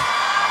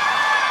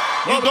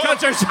 Well,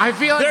 because I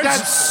feel like there's-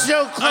 that's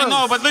so close. I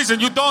know, but listen,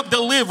 you don't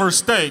deliver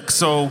steak,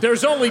 so.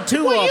 there's only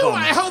two Well, of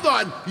them. hold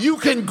on. You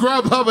can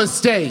Grubhub a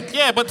steak.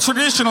 Yeah, but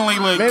traditionally,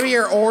 like. Maybe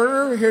your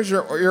order. Here's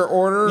your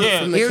order Yeah.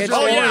 from the Here's kitchen.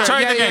 your order. yeah,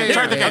 try it Yeah, again. yeah,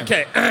 Try it yeah.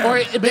 again. Okay.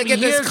 Or Make it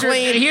this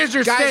clean. Here's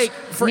your Guys, steak.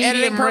 for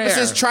editing medium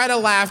purposes, rare. try to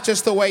laugh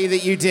just the way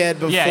that you did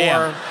before.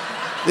 yeah.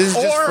 This is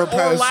just for Or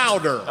post.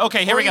 louder.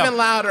 Okay, here or we go. even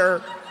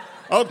louder.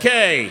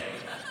 Okay.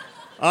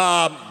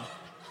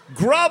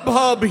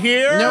 Grubhub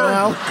here.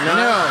 No.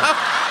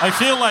 I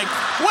feel like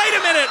Wait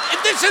a minute.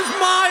 This is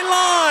my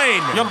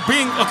line. you're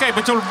being. Okay,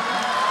 but you're.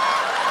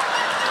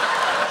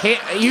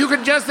 You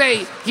could just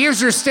say,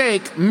 here's your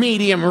steak,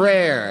 medium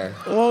rare.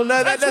 Well,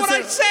 no, That's what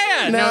I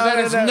said. No, that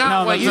is not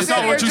No, what you That's not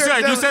said. what you said.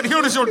 You said,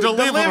 here is your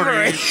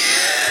delivery.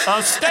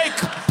 A steak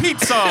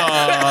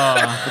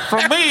pizza.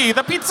 From me,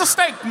 the pizza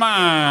steak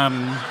man.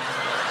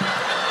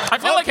 I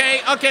feel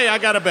Okay, I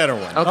got a better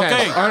one. Okay.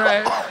 Okay. All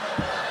right.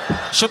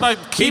 like, should I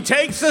He keep.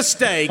 takes the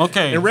steak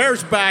Okay. and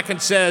rears back and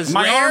says,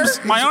 My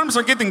arms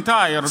are getting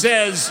tired.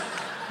 says,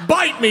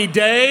 bite me,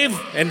 Dave,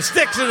 and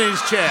sticks in his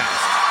chest.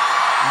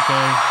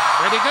 Okay.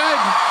 Pretty good.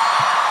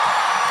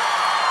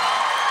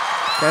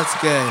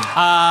 That's good.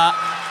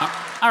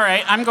 All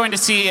right, I'm going to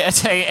say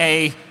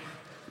a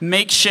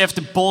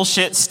makeshift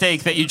bullshit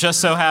steak that you just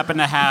so happen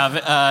to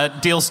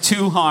have deals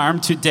 2 harm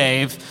to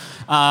Dave.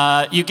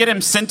 You get him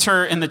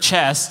center in the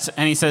chest,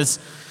 and he says,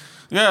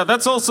 Yeah,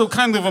 that's also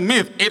kind of a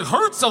myth. It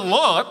hurts a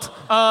lot,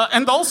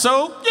 and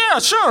also, yeah,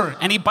 sure.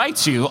 and he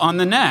bites you on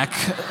the neck.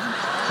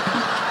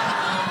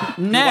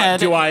 Ned,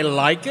 Do I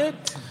like it?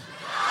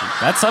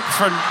 that's up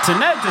to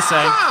Ned to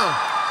say.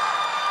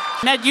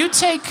 Ned, you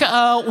take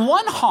 1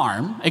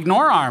 harm,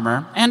 ignore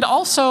armor, and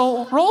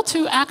also roll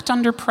to act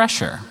under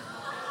pressure.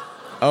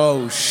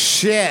 Oh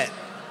shit.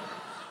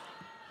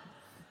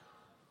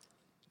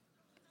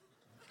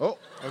 Oh,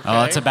 okay.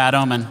 Oh, it's a bad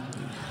omen.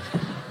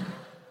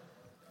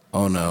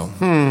 Oh no.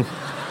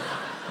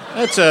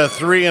 That's a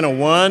 3 and a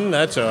 1.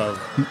 That's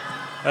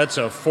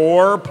a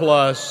 4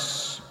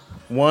 plus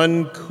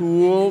 1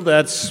 cool.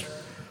 That's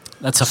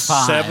That's a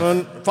 5.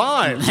 7.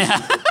 5.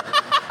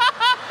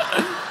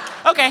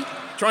 Okay.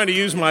 Trying to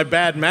use my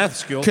bad math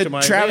skills to Could my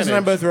Travis and I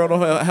advantage. both roll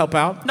to help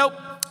out? Nope.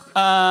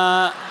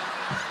 Let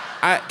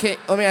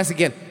me ask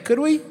again. Could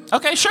we?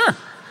 Okay, sure.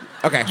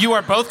 Okay. You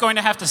are both going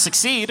to have to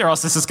succeed, or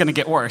else this is going to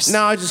get worse.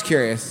 No, I was just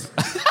curious.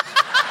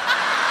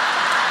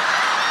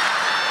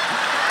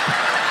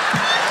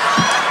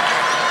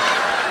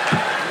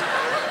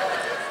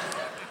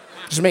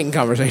 Just making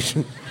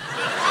conversation.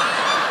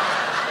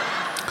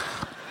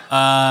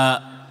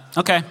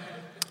 Okay.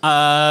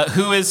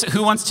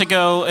 Who wants to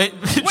go? Wait.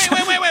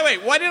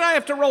 Why did I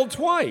have to roll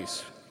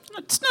twice? No,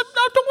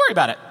 don't worry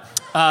about it.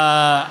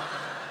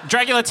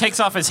 Dracula takes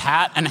off his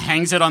hat and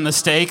hangs it on the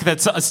stake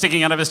that's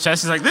sticking out of his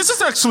chest. He's like, "This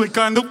is actually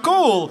kind of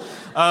cool."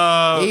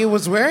 He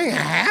was wearing a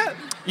hat?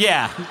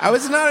 Yeah, I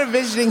was not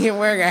envisioning him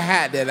wearing a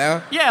hat, did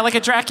I? yeah, like a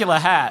Dracula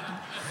hat.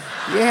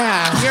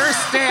 Yeah. Your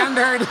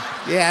standard.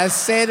 Yeah,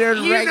 standard,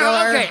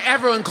 regular. Okay,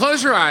 everyone,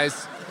 close your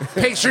eyes.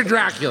 Picture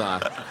Dracula.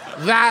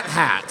 That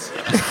hat.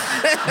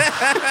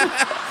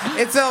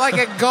 It's like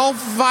a golf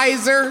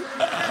visor,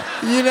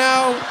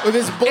 with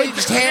his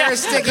bleached hair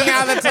sticking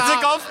out of the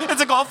top.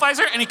 It's a golf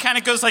visor, and he kind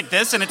of goes like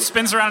this, and it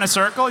spins around in a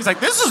circle. He's like,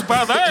 "This is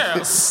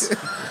badass."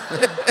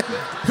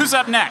 Who's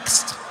up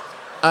next?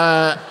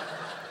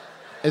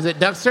 Is it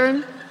Duck's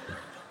turn?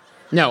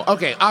 No.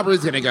 Okay,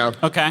 Aubrey's gonna go.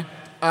 Okay.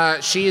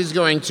 She is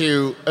going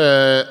to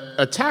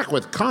attack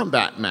with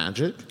combat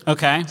magic.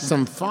 Okay.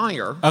 Some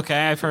fire. Okay,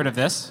 I've heard of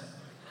this.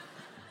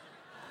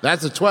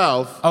 That's a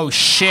 12. Oh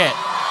shit.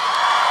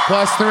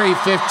 Plus 3,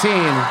 15.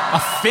 A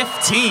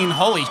 15.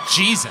 Holy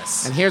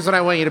Jesus. And here's what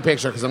I want you to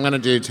picture, because I'm going to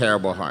do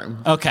terrible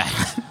harm. Okay.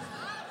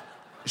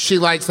 She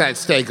lights that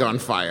steak on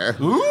fire.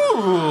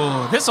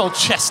 Ooh, this old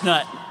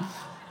chestnut.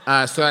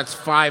 So that's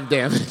 5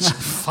 damage.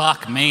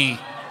 Fuck me.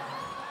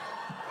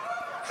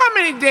 How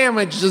many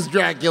damage does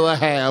Dracula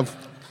have?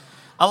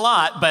 A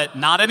lot, but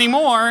not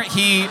anymore.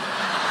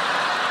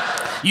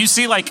 You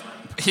see, like,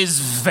 his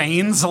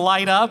veins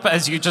light up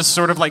as you just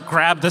sort of like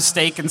grab the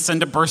stake and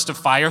send a burst of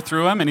fire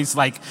through him. And he's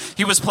like,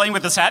 he was playing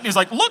with his hat and he's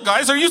like, "Look,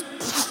 guys, are you..."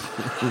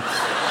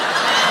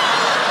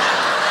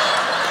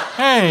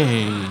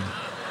 Hey.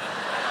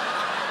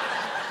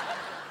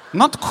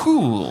 Not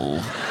cool.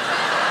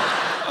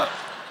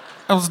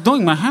 I was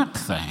doing my hat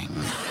thing.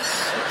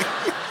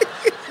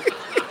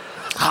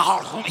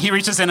 He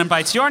reaches in and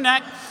bites your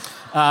neck.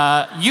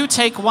 You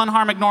take 1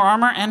 harm, ignore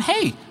armor, and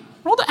hey,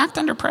 roll to act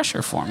under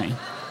pressure for me.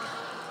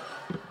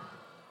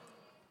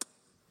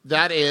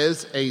 That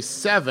is a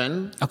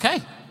 7.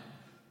 Okay.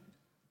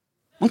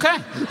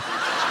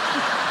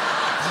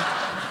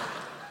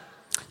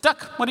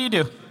 Duck, what do you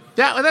do?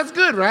 That's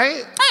good,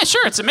 right? Hey,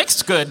 sure, it's a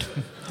mixed good.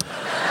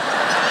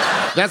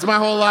 That's my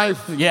whole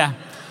life. Yeah.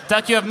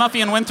 Duck, you have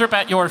Muffy and Winthrop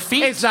at your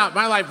feet. It's not.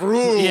 My life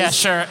rules. Yeah,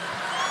 sure.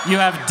 You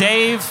have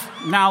Dave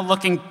now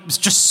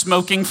just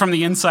smoking from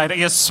the inside. I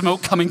guess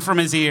smoke coming from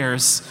his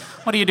ears.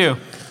 What do you do?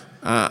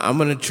 I'm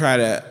going to try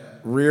to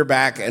rear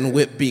back and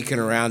whip Beacon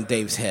around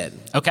Dave's head.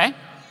 Okay.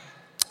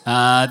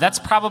 That's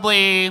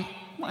probably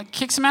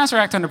kick some ass or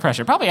act under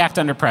pressure. Probably act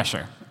under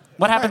pressure.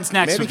 What happens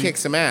next? Maybe kick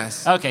some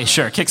ass. Okay,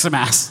 sure. Kick some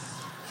ass.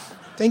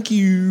 Thank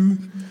you.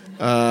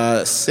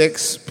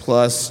 6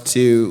 plus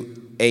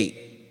 2, 8.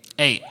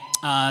 8.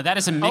 That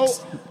is a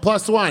mix. Oh,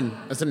 plus 1.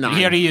 That's a 9.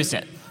 He already used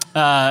it.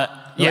 No,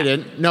 he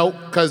didn't. No,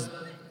 because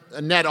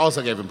Ned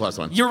also gave him plus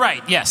 1. You're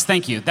right. Yes,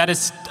 thank you. That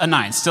is a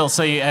 9. Still,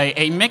 so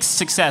a mixed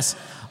success.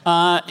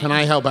 Can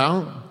I help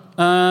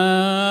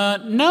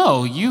out?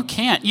 No, you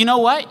can't. You know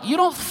what? You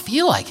don't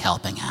feel like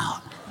helping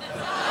out.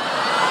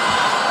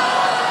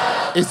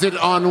 Is it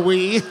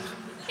ennui?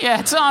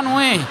 Yeah, it's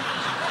ennui.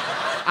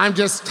 I'm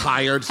just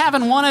tired.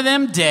 Having one of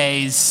them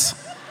days.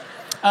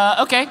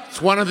 Okay.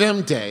 It's one of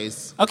them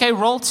days. Okay,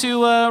 roll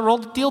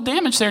to deal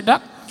damage there,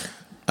 Duck.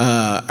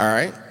 All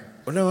right.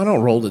 Well, no, I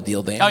don't roll to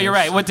deal damage. Oh, you're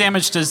right. What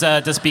damage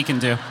does Beacon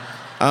do?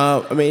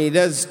 I mean, he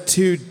does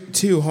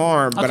two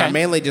harm, but Okay. I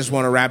mainly just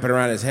want to wrap it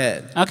around his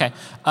head. Okay.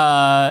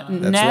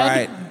 Ned,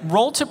 right.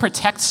 roll to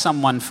protect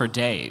someone for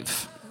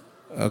Dave.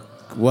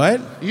 What?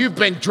 You've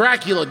been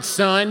Dracula,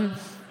 son.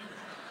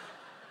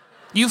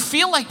 You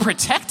feel like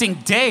protecting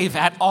Dave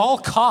at all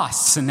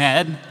costs,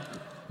 Ned.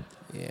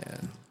 Yeah.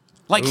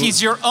 Like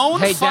he's your own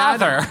Hey,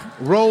 father. Dad,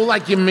 roll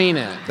like you mean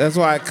it. That's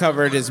why I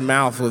covered his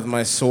mouth with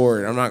my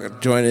sword. I'm not going to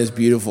join his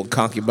beautiful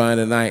concubine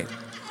tonight.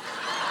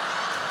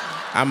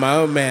 I'm my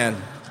own man.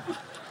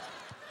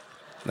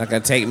 Not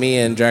going to take me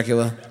in,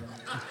 Dracula.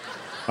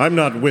 I'm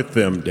not with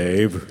them,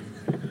 Dave.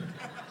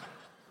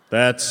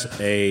 That's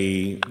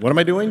a... What am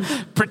I doing?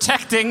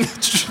 Protecting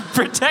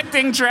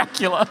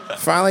Dracula.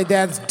 Finally,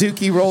 Dad's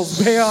dookie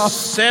rolls pay off.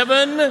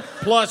 7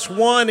 plus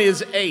 1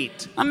 is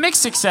 8. A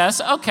mixed success.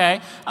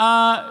 Okay.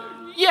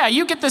 Yeah,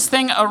 you get this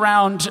thing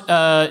around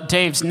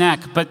Dave's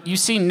neck, but you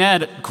see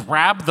Ned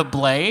grab the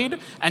blade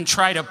and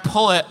try to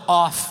pull it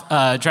off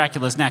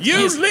Dracula's neck.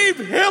 Leave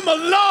him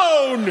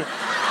alone!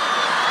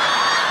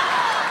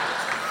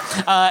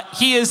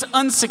 He is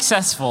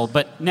unsuccessful,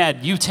 but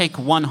Ned, you take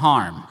 1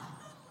 harm.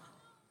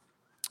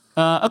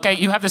 Okay,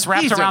 you have this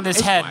wrapped around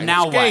his head. fine.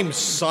 Now This what? game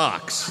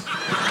sucks.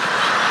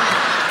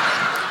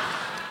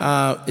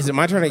 Is it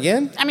my turn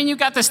again? I mean, you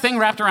got this thing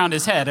wrapped around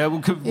his head.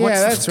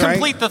 that's right.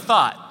 Complete the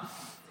thought.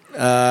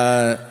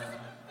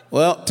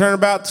 Well,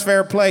 turnabout's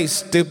fair play,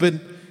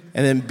 stupid.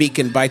 And then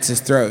Beacon bites his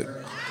throat.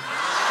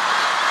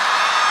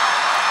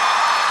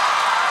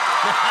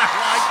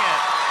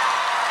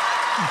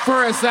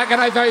 For a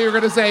second, I thought you were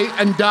going to say,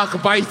 and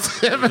Duck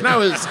bites him, and I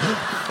was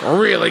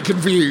really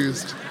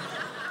confused.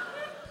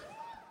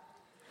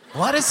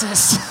 What is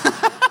this?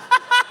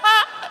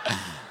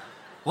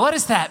 What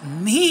does that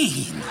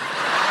mean?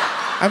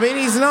 I mean,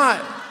 he's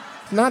not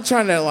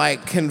trying to,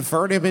 like,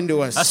 convert him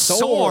into a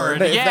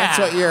sword, if yeah. that's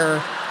what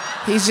you're...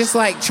 He's just,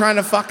 like, trying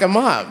to fuck him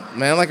up,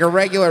 man, like a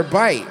regular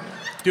bite.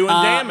 Doing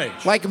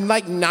damage. Like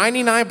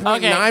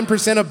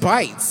 99.9% of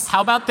bites.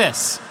 How about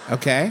this?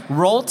 Okay.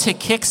 Roll to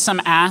kick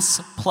some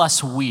ass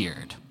plus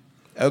weird.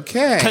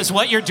 Okay. Because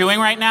what you're doing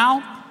right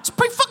now, it's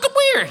pretty fucking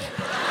weird.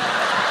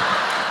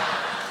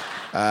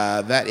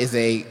 That is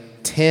a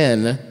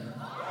 10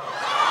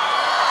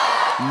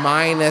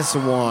 minus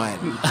 1.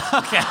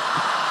 Okay.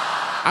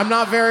 I'm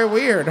not very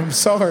weird. I'm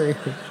sorry.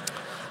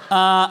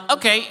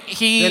 Okay,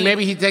 Then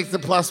maybe he takes the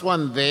plus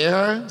 1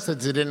 there,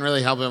 since it didn't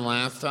really help him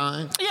last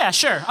time. Yeah,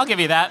 sure. I'll give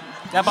you that.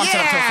 That bumps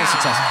it up to a full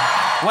success.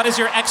 What is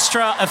your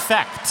extra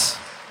effect?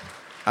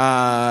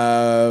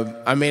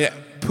 I mean,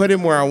 put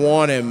him where I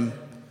want him,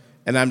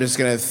 and I'm just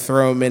going to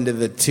throw him into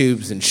the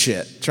tubes and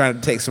shit. Trying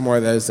to take some more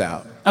of those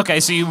out.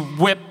 Okay, so you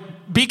whip.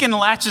 Beacon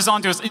latches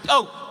onto his.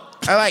 Oh.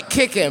 I, like,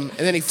 kick him, and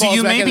then he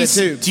falls back in the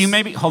tubes. Do you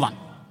maybe. Hold on.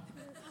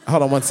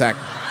 Hold on 1 sec.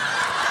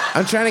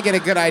 I'm trying to get a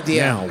good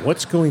idea. Now,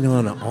 what's going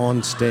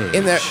on stage?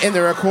 In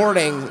the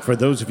recording... For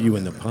those of you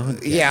in the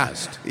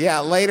podcast.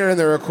 Yeah, later in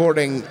the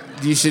recording,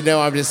 you should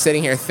know I'm just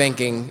sitting here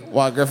thinking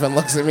while Griffin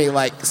looks at me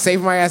like,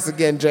 save my ass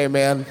again,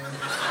 J-Man.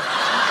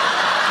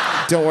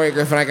 Don't worry,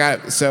 Griffin, I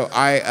got it. So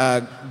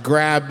I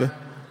grab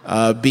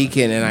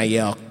Beacon and I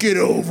yell, get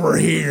over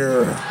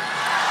here.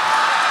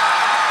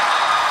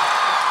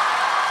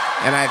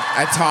 And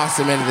I toss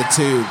him into the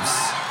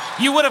tubes.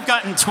 You would have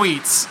gotten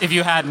tweets if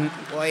you hadn't.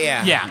 Well,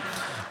 yeah. Yeah.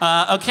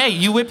 Okay,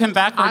 you whip him I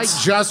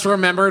backwards. just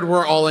remembered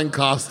we're all in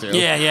costume.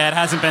 Yeah, it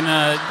hasn't been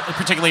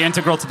particularly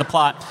integral to the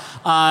plot.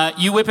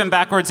 You whip him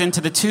backwards into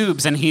the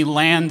tubes, and he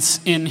lands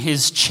in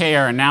his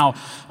chair, now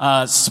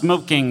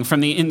smoking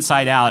from the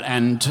inside out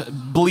and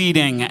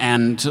bleeding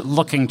and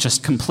looking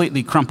just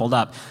completely crumpled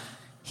up.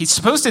 He's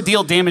supposed to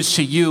deal damage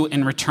to you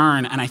in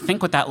return, and I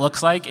think what that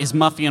looks like is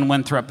Muffy and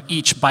Winthrop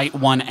each bite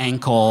 1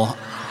 ankle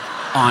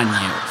on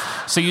you.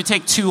 So you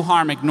take 2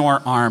 harm,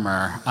 ignore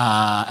armor,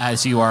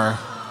 as you are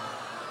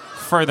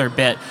further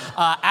bit.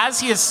 As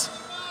he is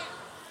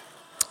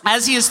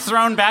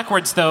thrown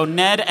backwards, though,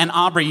 Ned and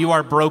Aubrey, you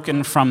are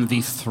broken from the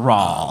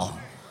thrall.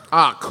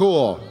 Ah,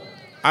 cool.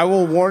 I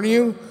will warn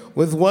you,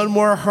 with 1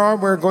 more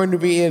harm, we're going to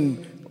be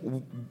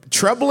in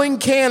troubling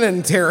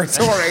canon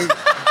territory.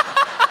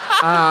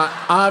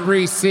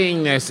 Aubrey,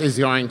 seeing this, is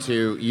going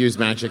to use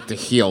magic to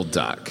heal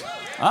Duck.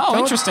 Oh,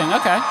 interesting.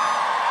 Okay.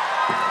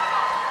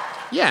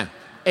 Yeah.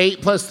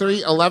 8 plus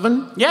 3,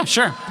 11? Yeah,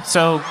 sure.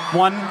 So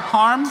 1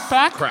 harm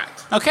back?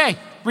 Correct. Okay,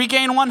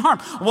 regain 1 harm.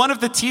 One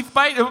of the teeth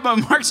bite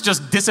marks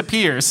just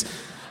disappears.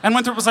 And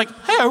Winthrop was like,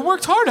 hey, I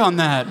worked hard on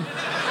that.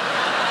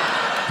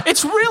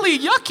 It's really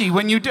yucky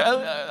when you do.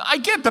 I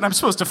get that I'm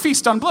supposed to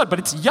feast on blood, but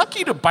it's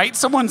yucky to bite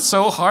someone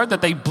so hard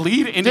that they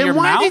bleed into your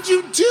mouth. Then why did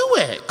you do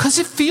it? Because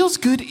it feels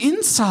good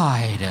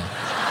inside.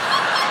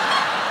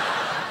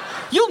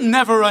 You'll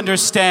never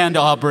understand,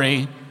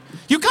 Aubrey.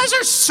 You guys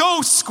are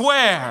so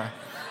square.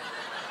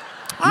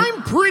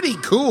 I'm pretty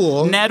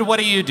cool. Ned, what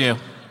do you do?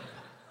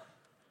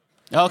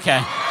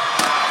 Okay.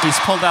 He's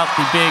pulled out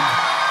the big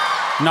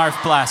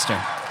Narf blaster.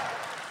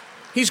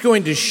 He's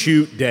going to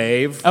shoot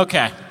Dave.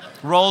 Okay.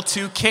 Roll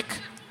to kick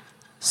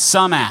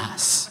some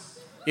ass.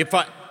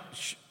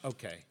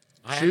 Okay.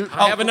 I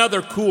have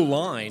another cool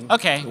line.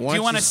 Okay. Do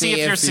you want to see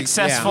if you're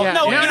successful? Yeah.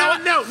 No, No, you know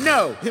no, what?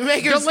 no, no.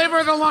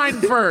 Deliver the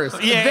line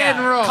first. Yeah, then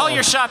yeah. roll. Call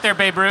your shot there,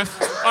 Babe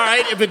Ruth. All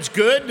right, if it's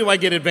good, do I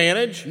get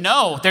advantage?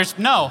 No, there's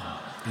no.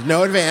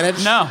 No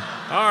advantage. No.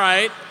 All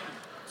right.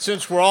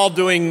 Since we're all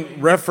doing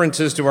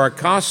references to our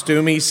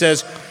costume, he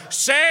says,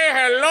 say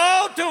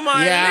hello to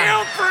my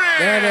little friend.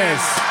 There it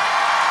is.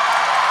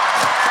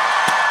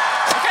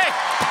 Okay.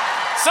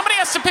 Somebody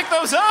has to pick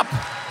those up.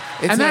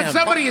 It's And that him.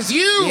 somebody is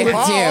you. Yeah,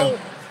 it's Oh. you.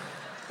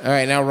 All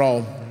right, now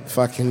roll.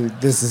 Fucking,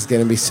 this is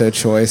gonna be so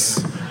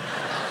choice.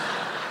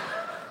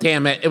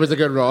 Damn it. It was a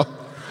good roll.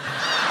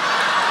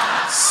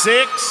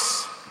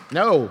 6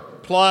 No.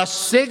 plus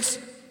 6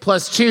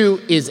 plus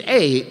 2 is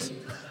 8.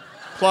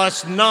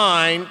 plus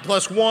 9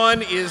 plus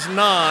 1 is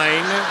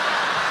 9.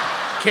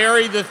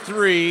 Carry the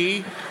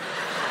 3.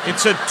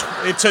 It's a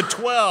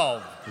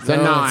 12. It's a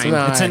No, 9. it's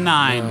not. It's a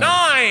 9.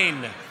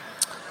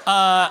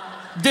 9.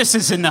 This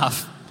is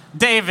enough.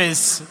 Dave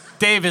is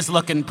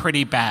looking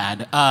pretty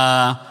bad.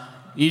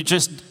 You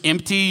just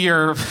empty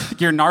your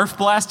Narf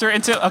blaster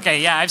into.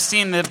 Okay, yeah, I've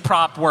seen the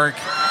prop work.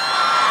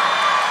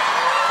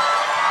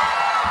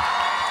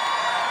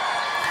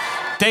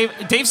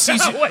 Dave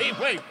sees you.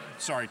 Wait.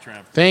 Sorry,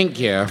 Trav. Thank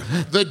you.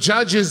 The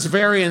judge is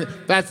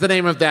that's the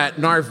name of that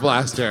Narf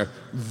blaster.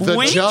 The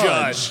Wink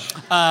judge.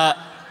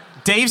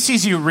 Dave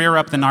sees you rear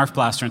up the Narf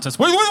blaster and says,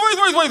 wait.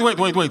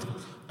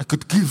 I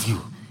could give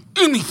you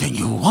anything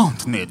you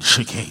want, Ned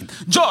Chicane.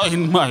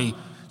 Join my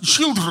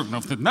children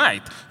of the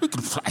night. We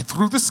can fly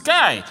through the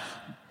sky.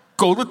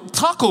 Go to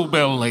Taco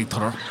Bell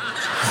later.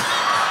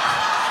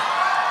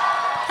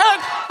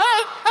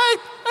 Hey,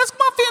 that's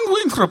Muffin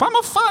Winthrop. I'm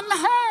a fun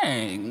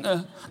hang.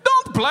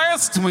 Don't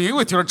blast me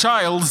with your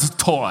child's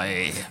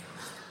toy.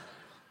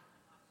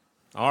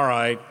 All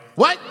right.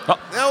 What?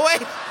 No,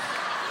 wait.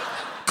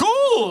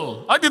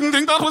 Cool. I didn't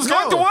think that was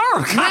going to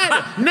work.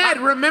 Ned,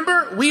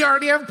 remember? We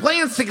already have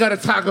plans to go to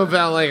Taco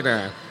Bell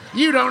later.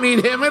 You don't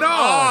need him at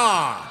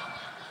all.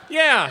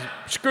 Yeah,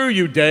 screw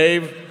you,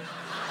 Dave.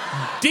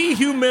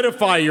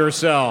 Dehumidify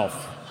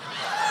yourself.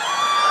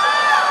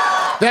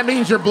 That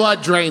means your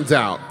blood drains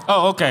out.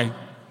 Oh, okay.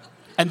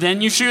 And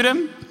then you shoot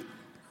him?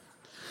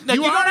 No,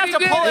 you don't have already to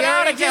pull did. it He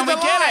out already again. did We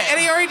the get line. it. And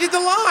he already did the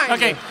line.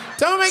 Okay.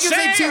 Don't make it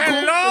say too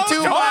cool.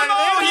 Too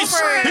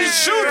He's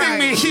shooting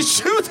me. He's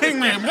shooting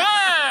me.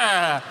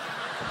 Ah!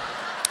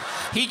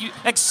 He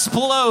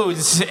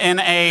explodes in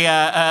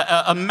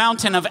a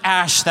mountain of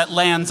ash that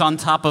lands on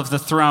top of the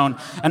throne.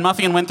 And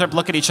Muffy and Winthrop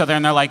look at each other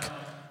and they're like,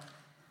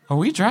 are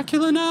we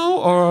Dracula now?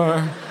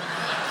 Or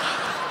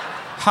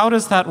how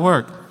does that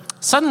work?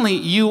 Suddenly,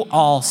 you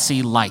all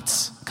see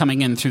lights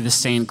coming in through the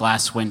stained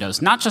glass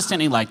windows. Not just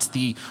any lights,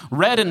 the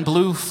red and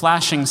blue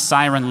flashing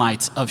siren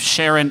lights of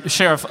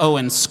Sheriff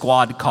Owen's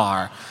squad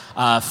car,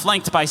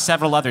 flanked by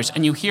several others.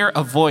 And you hear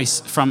a voice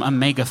from a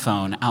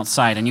megaphone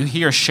outside, and you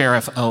hear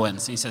Sheriff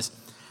Owens. He says,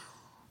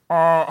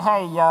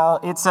 hey, y'all,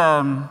 it's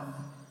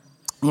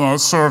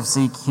Sheriff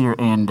Zeke here,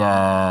 and,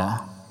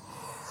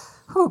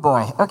 oh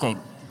boy, okay.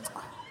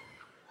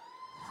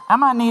 I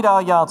might need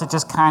all y'all to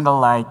just kind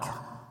of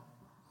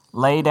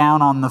lay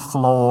down on the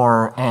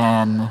floor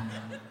and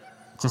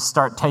just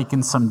start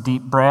taking some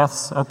deep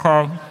breaths,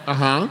 okay?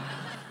 Uh-huh.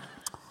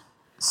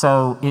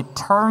 So it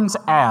turns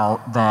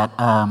out that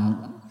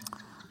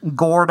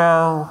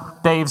Gordo,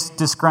 Dave's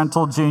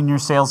disgruntled junior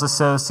sales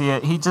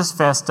associate, he just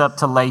fessed up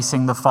to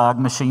lacing the fog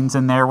machines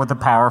in there with a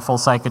powerful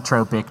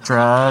psychotropic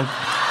drug.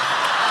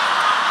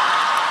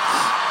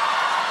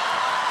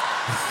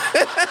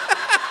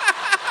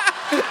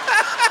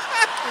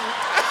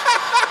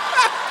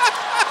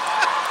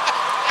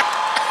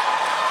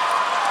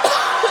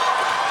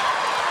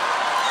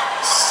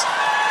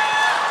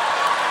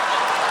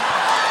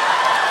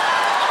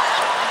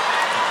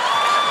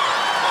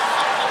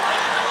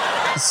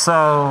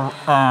 So,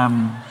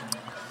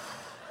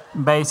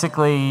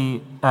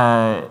 basically,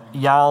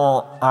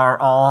 y'all are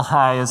all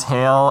high as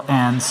hell,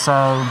 and so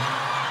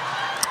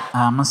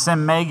I'm gonna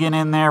send Megan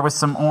in there with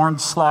some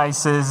orange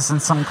slices and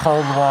some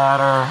cold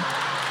water.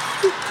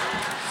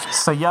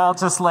 So y'all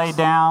just lay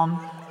down.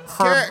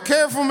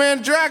 Careful,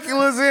 man.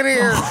 Dracula's in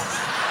here.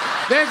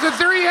 There's a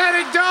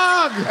 3-headed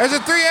dog. There's a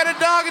 3-headed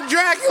dog in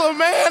Dracula,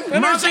 man.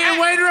 Muffy and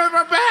Winthrop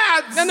are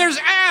bad. And there's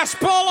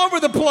asp all over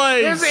the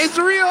place. It's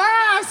real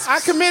ass. I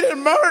committed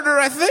murder,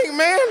 I think,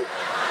 man.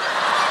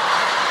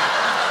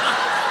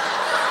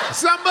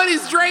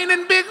 Somebody's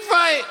draining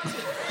Bigfoot.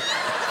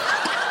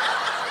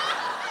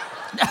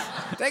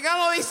 They got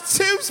all these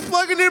tubes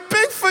plugging into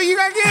Bigfoot. You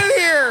gotta get in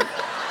here.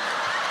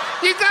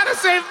 You gotta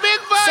save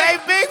Bigfoot.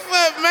 Save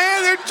Bigfoot,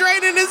 man. They're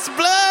draining his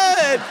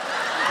blood.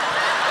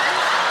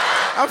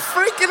 I'm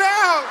freaking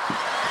out.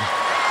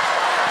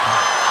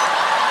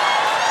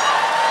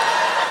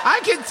 I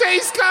can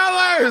taste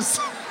colors.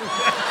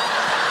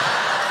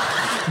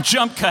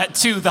 Jump cut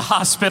to the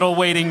hospital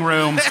waiting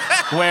room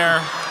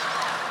where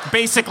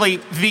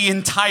basically the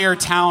entire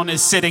town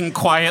is sitting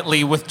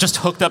quietly with just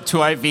hooked up to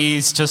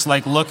IVs, just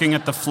like looking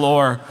at the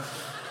floor,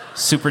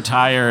 super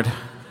tired.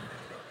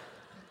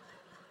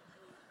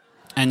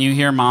 And you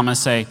hear Mama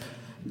say,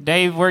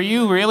 "Dave, were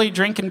you really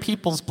drinking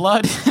people's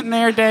blood in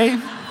there,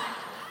 Dave?"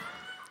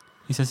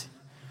 He says,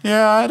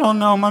 "Yeah, I don't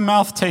know. My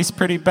mouth tastes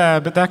pretty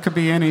bad, but that could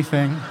be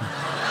anything."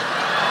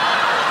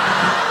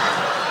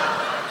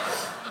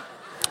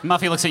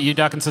 Muffy looks at you,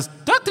 Duck, and says,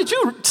 "Duck, did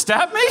you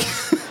stab me?"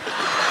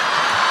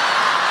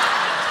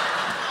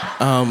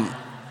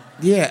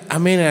 Yeah, I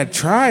mean, I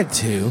tried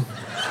to,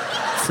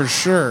 for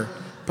sure.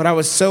 But I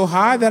was so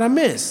high that I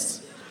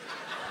missed.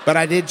 But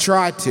I did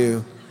try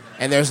to,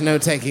 and there's no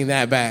taking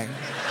that back.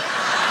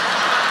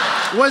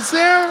 Was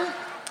there?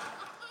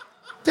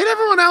 Did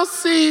everyone else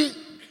see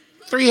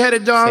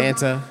three-headed dog?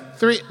 Santa.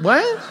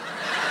 What?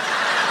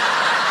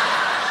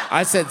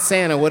 I said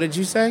Santa. What did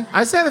you say?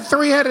 I said a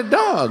three-headed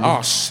dog.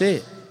 Oh,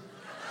 shit.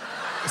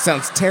 It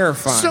sounds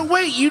terrifying. So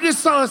wait, you just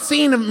saw a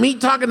scene of me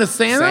talking to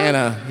Santa?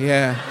 Santa,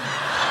 yeah.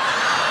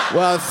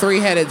 Well,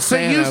 three-headed So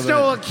Santa. you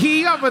stole a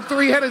key off a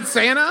three-headed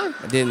Santa?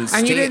 I didn't steal.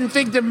 And you didn't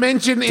think to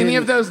mention any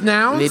of those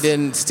nouns? He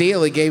didn't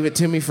steal. He gave it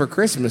to me for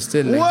Christmas,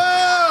 didn't he?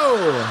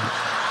 Whoa!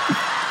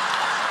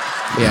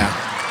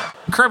 Yeah,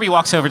 Kirby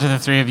walks over to the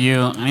three of you,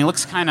 and he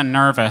looks kind of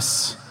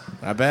nervous.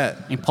 I bet.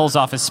 He pulls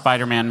off his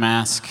Spider-Man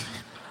mask.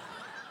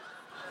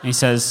 And he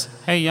says,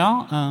 "Hey,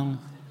 y'all,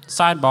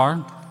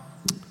 sidebar.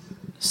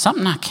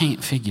 Something I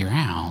can't figure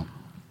out.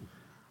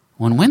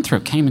 When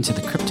Winthrop came into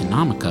the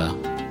Cryptonomica,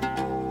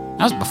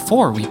 that was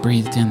before we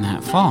breathed in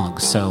that fog,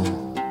 so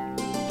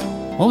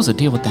what was the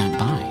deal with that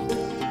bite?"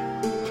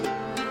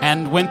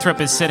 And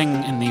Winthrop is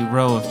sitting in the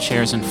row of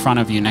chairs in front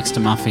of you next to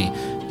Muffy,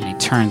 and he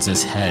turns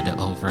his head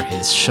over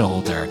his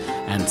shoulder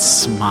and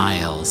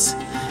smiles.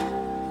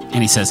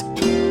 And he says,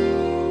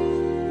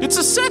 "It's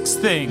a sex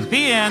thing."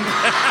 The end.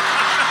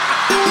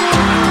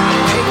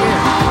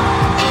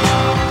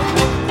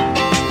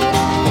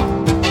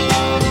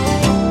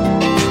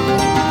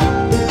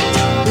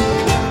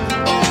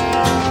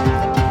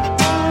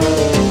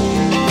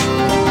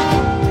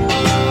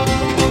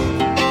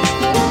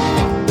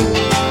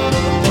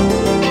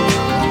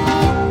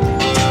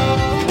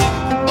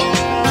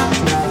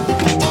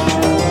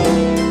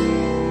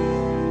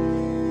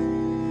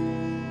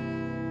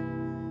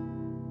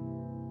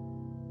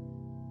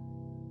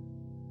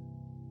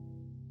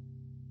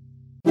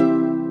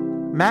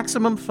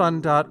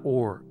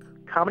 MaximumFun.org.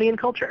 Comedy and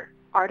culture.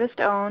 Artist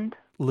owned.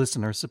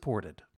 Listener supported.